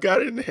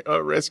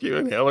a rescue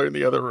inhaler in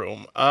the other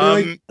room.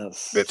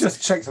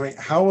 Just check something.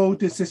 How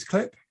old is this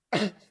clip?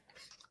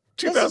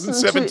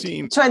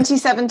 2017.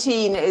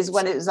 2017 is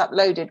when it was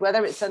uploaded.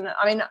 Whether it's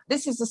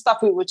this is the stuff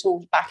we were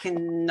told back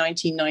in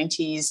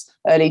 1990s,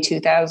 early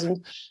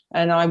 2000s,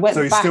 and I went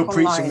So he's back still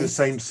online. preaching the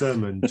same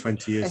sermon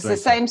 20 years It's later.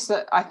 the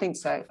same. I think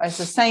so. It's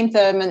the same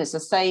sermon. It's the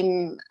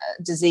same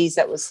disease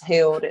that was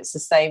healed. It's the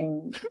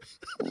same.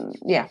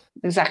 Yeah,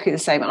 exactly the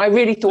same. I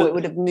really thought it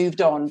would have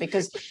moved on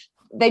because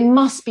they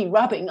must be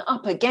rubbing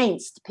up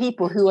against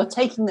people who are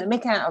taking the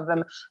mick out of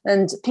them,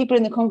 and people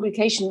in the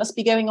congregation must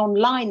be going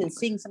online and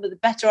seeing some of the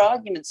better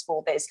arguments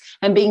for this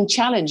and being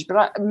challenged.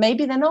 But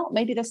maybe they're not.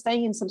 Maybe they're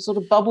staying in some sort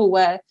of bubble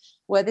where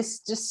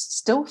this just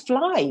still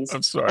flies.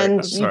 I'm sorry. And I'm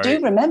you sorry.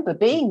 do remember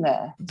being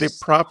there. The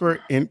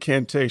proper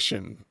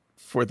incantation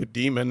for the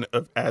demon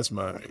of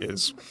asthma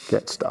is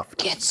Get stuffed.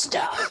 Get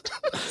stuffed.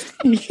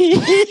 Oh,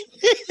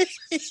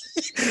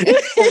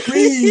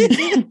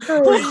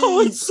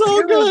 it's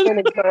so good. An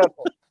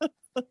example.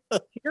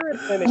 Here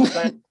is an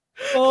example.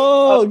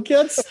 Oh,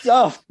 get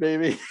stuffed,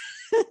 baby.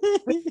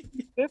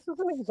 This is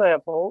an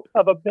example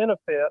of a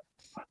benefit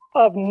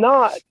of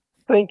not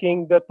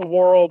thinking that the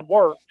world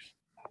works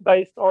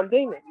based on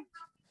demons.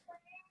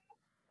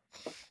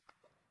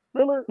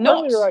 Remember,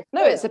 Not. earlier I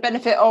No, said, it's a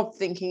benefit of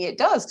thinking it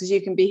does, because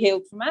you can be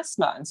healed from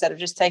asthma instead of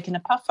just taking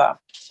a puffer.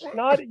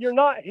 you're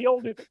not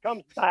healed if it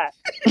comes back.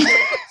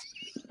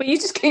 But you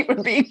just keep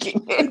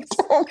rebuking it.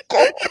 to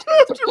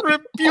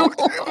rebuke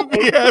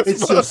the asthma.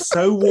 It's just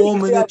so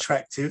warm and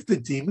attractive. The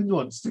demon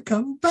wants to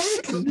come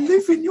back and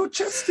live in your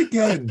chest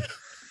again.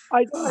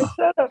 I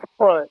said up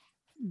front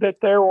that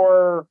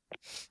the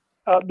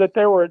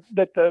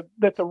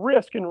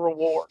risk and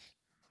reward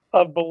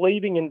of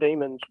believing in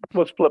demons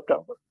was flipped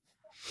over.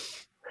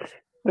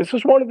 This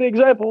is one of the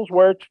examples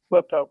where it's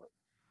flipped over.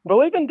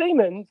 Believe in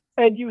demons,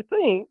 and you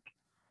think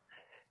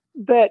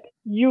that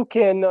you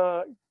can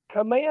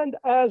command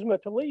asthma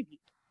to leave you,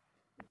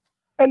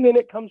 and then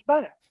it comes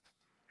back,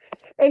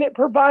 and it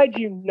provides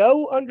you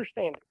no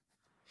understanding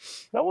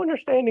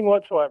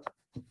whatsoever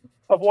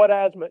of what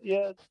asthma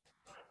is,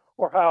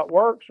 or how it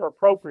works, or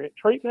appropriate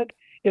treatment.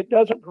 It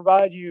doesn't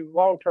provide you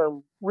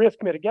long-term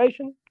risk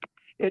mitigation.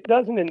 It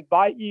doesn't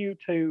invite you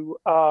to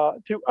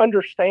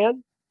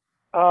understand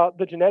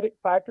the genetic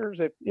factors.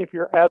 If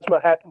your asthma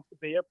happens to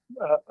be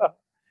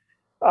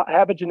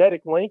have a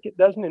genetic link, it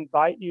doesn't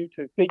invite you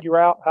to figure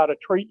out how to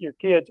treat your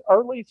kids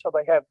early so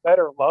they have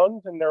better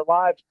lungs in their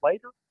lives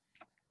later.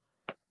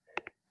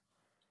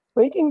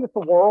 Thinking that the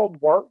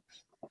world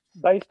works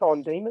based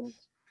on demons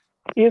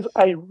is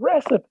a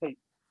recipe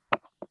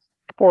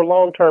for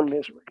long-term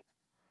misery.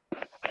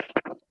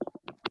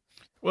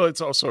 Well,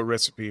 it's also a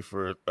recipe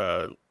for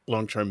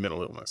long-term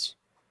mental illness.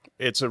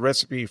 It's a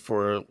recipe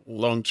for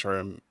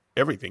long-term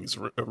everything. It's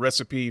a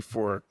recipe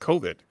for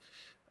COVID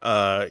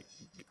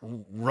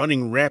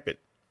running rampant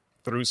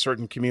through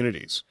certain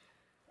communities.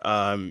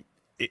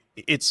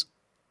 It's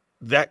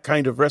that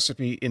kind of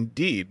recipe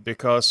indeed,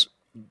 because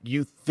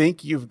you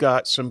think you've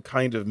got some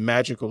kind of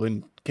magical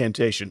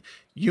incantation.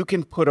 You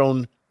can put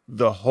on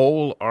the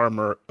whole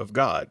armor of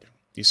God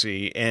you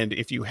see. And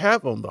if you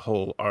have on the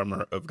whole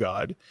armor of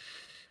God,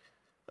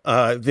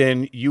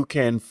 then you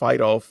can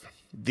fight off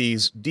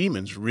these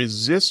demons.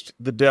 Resist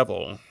the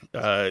devil.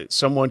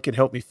 Someone can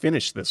help me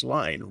finish this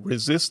line.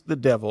 Resist the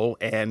devil,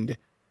 and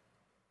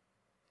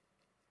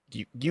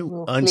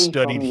you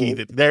unstudied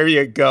heathen. There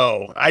you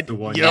go. You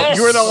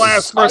were the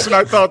last person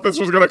I thought this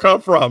was going to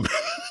come from.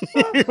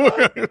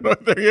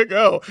 There you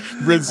go.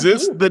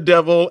 Resist the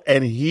devil,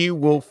 and he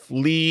will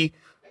flee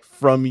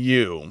from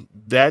you.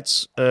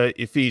 That's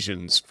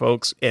Ephesians,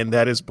 folks, and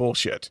that is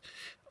bullshit.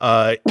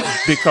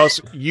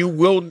 Because he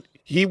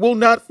will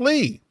not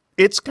flee.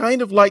 It's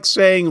kind of like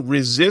saying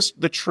resist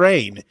the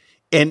train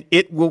and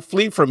it will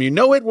flee from you.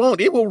 No, it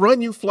won't. It will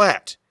run you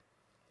flat.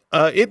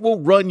 It will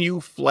run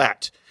you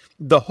flat.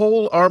 The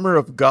whole armor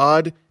of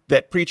God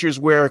that preachers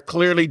wear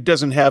clearly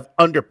doesn't have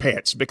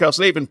underpants because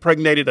they've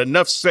impregnated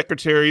enough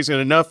secretaries and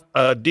enough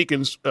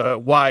deacons'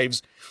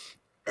 wives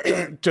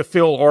to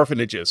fill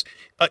orphanages.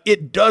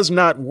 It does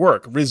not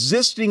work.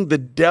 Resisting the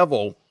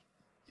devil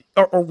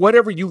or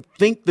whatever you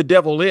think the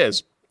devil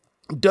is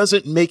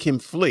doesn't make him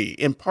flee.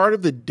 And part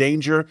of the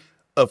danger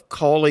of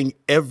calling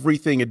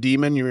everything a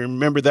demon, you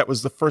remember that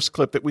was the first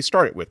clip that we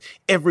started with.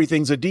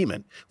 Everything's a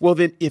demon. Well,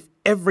 then if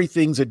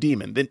everything's a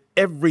demon, then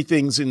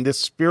everything's in this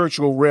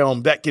spiritual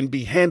realm that can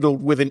be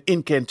handled with an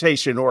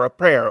incantation or a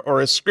prayer or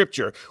a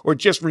scripture or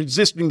just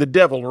resisting the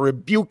devil or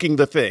rebuking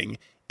the thing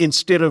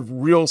instead of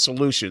real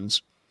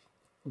solutions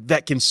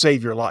that can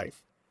save your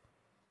life.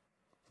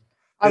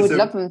 I would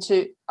love them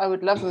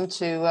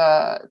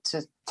to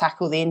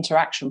tackle the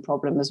interaction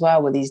problem as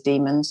well with these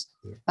demons.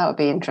 That would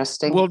be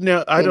interesting. Well,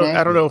 now I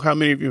don't know how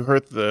many of you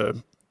heard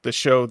the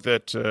show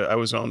that I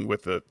was on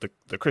with the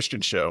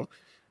Christian show.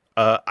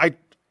 I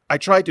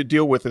tried to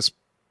deal with this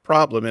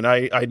problem, and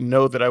I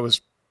know that I was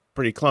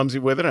pretty clumsy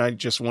with it. And I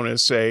just want to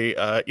say,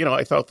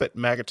 I thought that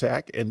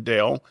Magatak and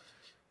Dale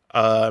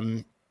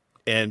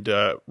and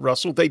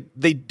Russell they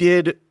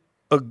did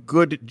a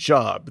good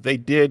job. They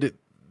did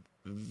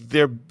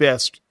their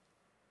best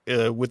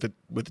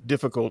with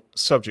difficult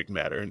subject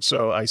matter. And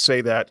so I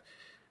say that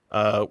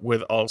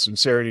with all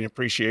sincerity and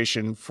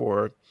appreciation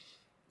for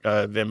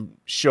them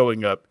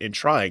showing up and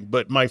trying.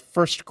 But my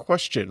first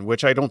question,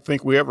 which I don't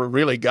think we ever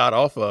really got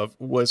off of,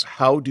 was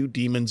how do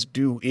demons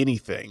do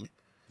anything?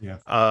 Yeah.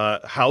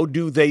 How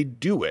do they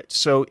do it?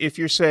 So if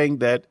you're saying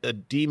that a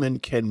demon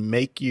can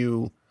make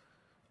you,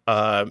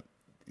 can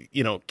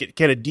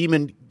a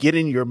demon get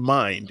in your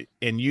mind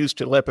and use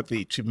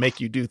telepathy to make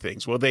you do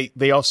things? Well,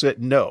 they all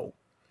said no.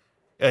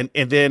 And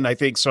then I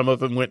think some of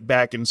them went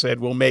back and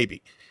said, well,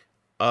 maybe.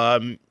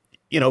 But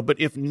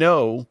if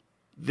no,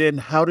 then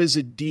how does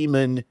a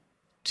demon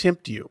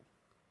tempt you?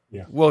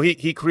 Yeah. Well,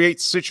 he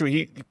creates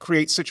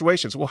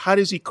situations. Well, how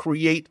does he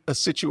create a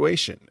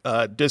situation?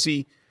 Does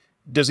he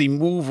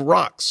move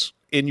rocks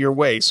in your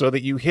way so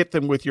that you hit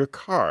them with your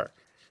car?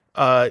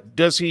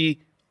 Does he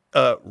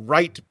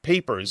write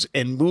papers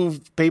and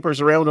move papers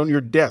around on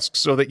your desk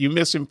so that you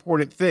miss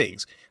important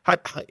things? What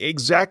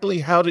is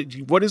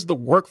the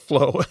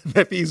workflow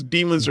that these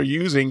demons are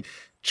using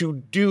to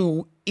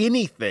do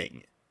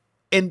anything?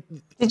 And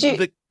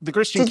the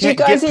Christian did you can't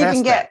guys get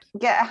even past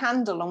get a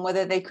handle on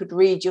whether they could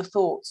read your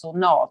thoughts or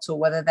not, or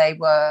whether they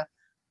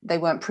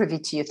weren't privy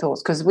to your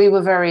thoughts? Because we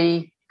were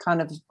very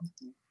kind of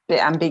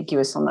bit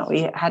ambiguous on that.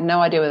 We had no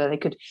idea whether they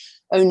could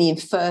only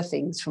infer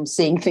things from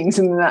seeing things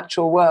in the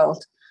natural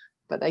world,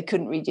 but they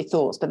couldn't read your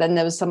thoughts. But then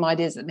there was some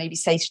ideas that maybe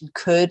Satan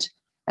could.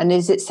 And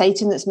is it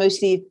Satan that's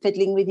mostly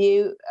fiddling with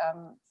you?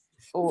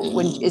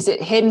 Or is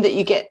it him that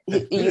you get?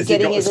 You're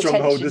getting his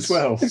attention as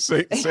well.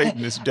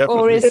 Satan is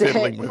definitely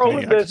fiddling with me.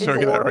 I can tell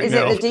you that right is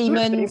now. It the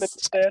demons?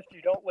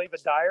 You don't leave a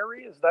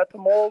diary. Is that the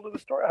moral of the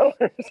story?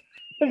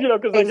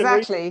 Because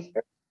exactly.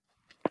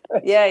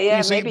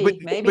 Yeah. See,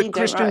 maybe. But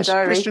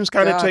Christians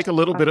kind of take a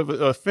little bit of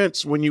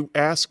offense when you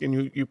ask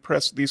and you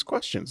press these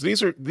questions.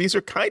 These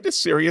are kind of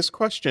serious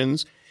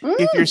questions.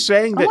 If you're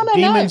saying that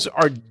demons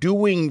are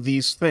doing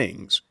these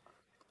things,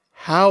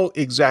 how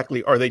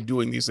exactly are they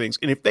doing these things?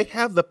 And if they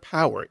have the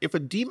power, if a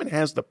demon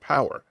has the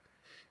power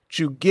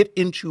to get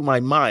into my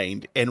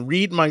mind and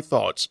read my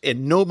thoughts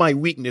and know my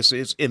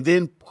weaknesses and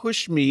then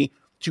push me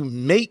to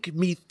make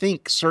me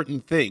think certain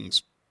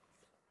things,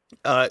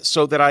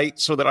 so that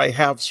I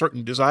have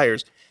certain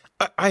desires,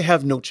 I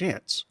have no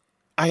chance.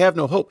 I have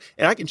no hope.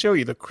 And I can show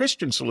you the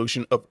Christian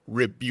solution of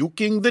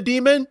rebuking the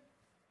demon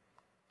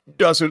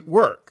doesn't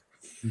work.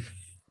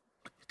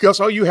 Because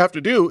all you have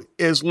to do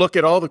is look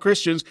at all the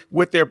Christians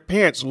with their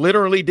pants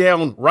literally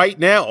down right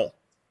now.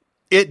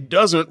 It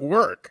doesn't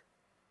work.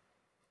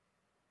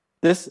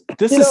 This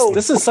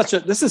is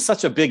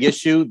such a big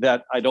issue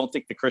that I don't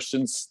think the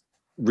Christians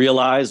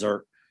realize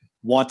or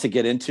want to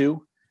get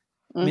into.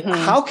 I mean,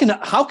 how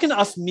can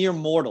us mere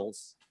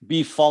mortals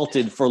be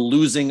faulted for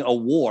losing a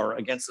war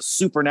against a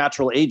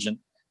supernatural agent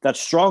that's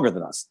stronger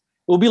than us?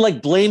 It will be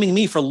like blaming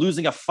me for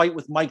losing a fight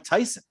with Mike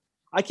Tyson.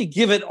 I could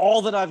give it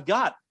all that I've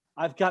got.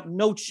 I've got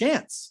no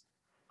chance.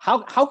 How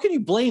can you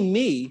blame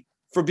me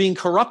for being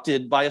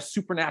corrupted by a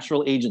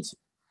supernatural agency?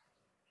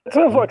 It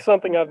sounds like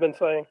something I've been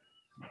saying.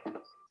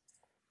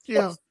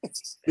 Yeah.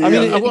 I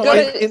mean,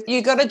 Yeah.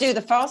 You got to do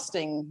the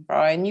fasting,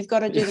 Brian. You've got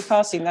to do the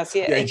fasting. That's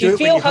it. Yeah, If do you it when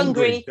feel you're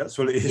hungry. hungry, That's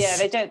what it is. yeah,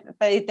 they don't.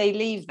 They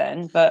leave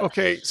then. But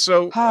Okay,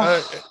 so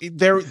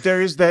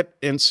there is that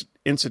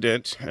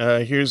incident.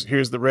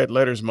 Here's the red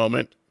letters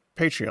moment.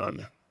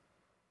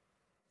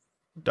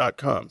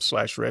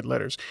 Patreon.com/red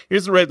letters.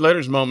 Here's the red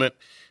letters moment.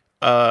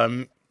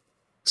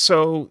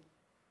 So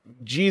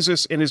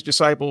Jesus and his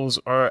disciples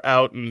are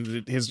out,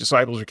 and his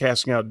disciples are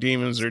casting out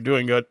demons. They're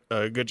doing a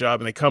good job,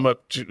 and they come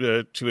up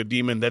to a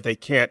demon that they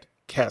can't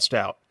cast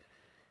out.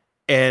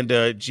 And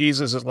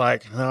Jesus is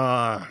like,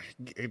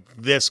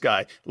 this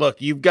guy.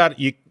 Look, you got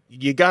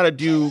to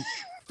do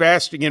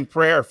fasting and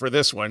prayer for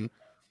this one.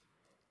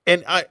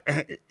 And I,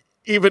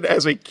 even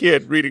as a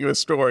kid reading the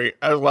story,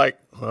 I was like,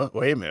 well,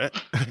 wait a minute.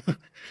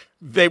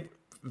 They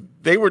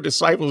were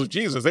disciples of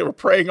Jesus. They were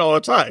praying all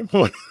the time.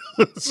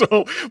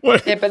 So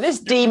what? yeah, but this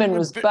demon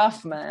was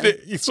buff, man.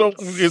 So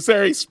is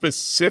there a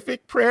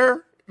specific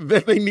prayer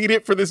that they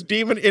needed for this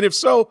demon? And if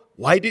so,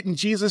 why didn't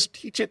Jesus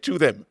teach it to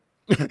them?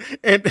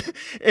 and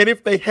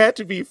if they had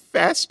to be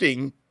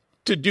fasting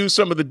to do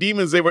some of the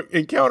demons they would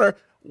encounter,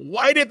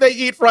 why did they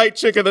eat fried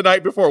chicken the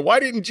night before?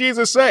 Why didn't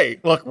Jesus say,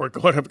 look, we're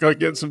going to go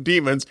get some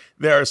demons.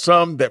 There are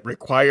some that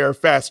require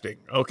fasting.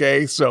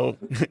 Okay, so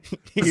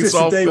Is this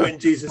the day when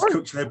Jesus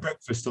cooked their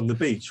breakfast on the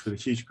beach with a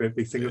huge, great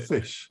big thing of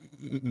fish?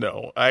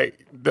 No, I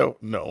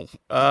don't know.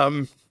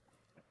 Aren't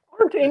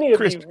any of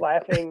you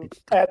laughing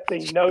at the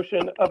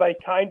notion of a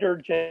kinder,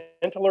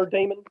 gentler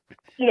demon?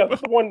 You know, the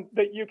one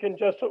that you can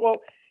just,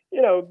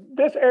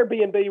 this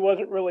Airbnb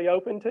wasn't really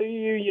open to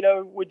you,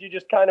 would you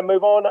just kind of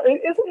move on?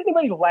 Isn't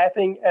anybody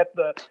laughing at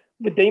the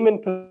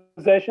demon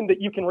possession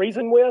that you can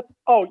reason with?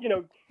 Oh,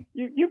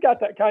 you've got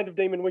that kind of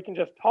demon, we can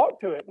just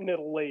talk to it and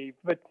it'll leave.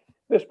 But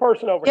this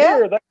person over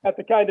here, that's got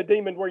the kind of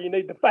demon where you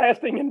need the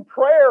fasting and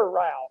prayer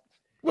route.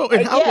 Well,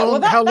 and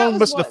how long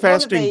must the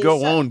fasting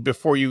go on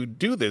before you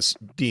do this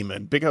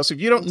demon? Because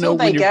if you don't know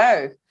when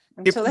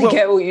until they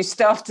get all you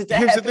stuff to death.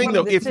 Here's the thing,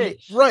 though.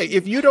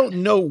 If you don't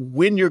know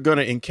when you're going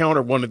to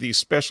encounter one of these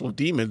special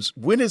demons,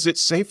 when is it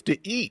safe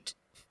to eat?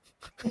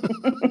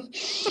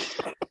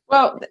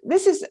 Well,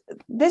 this was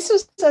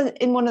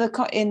in one of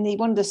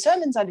the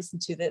sermons I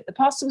listened to. That the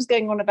pastor was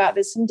going on about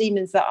there's some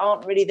demons that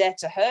aren't really there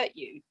to hurt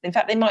you. In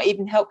fact, they might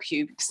even help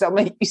you because they'll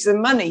make you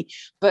some money,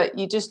 but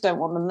you just don't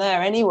want them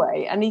there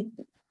anyway. And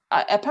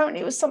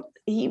apparently it was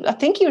I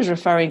think he was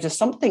referring to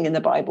something in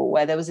the Bible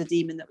where there was a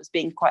demon that was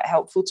being quite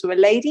helpful to a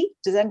lady.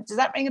 Does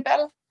that ring a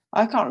bell?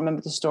 I can't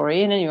remember the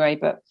story in any way,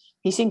 but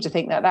he seemed to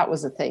think that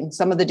was a thing.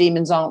 Some of the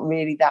demons aren't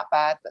really that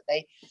bad, but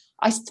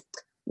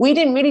we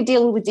didn't really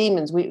deal with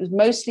demons. It was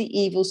mostly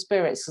evil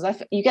spirits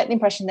because you get the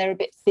impression they're a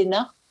bit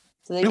thinner,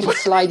 so they can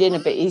slide in a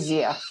bit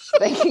easier.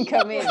 They can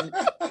come in,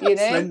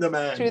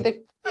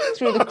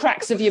 through the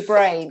cracks of your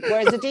brain.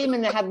 Whereas a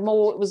demon that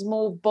was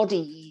more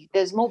body.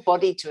 There's more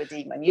body to a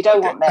demon. You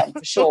don't want them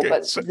for sure,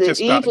 but so the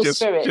evil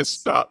spirits. Just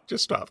stop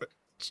it.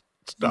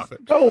 Stop it.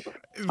 So,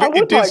 I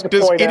would like to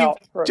point out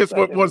for just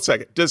one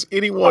second. Does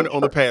anyone on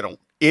the panel,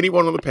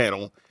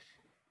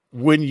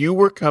 when you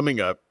were coming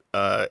up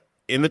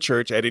in the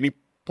church at any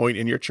point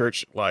in your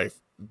church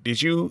life,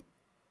 did you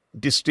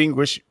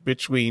distinguish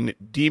between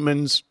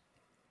demons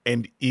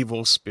and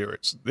evil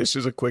spirits? This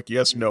is a quick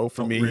yes, no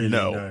for me. Really,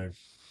 no.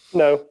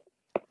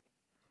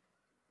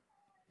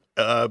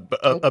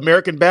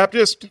 American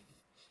Baptist?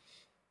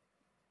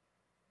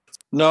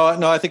 No,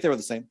 I think they were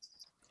the same,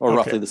 or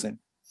roughly the same.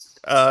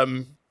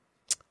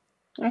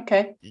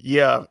 Okay.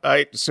 Yeah,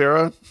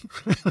 Sarah.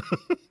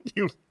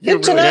 you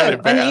Good to really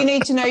know, and you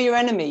need to know your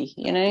enemy.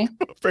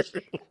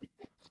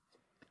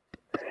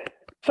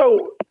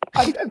 So,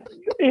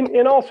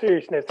 in all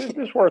seriousness, this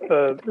is worth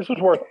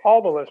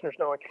all the listeners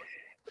knowing.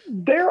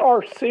 There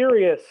are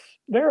serious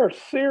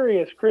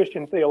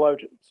Christian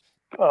theologians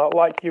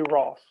like Hugh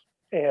Ross,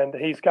 and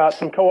he's got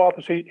some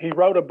co-authors. He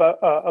wrote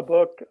a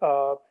book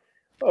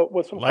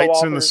with some Lights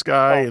co-authors in the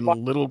Sky and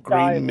Little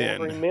Green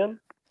Men.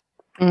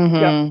 Mm-hmm.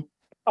 Yeah.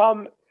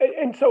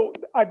 And so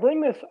I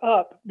bring this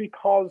up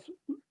because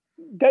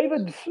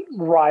David's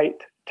right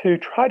to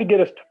try to get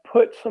us to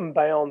put some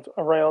bounds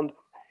around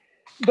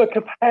the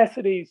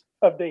capacities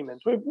of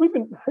demons. We've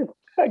been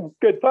having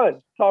good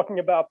fun talking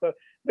about the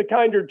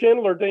kinder,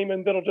 gentler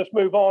demon that'll just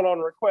move on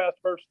request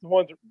versus the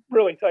ones that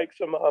really take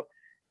some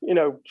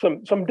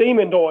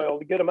demon oil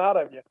to get them out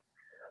of you.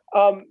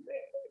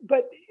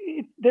 But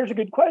there's a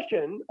good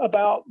question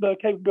about the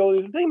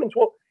capabilities of demons.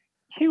 Well,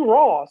 Hugh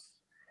Ross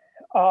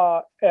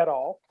et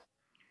al.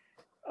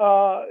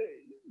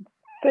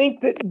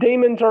 Think that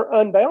demons are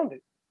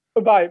unbounded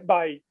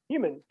by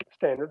human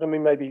standards. I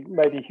mean, maybe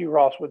Hugh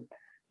Ross would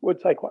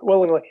say quite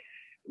willingly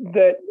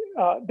that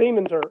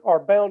demons are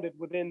bounded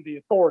within the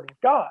authority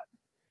of God.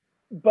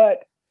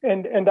 But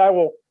and I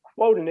will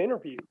quote an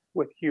interview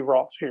with Hugh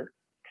Ross here.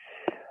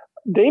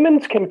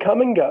 Demons can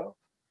come and go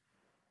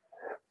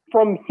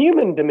from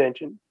human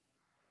dimension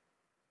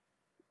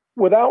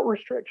without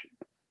restriction.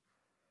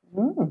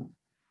 Mm.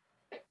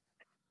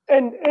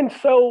 And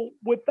so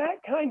with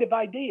that kind of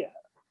idea,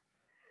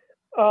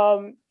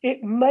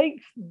 it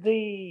makes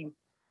the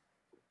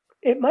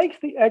it makes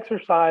the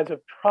exercise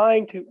of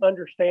trying to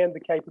understand the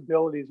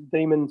capabilities of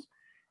demons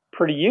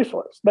pretty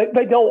useless.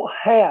 They don't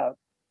have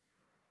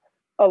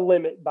a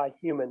limit by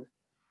human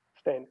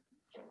standards.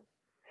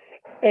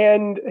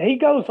 And he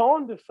goes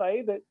on to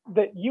say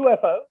that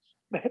UFOs,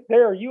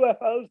 there are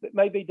UFOs that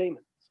may be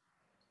demons.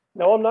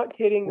 No, I'm not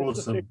kidding.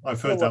 Awesome.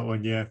 I've heard that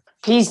one, yeah.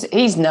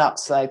 He's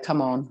nuts, though.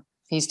 Come on.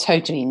 He's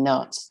totally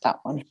nuts, that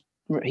one.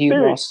 Hugh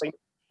Ross.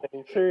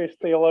 Serious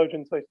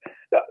theologian says.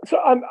 So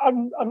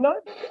I'm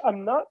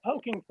not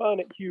poking fun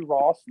at Hugh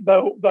Ross,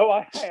 though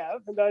I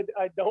have, and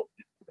I don't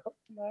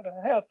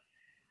have.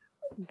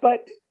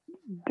 But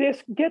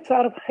this gets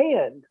out of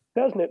hand,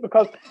 doesn't it?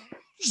 Because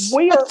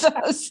we are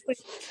actually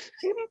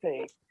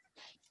attempting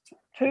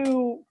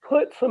to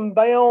put some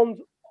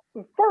bounds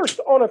first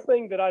on a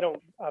thing that I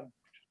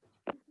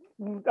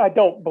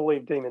don't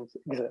believe demons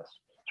exist.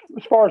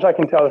 As far as I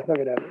can tell, there's no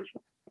good evidence.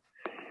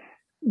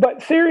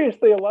 But serious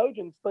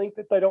theologians think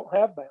that they don't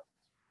have bounds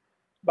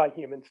by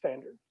human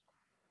standards.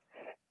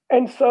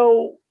 And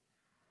so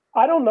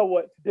I don't know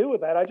what to do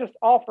with that. I just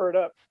offer it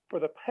up for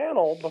the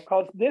panel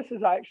because this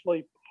is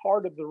actually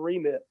part of the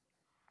remit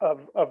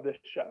of this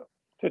show,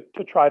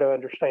 to try to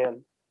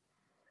understand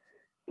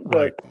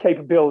the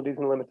capabilities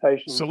and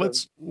limitations. So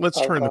let's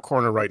turn the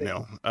corner right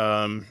now.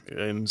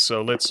 And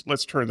so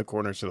let's turn the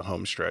corner to the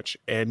home stretch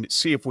and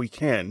see if we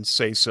can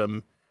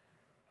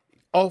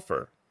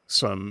offer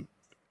some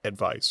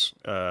advice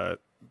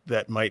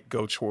that might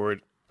go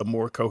toward a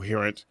more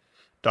coherent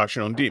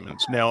doctrine on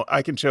demons. Now,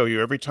 I can tell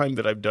you every time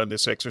that I've done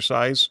this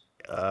exercise,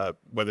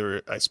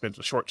 whether I spent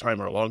a short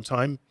time or a long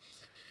time,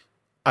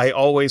 I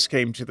always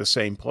came to the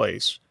same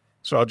place.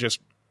 So I'll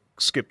just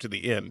skip to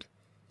the end.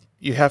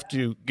 You have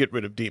to get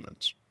rid of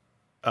demons.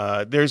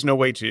 There's no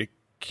way to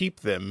keep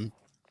them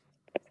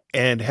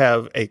and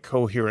have a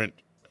coherent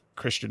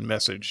Christian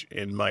message,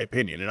 in my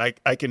opinion. And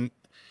I can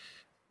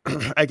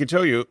I can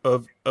tell you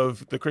of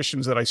the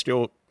Christians that I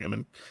still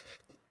am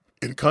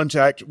in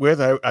contact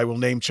with. I will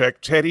name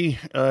check Teddy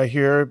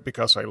here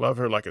because I love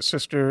her like a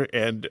sister,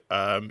 and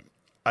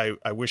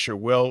I wish her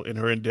well in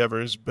her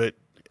endeavors. But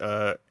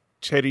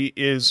Teddy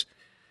is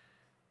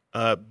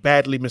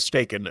badly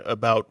mistaken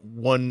about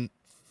one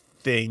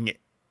thing,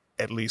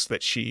 at least,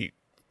 that she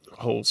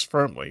holds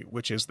firmly,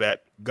 which is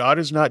that God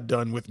is not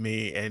done with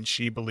me, and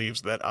she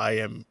believes that I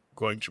am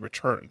going to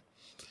return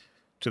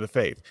to the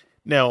faith.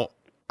 Now,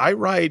 I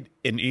ride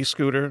an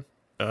e-scooter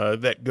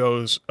that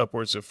goes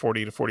upwards of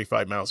 40 to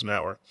 45 miles an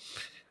hour.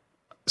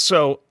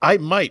 So I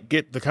might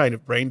get the kind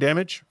of brain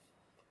damage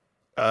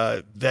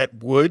that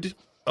would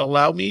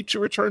allow me to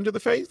return to the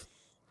faith.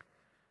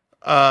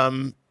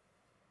 And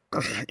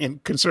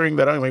considering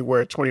that I only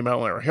wear a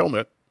 20-mile-an-hour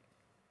helmet,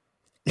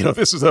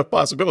 this is a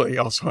possibility.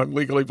 Also, I'm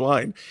legally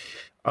blind.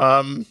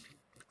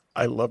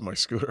 I love my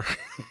scooter.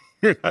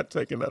 You're not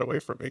taking that away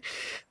from me.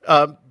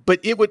 But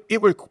it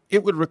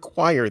would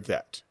require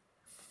that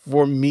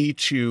for me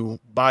to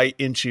buy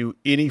into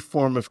any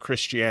form of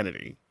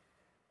Christianity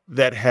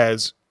that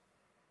has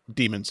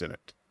demons in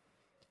it.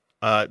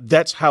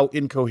 That's how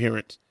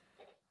incoherent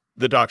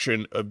the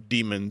doctrine of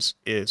demons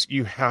is.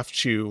 You have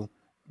to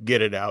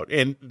get it out.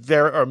 And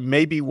there are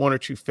maybe one or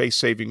two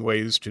faith-saving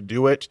ways to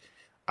do it.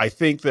 I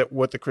think that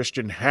what the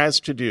Christian has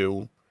to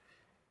do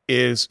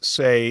is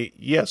say,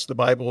 yes, the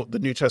Bible, the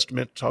New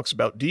Testament talks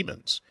about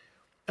demons,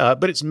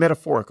 but it's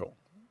metaphorical.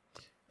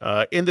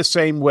 In the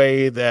same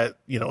way that,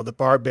 the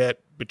bar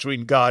bet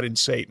between God and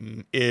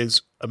Satan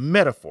is a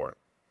metaphor.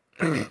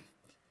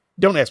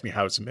 Don't ask me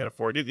how it's a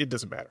metaphor. It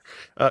doesn't matter.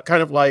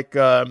 Kind of like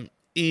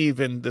Eve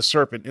and the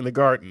serpent in the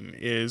garden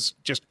is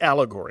just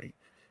allegory.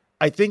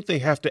 I think they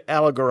have to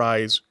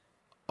allegorize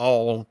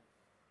all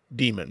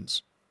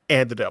demons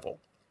and the devil.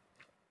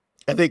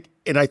 I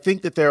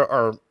think that there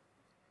are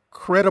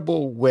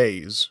credible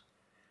ways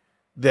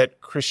that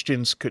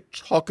Christians could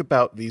talk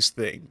about these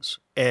things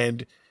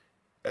and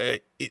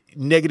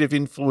negative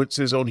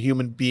influences on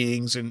human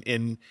beings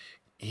and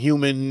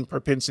human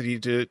propensity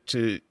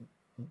to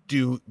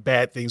do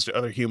bad things to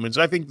other humans.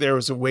 I think there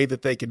is a way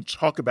that they can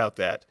talk about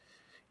that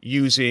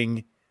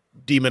using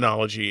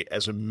demonology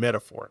as a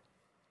metaphor.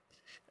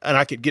 And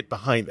I could get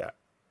behind that.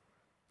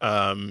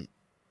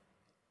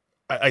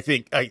 I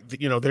think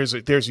there's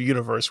a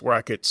universe where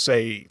I could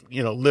say,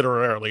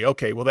 literally,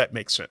 okay, well, that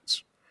makes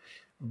sense.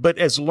 But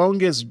as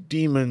long as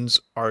demons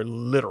are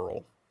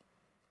literal,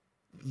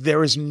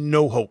 there is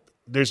no hope.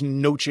 There's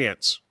no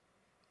chance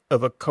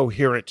of a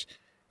coherent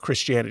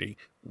Christianity.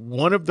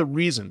 One of the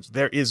reasons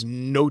there is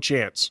no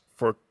chance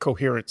for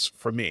coherence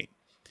for me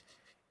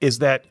is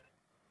that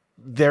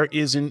there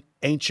is an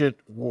ancient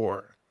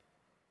war,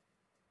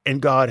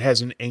 and God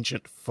has an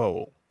ancient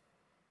foe.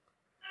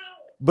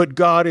 But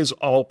God is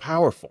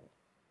all-powerful,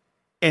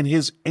 and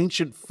his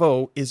ancient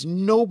foe is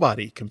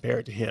nobody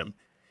compared to him.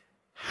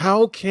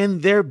 How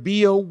can there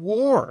be a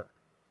war?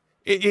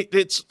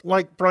 It's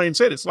like Brian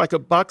said, it's like a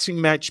boxing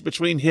match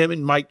between him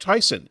and Mike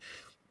Tyson.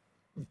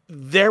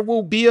 There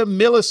will be a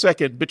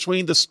millisecond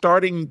between the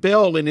starting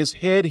bell and his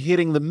head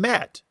hitting the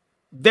mat.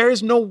 There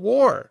is no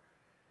war.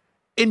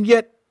 And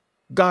yet,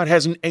 God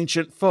has an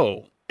ancient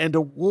foe, and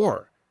a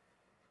war.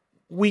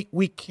 We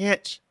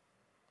can't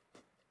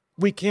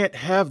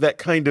have that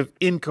kind of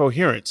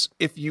incoherence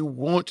if you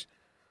want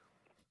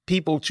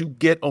people to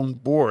get on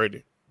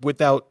board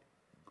without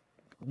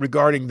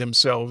regarding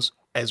themselves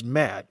as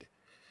mad.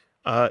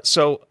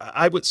 So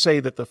I would say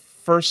that the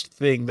first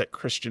thing that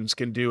Christians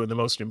can do, and the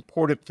most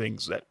important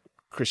things that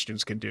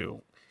Christians can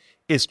do,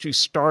 is to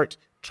start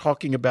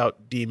talking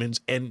about demons.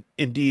 And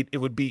indeed, it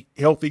would be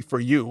healthy for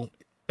you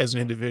as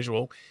an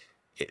individual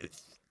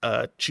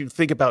to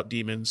think about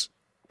demons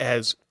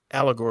as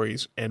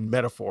allegories and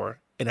metaphor.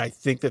 And I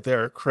think that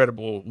there are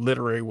credible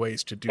literary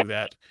ways to do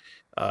that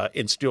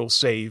and still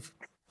save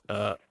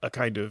a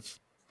kind of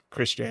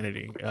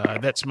Christianity.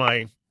 That's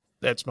my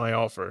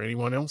offer.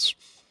 Anyone else?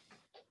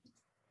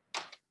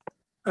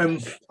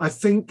 I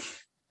think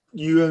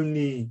you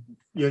only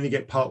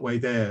get partway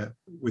there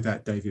with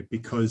that, David,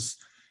 because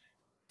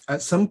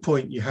at some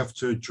point you have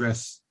to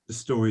address the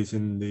stories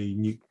in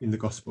the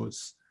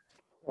Gospels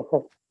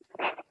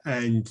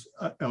and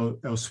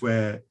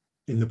elsewhere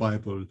in the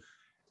Bible,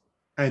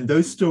 and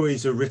those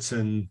stories are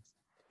written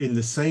in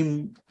the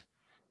same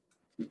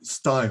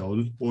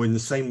style or in the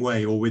same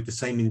way or with the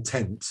same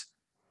intent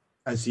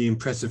as the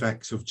impressive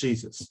acts of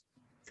Jesus.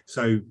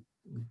 So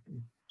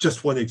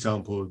just one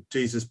example,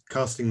 Jesus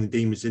casting the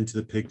demons into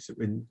the pigs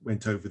that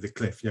went over the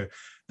cliff.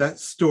 That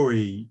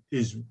story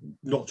is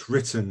not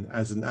written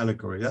as an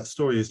allegory. That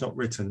story is not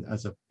written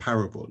as a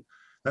parable.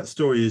 That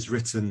story is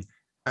written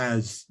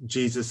as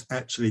Jesus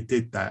actually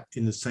did that,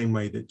 in the same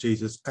way that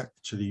Jesus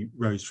actually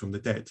rose from the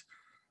dead.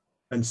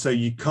 And so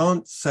you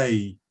can't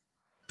say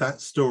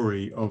that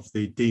story of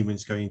the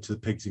demons going into the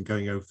pigs and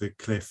going over the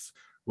cliff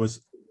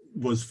was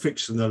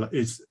fictional,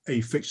 is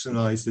a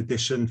fictionalized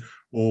edition,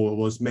 or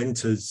was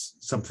meant as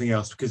something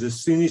else, because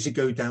as soon as you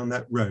go down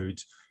that road,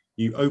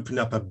 you open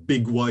up a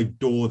big wide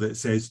door that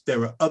says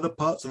there are other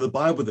parts of the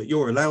Bible that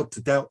you're allowed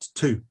to doubt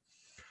too.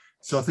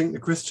 So I think the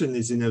Christian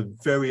is in a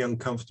very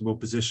uncomfortable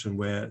position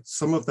where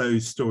some of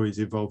those stories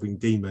involving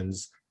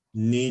demons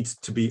need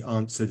to be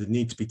answered and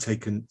need to be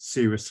taken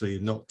seriously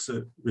and not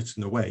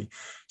written away.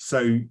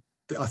 So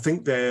I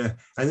think there,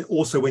 and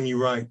also when you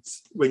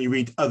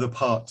read other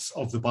parts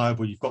of the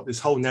Bible, you've got this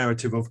whole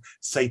narrative of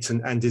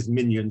Satan and his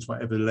minions,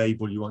 whatever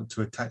label you want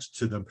to attach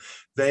to them.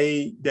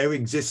 Their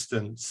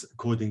existence,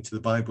 according to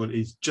the Bible,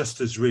 is just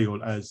as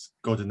real as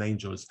God and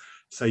angels.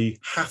 So you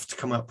have to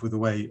come up with a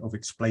way of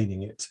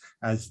explaining it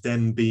as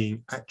them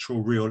being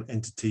actual real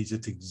entities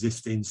that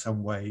exist in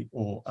some way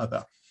or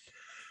other.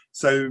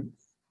 So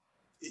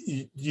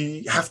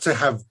you have to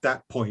have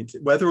that point,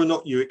 whether or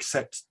not you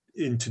accept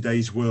in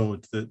today's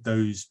world that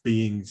those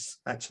beings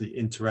actually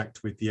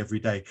interact with the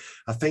everyday.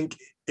 I think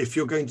if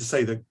you're going to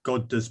say that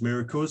God does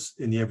miracles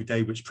in the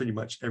everyday, which pretty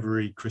much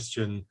every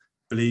Christian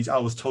believes, I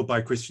was told by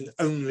a Christian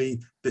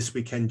only this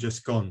weekend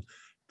just gone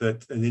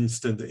that an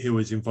incident that he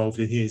was involved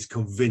in, he is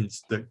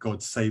convinced that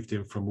God saved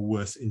him from a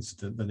worse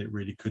incident than it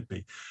really could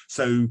be.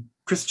 So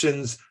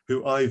Christians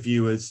who I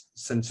view as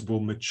sensible,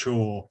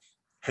 mature,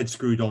 head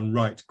screwed on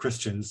right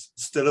Christians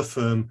still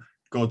affirm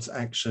God's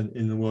action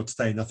in the world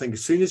today. And I think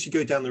as soon as you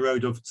go down the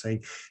road of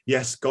saying,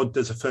 yes, God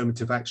does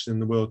affirmative action in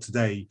the world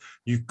today,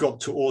 you've got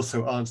to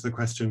also answer the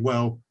question,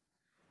 well,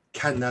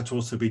 can that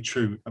also be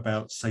true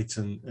about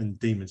Satan and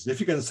demons? And if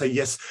you're going to say,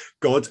 yes,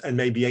 God and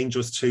maybe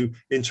angels too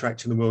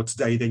interact in the world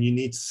today, then you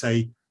need to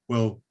say,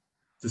 well,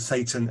 the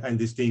Satan and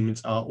his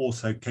demons are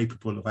also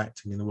capable of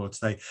acting in the world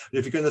today. And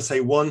if you're going to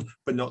say one,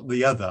 but not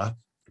the other,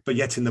 but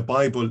yet in the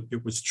Bible,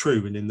 it was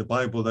true, and in the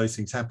Bible, those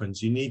things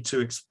happened, you need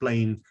to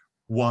explain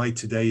why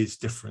today is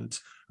different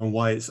and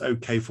why it's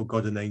okay for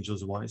God and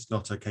angels and why it's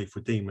not okay for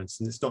demons.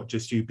 And it's not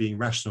just you being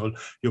rational,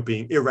 you're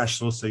being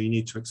irrational, so you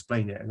need to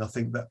explain it. And I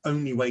think the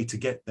only way to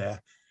get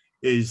there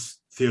is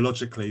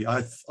theologically,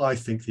 I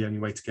think the only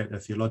way to get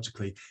there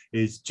theologically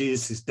is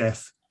Jesus'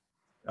 death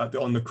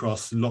on the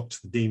cross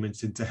locked the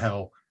demons into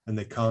hell and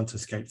they can't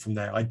escape from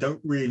there. I don't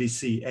really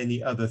see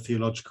any other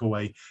theological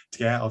way to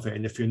get out of it.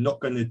 And if you're not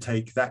going to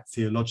take that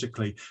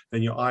theologically,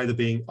 then you're either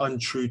being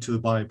untrue to the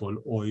Bible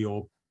or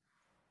you're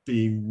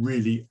being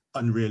really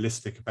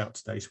unrealistic about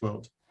today's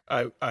world.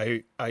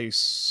 I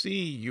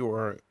see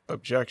your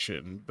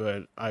objection,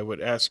 but I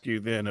would ask you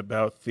then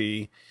about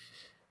the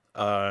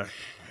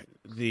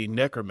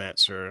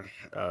necromancer.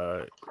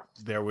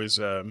 There was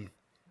a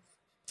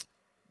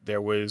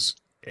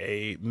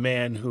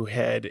man who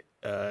had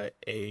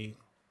a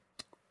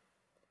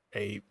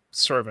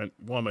servant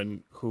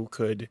woman who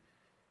could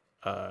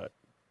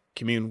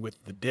commune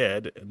with the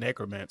dead, a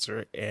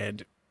necromancer,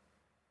 and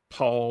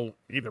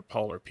either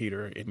Paul or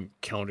Peter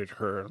encountered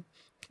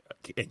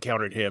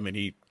him, and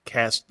he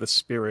cast the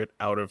spirit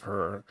out of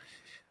her.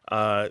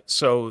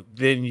 So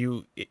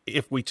then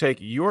if we take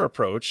your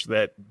approach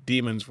that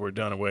demons were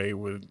done away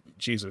with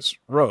Jesus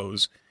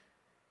rose,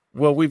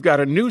 well, we've got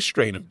a new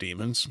strain of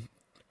demons,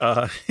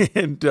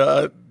 and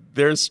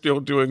they're still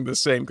doing the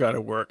same kind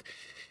of work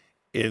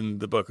in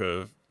the book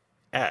of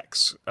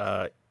Acts.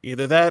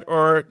 Either that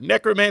or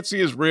necromancy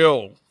is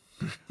real.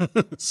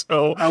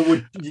 So I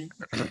would,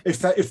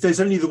 if there's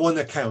only the one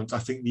account, I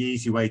think the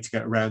easy way to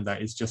get around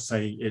that is just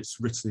say it's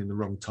written in the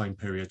wrong time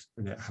period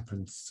and it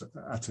happens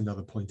at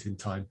another point in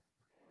time,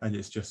 and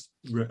it's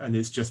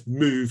just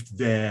moved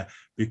there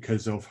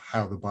because of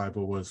how the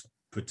Bible was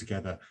put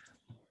together.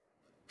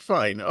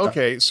 fine.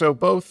 Okay. So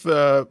both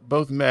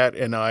Matt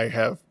and I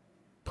have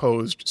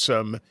posed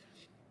some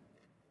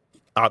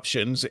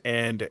options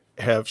and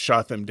have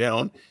shot them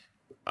down.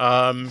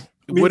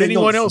 Would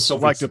anyone else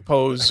like to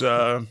pose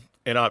an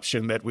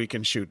option that we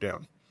can shoot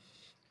down?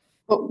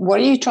 But what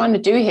are you trying to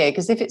do here?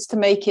 Because if it's to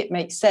make it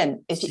make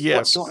sense,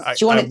 Yes, do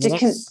you want it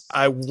to?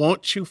 I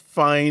want to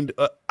find.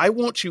 I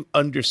want to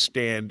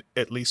understand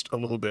at least a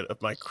little bit of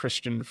my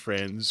Christian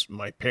friends,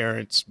 my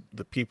parents,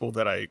 the people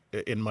that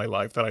in my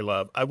life that I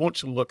love. I want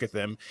to look at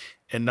them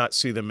and not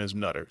see them as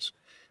nutters.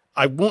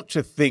 I want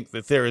to think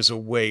that there is a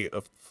way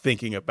of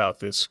thinking about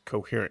this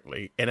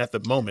coherently, and at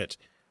the moment,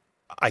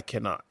 I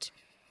cannot.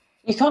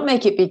 You can't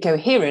make it be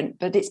coherent,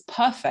 but it's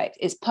perfect.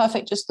 It's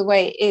perfect just the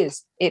way it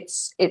is.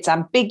 It's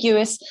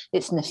ambiguous,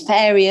 it's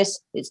nefarious,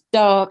 it's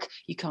dark,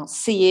 you can't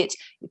see it.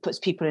 It puts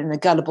people in a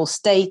gullible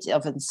state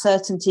of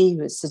uncertainty,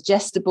 it's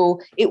suggestible.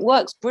 It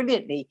works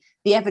brilliantly.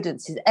 The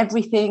evidence is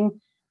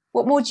everything.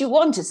 What more do you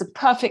want? It's a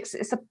perfect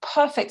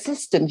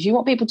system. If you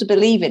want people to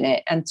believe in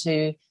it and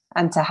to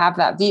have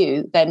that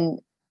view, then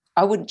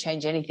I wouldn't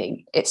change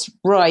anything. It's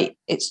right.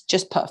 It's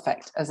just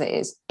perfect as it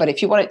is. But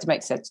if you want it to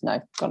make sense,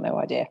 no, got no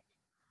idea.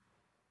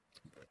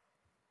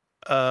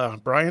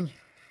 Brian?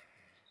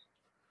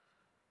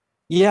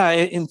 Yeah,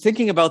 in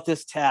thinking about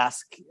this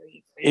task,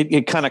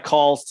 it kind of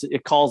calls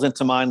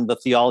into mind the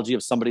theology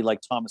of somebody like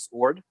Thomas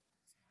Ord,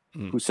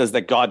 who says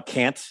that God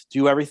can't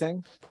do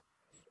everything.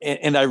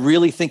 And I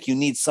really think you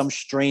need some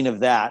strain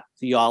of that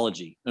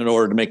theology in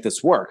order to make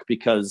this work,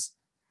 because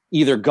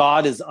either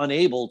God is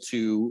unable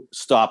to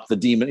stop the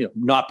demon,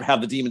 not have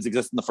the demons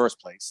exist in the first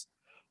place,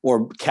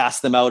 or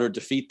cast them out or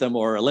defeat them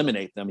or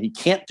eliminate them. He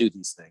can't do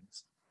these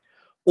things.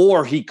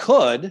 Or he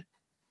could,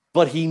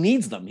 but he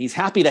needs them. He's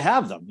happy to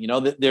have them.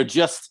 They're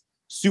just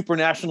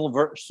supernatural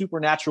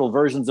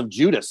versions of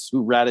Judas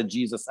who ratted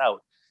Jesus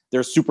out.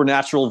 They're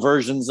supernatural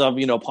versions of,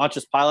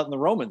 Pontius Pilate and the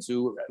Romans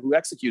who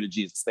executed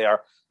Jesus. They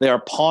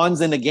are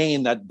pawns in a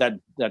game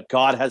that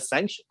God has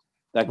sanctioned,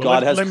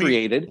 God has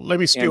created.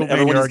 Let me steal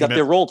everyone's got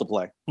their role to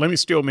play. Let me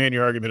steel man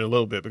your argument a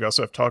little bit, because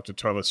I've talked to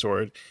Thomas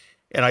Ord,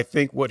 and I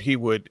think what he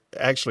would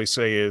actually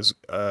say is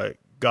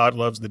God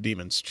loves the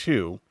demons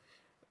too.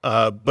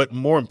 But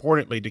more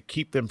importantly, to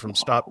keep them from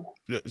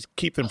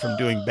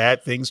doing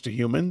bad things to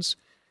humans,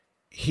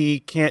 he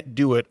can't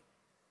do it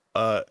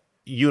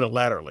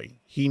unilaterally.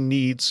 He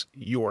needs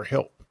your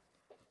help.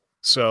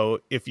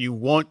 So if you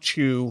want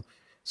to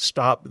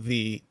stop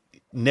the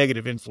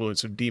negative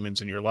influence of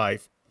demons in your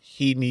life,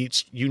 you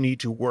need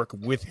to work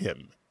with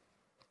him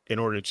in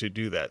order to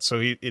do that. So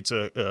it's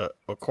a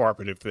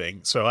cooperative thing.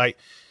 So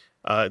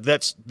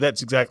that's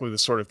exactly the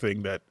sort of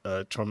thing that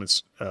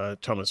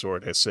Thomas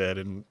Ord has said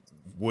and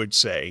would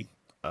say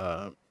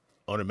on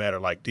a matter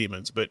like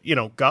demons. But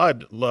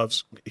God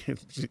loves,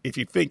 if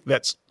you think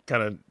that's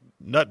kind of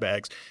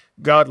nutbags,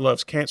 God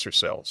loves cancer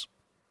cells.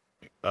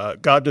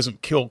 God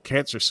doesn't kill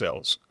cancer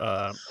cells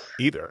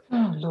either.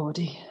 Oh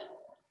Lordy.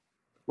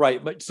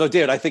 Right, but so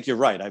David, I think you're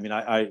right. I mean,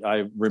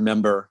 I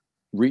remember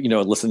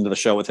listening to the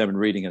show with him and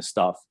reading his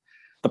stuff.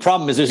 The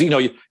problem is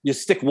you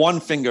stick one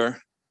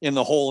finger in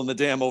the hole in the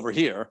dam over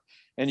here,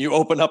 and you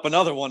open up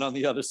another one on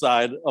the other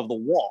side of the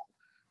wall.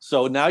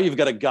 So now you've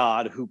got a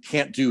God who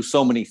can't do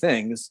so many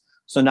things.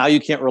 So now you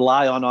can't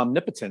rely on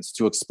omnipotence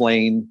to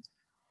explain,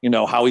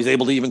 how he's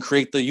able to even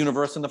create the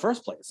universe in the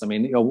first place. I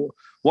mean,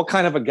 what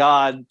kind of a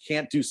God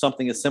can't do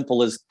something as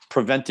simple as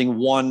preventing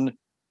one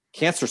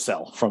cancer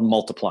cell from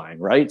multiplying,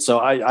 right? So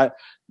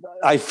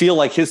I feel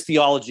like his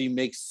theology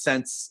makes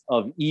sense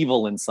of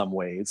evil in some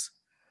ways,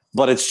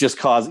 but it's just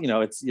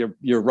it's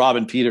you're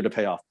robbing Peter to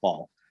pay off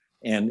Paul.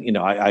 And,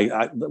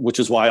 I which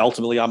is why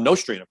ultimately I'm no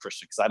strain of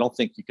Christian, because I don't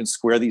think you can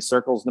square these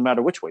circles no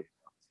matter which way you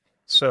go.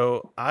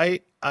 So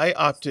I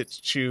opted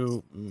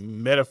to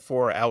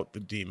metaphor out the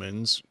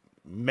demons.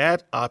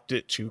 Matt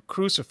opted to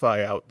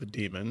crucify out the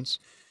demons.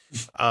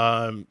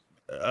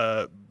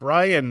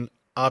 Brian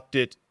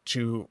opted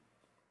to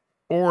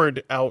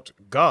Ord out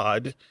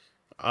God.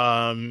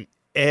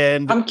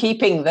 And I'm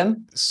keeping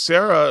them.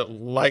 Sarah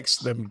likes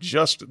them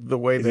just the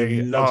way they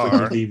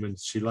are. The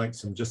demons. She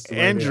likes them just the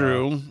way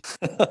Andrew,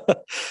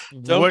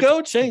 don't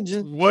go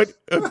changing. What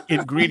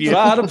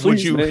ingredient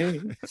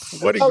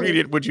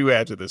would you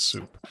add to this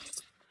soup?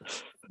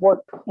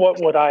 What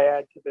would I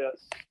add to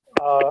this?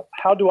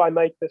 How do I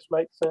make this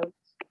make sense?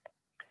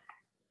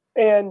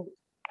 And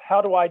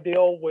how do I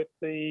deal with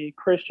the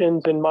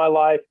Christians in my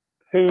life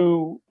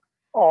who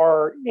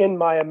are in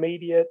my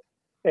immediate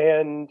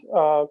and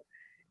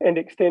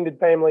extended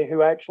family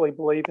who actually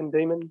believe in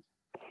demons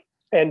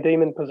and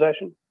demon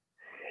possession,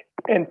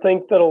 and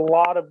think that a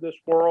lot of this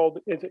world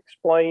is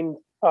explained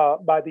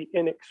by the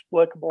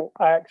inexplicable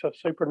acts of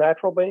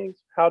supernatural beings?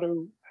 How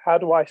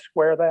do I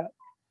square that?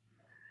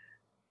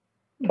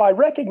 By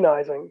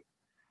recognizing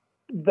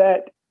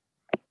that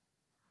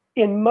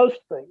in most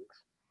things,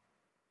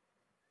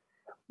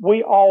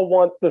 we all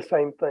want the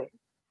same thing.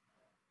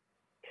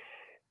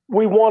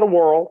 We want a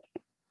world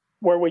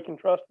where we can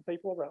trust the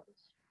people around us.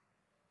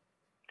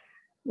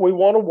 We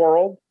want a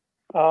world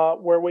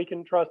where we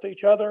can trust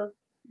each other,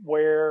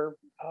 where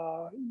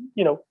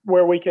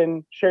where we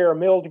can share a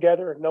meal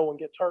together and no one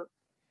gets hurt.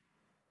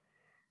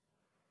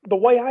 The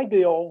way I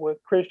deal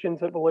with Christians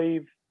that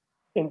believe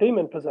in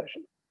demon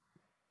possession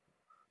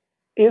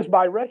is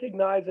by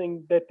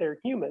recognizing that they're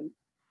human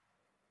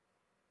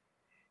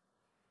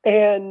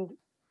and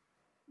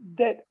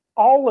that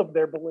all of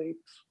their beliefs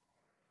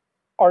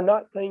are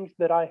not things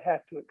that I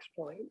have to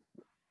explain.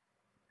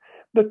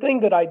 The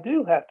thing that I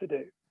do have to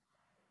do,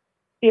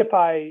 if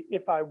I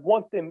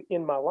want them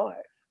in my life,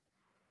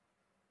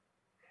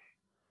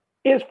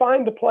 is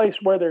find the place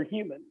where they're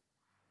human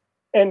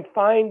and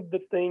find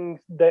the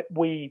things that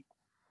we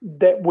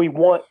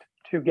want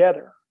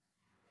together,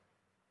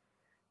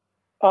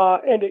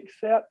 and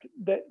accept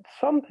that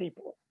some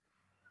people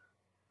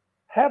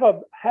have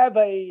a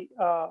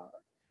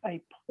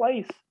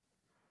place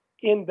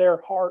in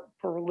their heart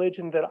for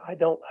religion that I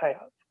don't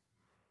have.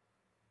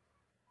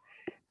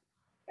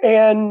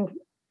 And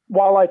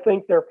while I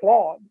think they're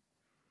flawed,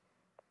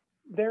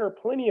 there are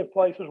plenty of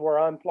places where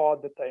I'm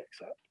flawed that they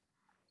accept.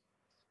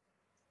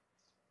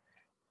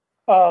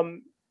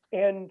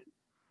 And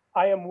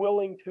I am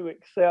willing to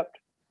accept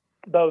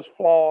those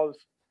flaws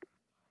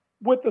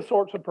with the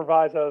sorts of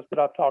provisos that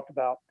I've talked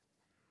about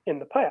in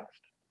the past,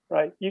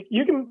 right?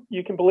 You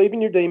can believe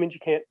in your demons.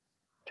 You can't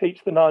teach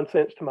the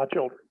nonsense to my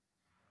children.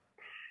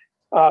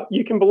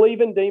 You can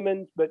believe in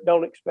demons, but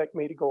don't expect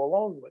me to go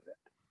along with it.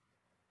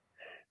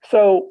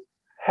 So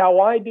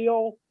how I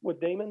deal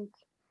with demons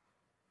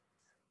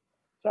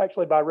is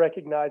actually by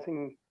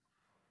recognizing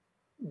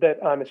that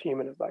I'm as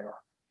human as they are.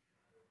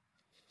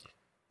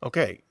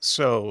 Okay,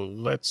 so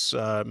let's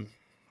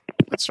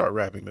start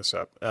wrapping this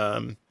up.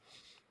 I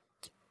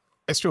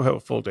still have a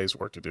full day's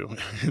work to do,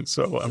 and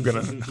so I'm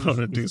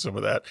gonna do some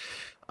of that.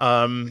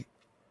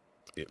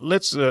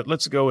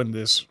 Let's go in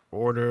this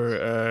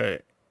order.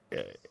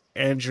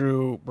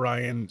 Andrew,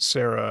 Brian,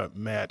 Sarah,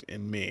 Matt,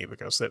 and me,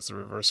 because that's the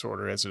reverse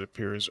order as it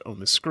appears on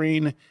the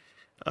screen.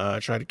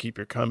 Try to keep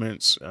your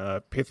comments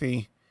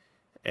pithy.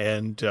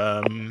 And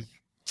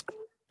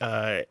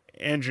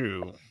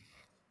Andrew.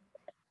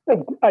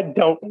 I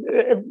don't.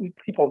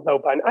 People know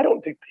by now. I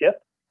don't do pith.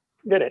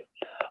 Did it?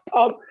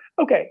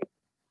 Okay.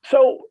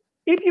 So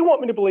if you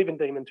want me to believe in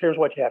demons, here's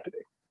what you have to do.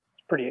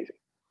 It's pretty easy.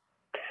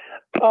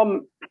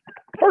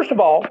 First of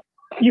all,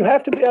 you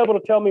have to be able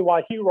to tell me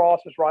why Hugh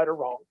Ross is right or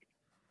wrong,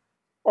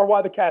 or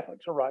why the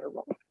Catholics are right or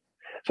wrong.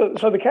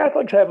 So the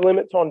Catholics have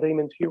limits on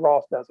demons. Hugh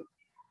Ross doesn't.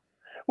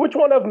 Which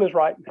one of them is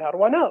right, and how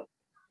do I know?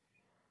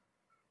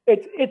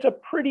 It's a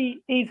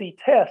pretty easy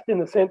test in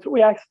the sense that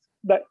we ask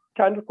that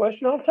kind of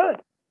question all the time,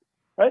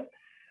 right?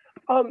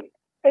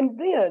 And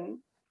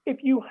then if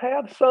you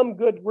have some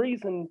good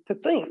reason to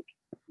think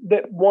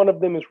that one of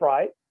them is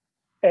right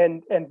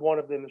and one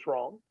of them is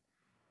wrong,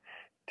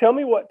 tell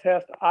me what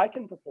test I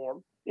can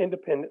perform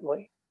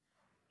independently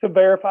to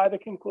verify the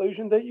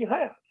conclusion that you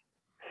have.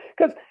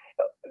 Because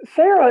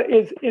Sarah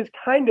is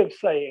kind of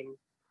saying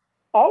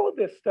all of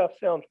this stuff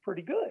sounds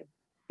pretty good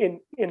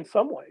in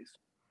some ways,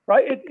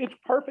 right? It's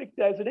perfect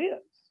as it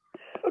is.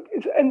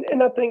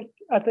 And I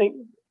think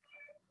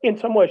in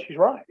some ways she's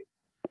right.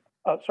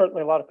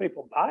 Certainly a lot of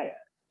people buy it.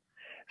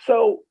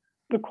 So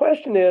the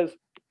question is,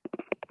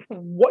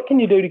 what can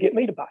you do to get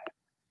me to buy it?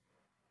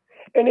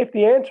 And if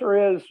the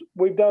answer is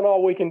we've done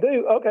all we can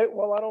do, okay,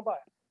 well, I don't buy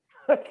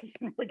it.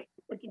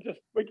 we can just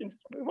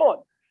move on.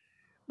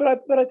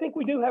 But I think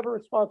we do have a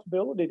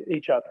responsibility to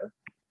each other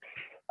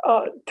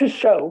to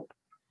show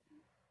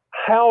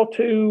how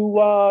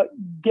to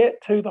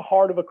get to the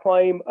heart of a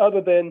claim.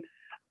 Other than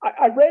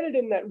I read it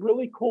in that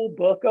really cool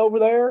book over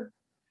there,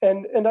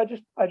 and I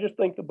just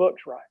think the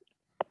book's right.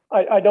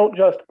 I don't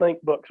just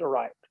think books are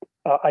right.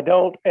 I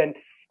don't. And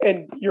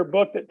your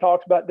book that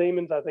talks about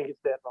demons, I think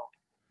it's dead wrong.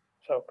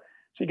 So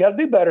you got to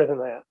do better than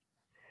that.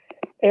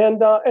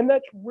 And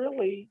that's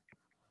really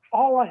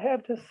all I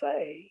have to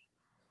say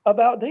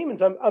about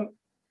demons. I'm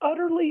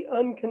utterly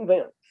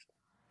unconvinced.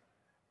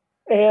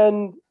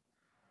 And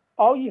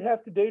all you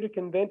have to do to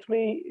convince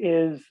me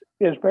is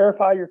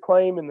verify your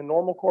claim in the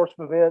normal course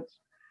of events,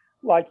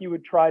 like you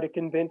would try to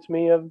convince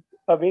me of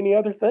any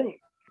other thing.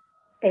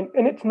 And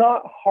it's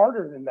not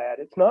harder than that.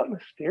 It's not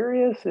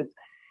mysterious.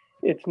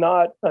 It's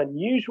not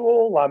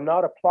unusual. I'm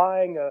not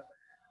applying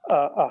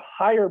a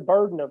higher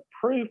burden of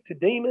proof to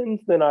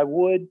demons than I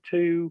would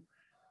to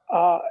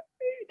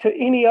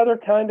any other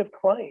kind of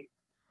claim.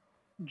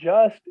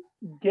 Just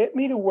get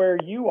me to where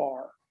you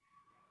are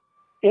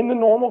in the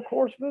normal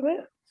course of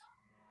events.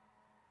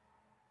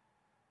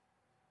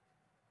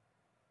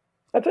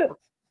 That's it.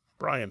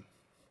 Brian.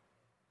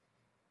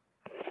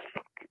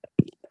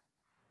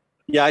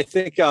 Yeah, I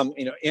think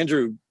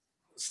Andrew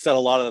said a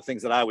lot of the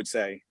things that I would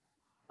say.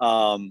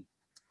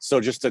 So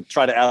just to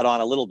try to add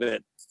on a little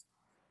bit,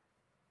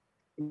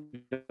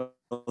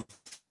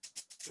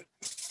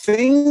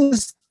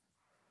 things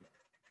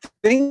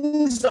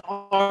things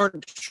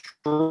aren't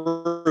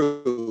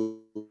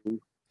true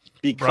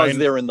because Brian.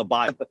 they're in the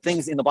Bible. But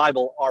things in the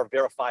Bible are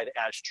verified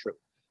as true.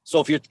 So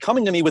if you're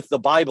coming to me with the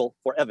Bible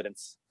for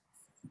evidence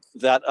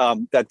that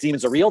that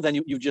demons are real, then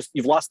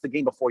you've lost the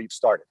game before you've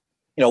started.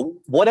 You know,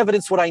 what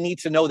evidence would I need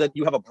to know that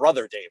you have a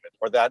brother, David,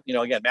 or that, you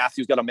know, again,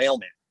 Matthew's got a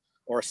mailman,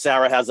 or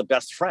Sarah has a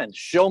best friend?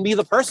 Show me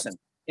the person.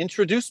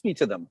 Introduce me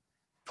to them.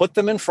 Put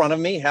them in front of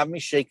me. Have me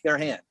shake their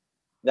hand.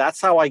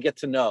 That's how I get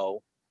to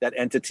know that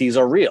entities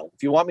are real.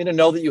 If you want me to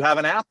know that you have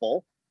an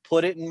apple,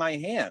 put it in my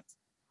hand.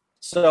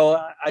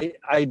 So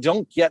I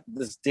don't get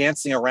this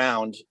dancing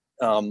around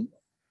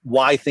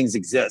why things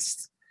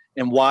exist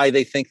and why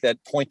they think that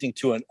pointing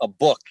to a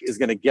book is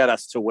going to get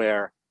us to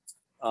where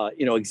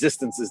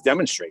existence is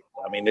demonstrated.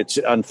 I mean,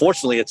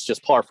 unfortunately it's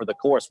just par for the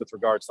course with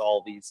regards to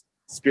all these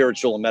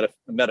spiritual and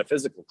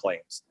metaphysical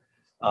claims.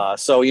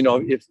 So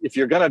if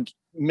you're going to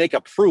make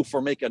a proof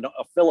or make a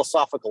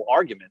philosophical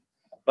argument,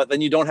 but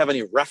then you don't have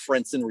any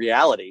reference in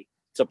reality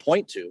to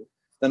point to,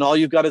 then all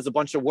you've got is a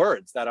bunch of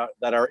words that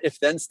are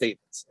if-then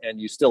statements, and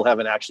you still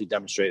haven't actually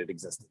demonstrated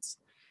existence.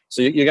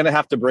 So you're going to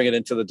have to bring it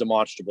into the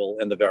demonstrable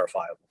and the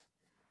verifiable.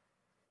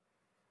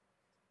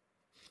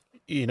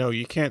 You know,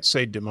 you can't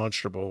say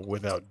demonstrable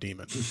without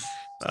demon.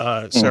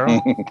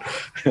 Sarah?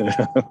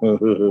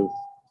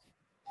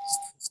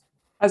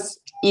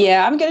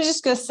 I'm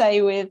just going to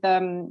say with,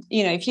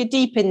 if you're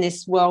deep in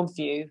this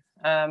worldview,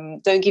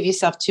 don't give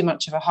yourself too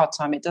much of a hard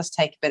time. It does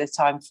take a bit of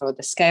time for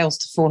the scales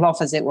to fall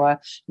off, as it were.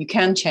 You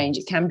can change.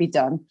 It can be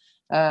done.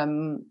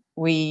 You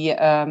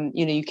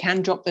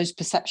can drop those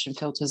perception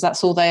filters.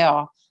 That's all they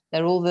are.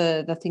 They're all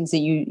the things that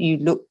you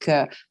look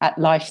at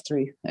life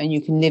through, and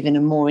you can live in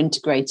a more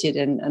integrated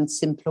and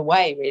simpler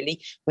way, really,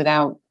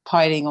 without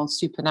piling on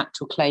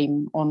supernatural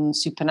claim on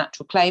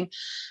supernatural claim.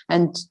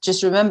 And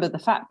just remember the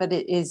fact that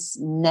it is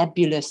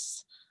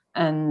nebulous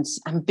and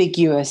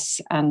ambiguous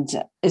and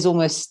is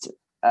almost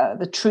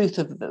the truth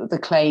of the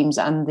claims,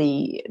 and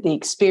the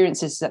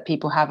experiences that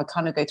people have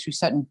kind of go through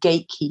certain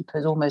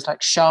gatekeepers, almost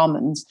like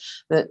shamans,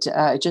 that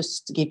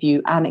just give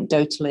you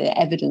anecdotal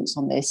evidence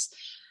on this.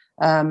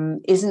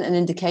 Isn't an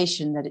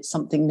indication that it's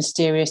something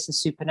mysterious and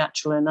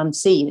supernatural and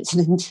unseen.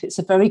 It's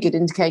a very good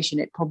indication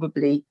it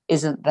probably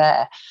isn't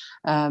there.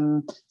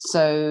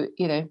 So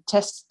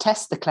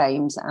test the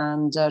claims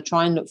and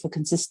try and look for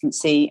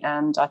consistency.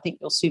 And I think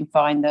you'll soon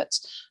find that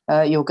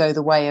you'll go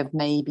the way of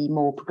maybe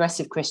more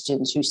progressive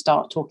Christians who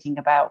start talking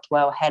about,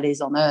 well, hell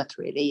is on earth,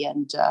 really,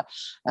 and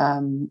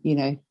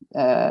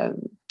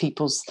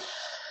people's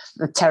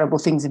the terrible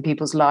things in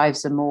people's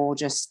lives are more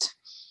just.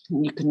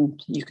 You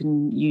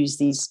can use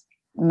these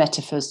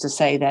metaphors to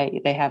say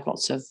they have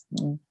lots of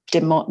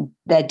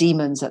their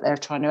demons that they're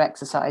trying to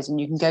exercise,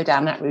 and you can go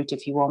down that route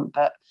if you want,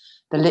 but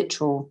the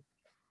literal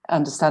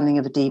understanding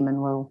of a demon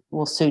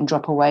will soon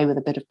drop away with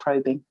a bit of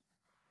probing.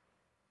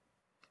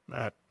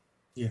 Matt.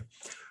 Yeah.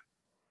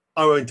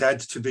 I won't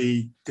add to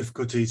the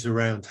difficulties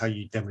around how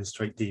you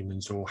demonstrate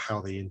demons or how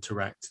they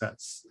interact.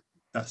 That's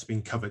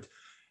been covered.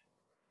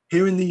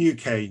 Here in the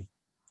UK,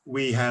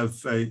 we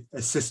have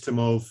a system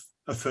of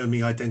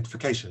affirming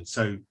identification.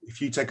 So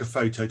if you take a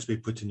photo to be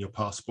put in your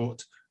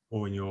passport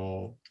or in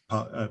your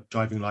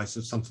driving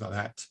license, something like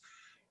that,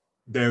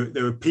 there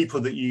are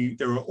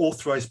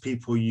authorized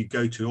people you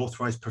go to,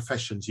 authorized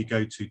professions you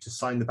go to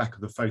sign the back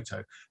of the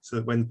photo, so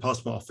that when the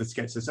passport office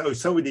gets this,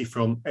 somebody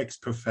from X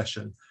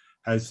profession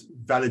has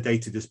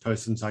validated this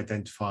person's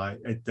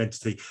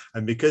identity,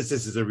 and because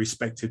this is a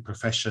respected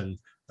profession,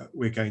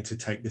 we're going to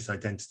take this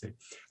identity.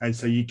 And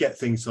so you get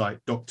things like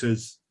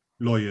doctors,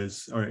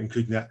 lawyers, or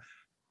including that.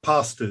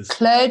 Pastors,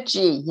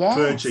 clergy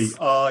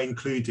are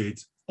included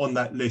on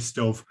that list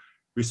of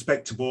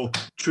respectable,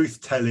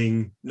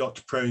 truth-telling,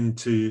 not prone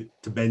to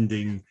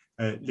bending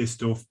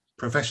list of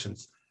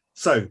professions.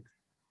 So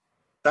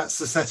that's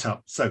the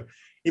setup. So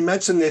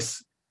imagine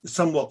this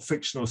somewhat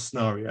fictional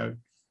scenario.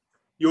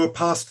 You're a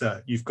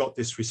pastor, you've got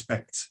this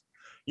respect.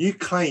 You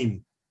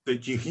claim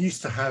that you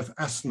used to have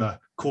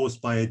asthma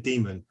caused by a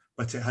demon,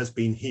 but it has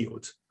been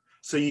healed.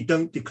 So you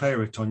don't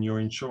declare it on your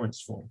insurance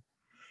form.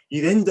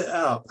 You end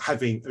up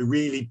having a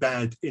really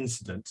bad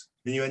incident,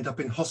 and you end up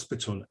in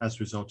hospital as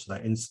a result of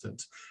that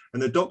incident.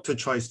 And the doctor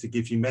tries to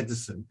give you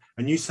medicine,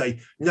 and you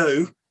say,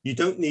 no, you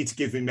don't need to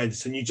give me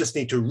medicine. You just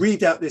need to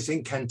read out this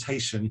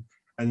incantation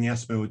and the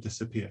asthma will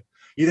disappear.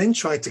 You then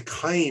try to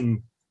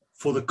claim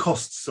for the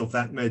costs of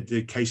that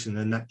medication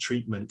and that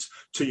treatment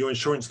to your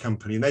insurance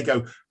company. And they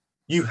go,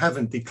 you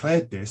haven't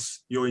declared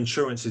this. Your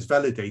insurance is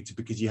validated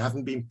because you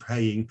haven't been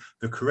paying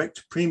the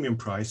correct premium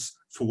price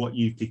for what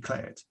you've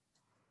declared.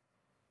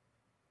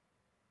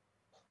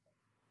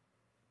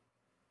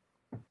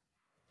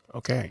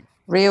 Okay.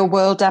 Real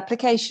world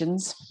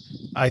applications.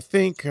 I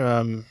think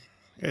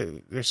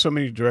there's so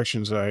many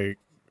directions I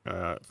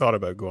thought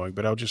about going,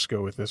 but I'll just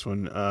go with this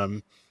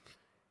one.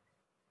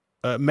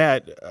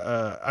 Matt,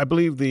 I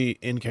believe the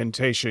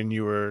incantation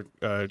you were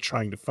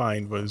trying to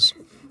find was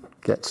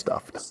get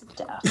stuffed.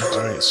 All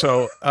right.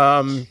 So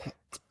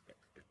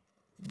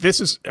this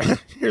is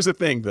here's the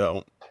thing,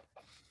 though.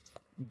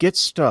 Get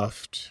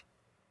stuffed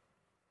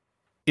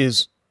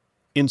is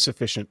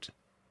insufficient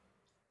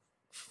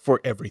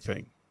for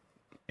everything.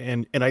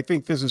 And I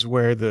think this is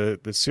where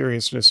the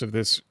seriousness of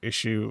this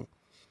issue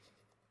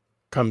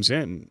comes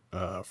in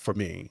for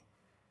me.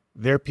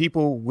 They're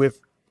people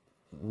with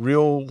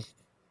real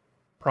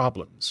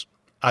problems.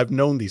 I've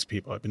known these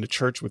people. I've been to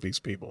church with these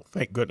people.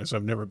 Thank goodness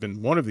I've never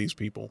been one of these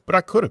people, but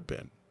I could have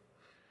been.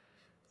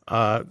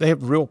 They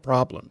have real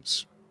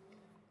problems.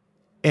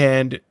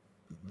 And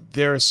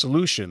their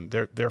solution,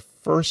 their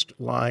first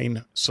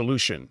line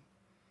solution,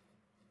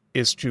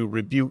 is to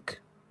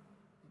rebuke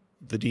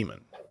the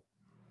demon.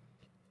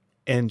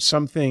 And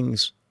some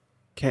things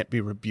can't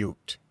be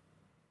rebuked.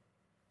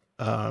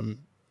 I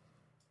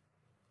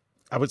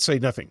would say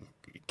nothing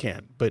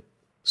can, but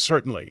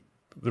certainly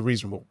the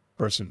reasonable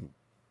person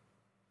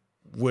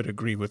would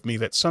agree with me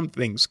that some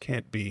things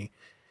can't be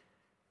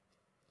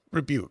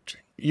rebuked.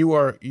 You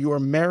are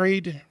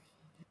married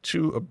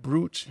to a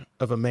brute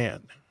of a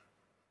man,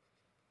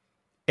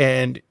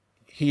 and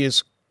he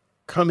is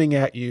coming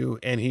at you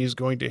and he's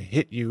going to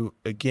hit you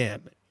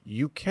again.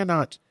 You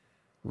cannot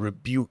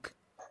rebuke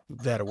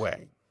that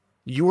away.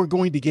 You are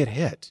going to get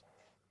hit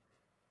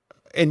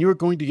and you're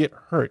going to get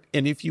hurt.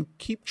 And if you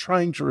keep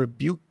trying to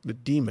rebuke the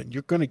demon,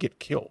 you're going to get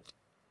killed.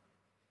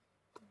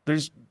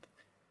 There's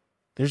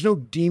no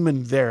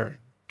demon there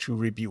to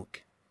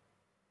rebuke.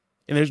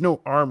 And there's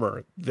no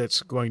armor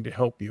that's going to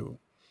help you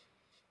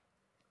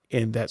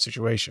in that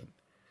situation.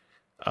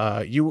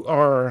 You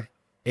are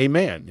a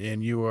man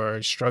and you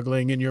are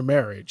struggling in your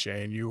marriage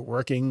and you're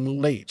working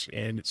late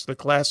and it's the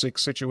classic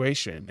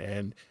situation.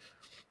 And,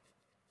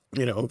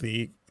 you know,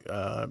 the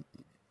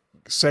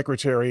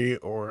secretary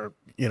or,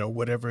 you know,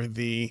 whatever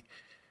the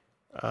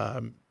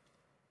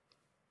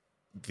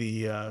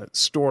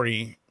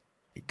story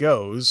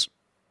goes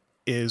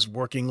is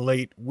working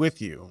late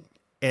with you.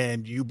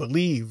 And you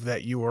believe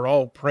that you are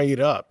all prayed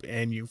up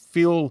and you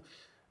feel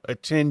a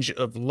tinge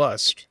of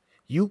lust.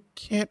 You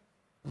can't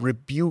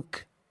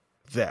rebuke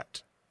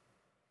that.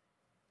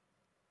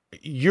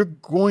 You're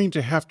going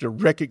to have to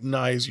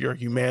recognize your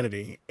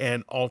humanity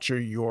and alter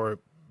your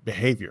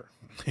behavior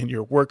and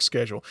your work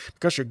schedule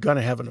because you're going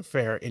to have an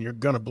affair and you're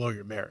going to blow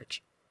your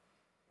marriage.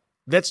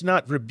 That's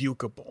not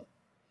rebukable.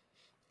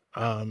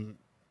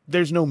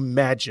 There's no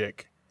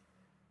magic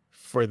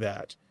for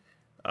that.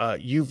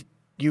 You've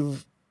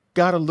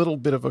got a little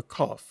bit of a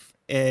cough.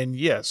 And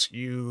yes,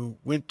 you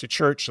went to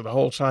church the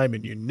whole time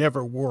and you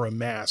never wore a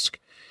mask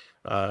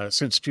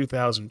since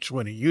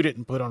 2020. You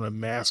didn't put on a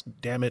mask,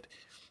 damn it.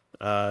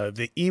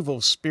 The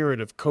evil spirit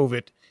of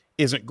COVID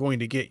isn't going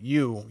to get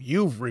you.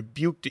 You've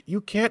rebuked it.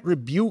 You can't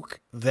rebuke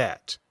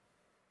that.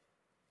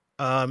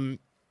 There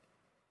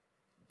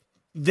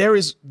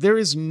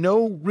is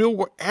no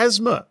real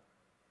asthma.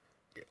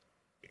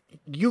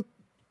 You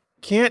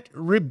can't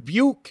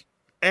rebuke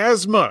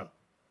asthma.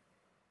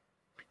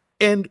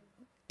 And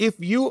if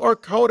you are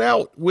caught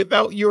out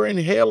without your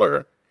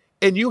inhaler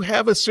and you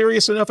have a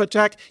serious enough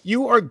attack,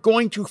 you are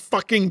going to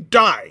fucking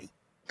die.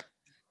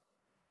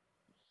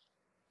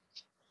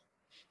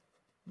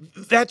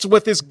 That's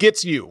what this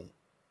gets you.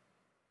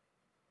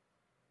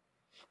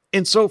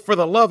 And so for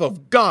the love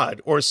of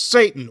God or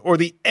Satan or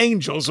the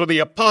angels or the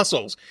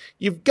apostles,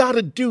 you've got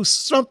to do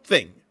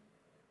something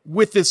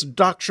with this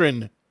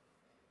doctrine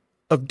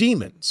of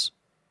demons.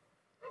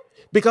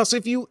 Because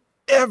if you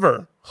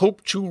ever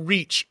hope to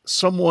reach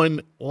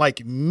someone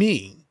like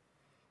me,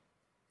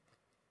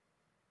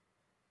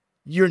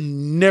 you're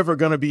never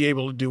going to be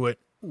able to do it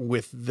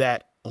with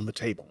that on the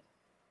table.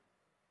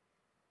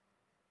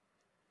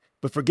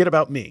 But forget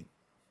about me.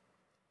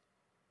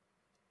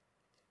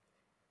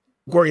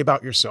 Worry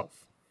about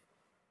yourself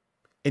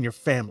and your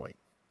family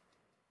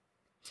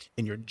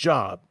and your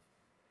job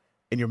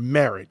and your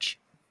marriage,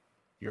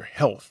 your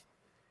health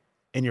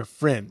and your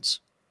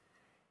friends,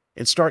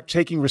 and start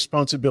taking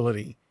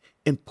responsibility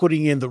and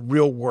putting in the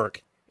real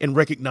work and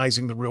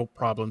recognizing the real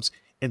problems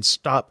and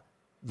stop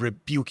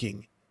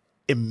rebuking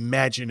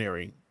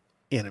imaginary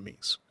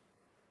enemies.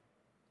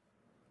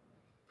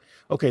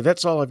 Okay,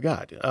 that's all I've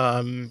got.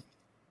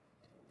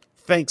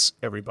 Thanks,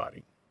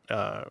 everybody,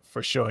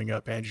 for showing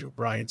up. Andrew,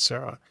 Brian,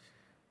 Sarah,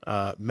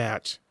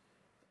 Matt,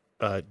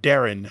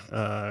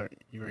 Darren,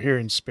 you're here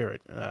in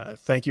spirit.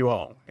 Thank you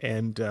all.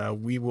 And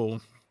we will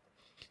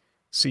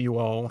see you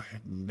all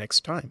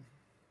next time.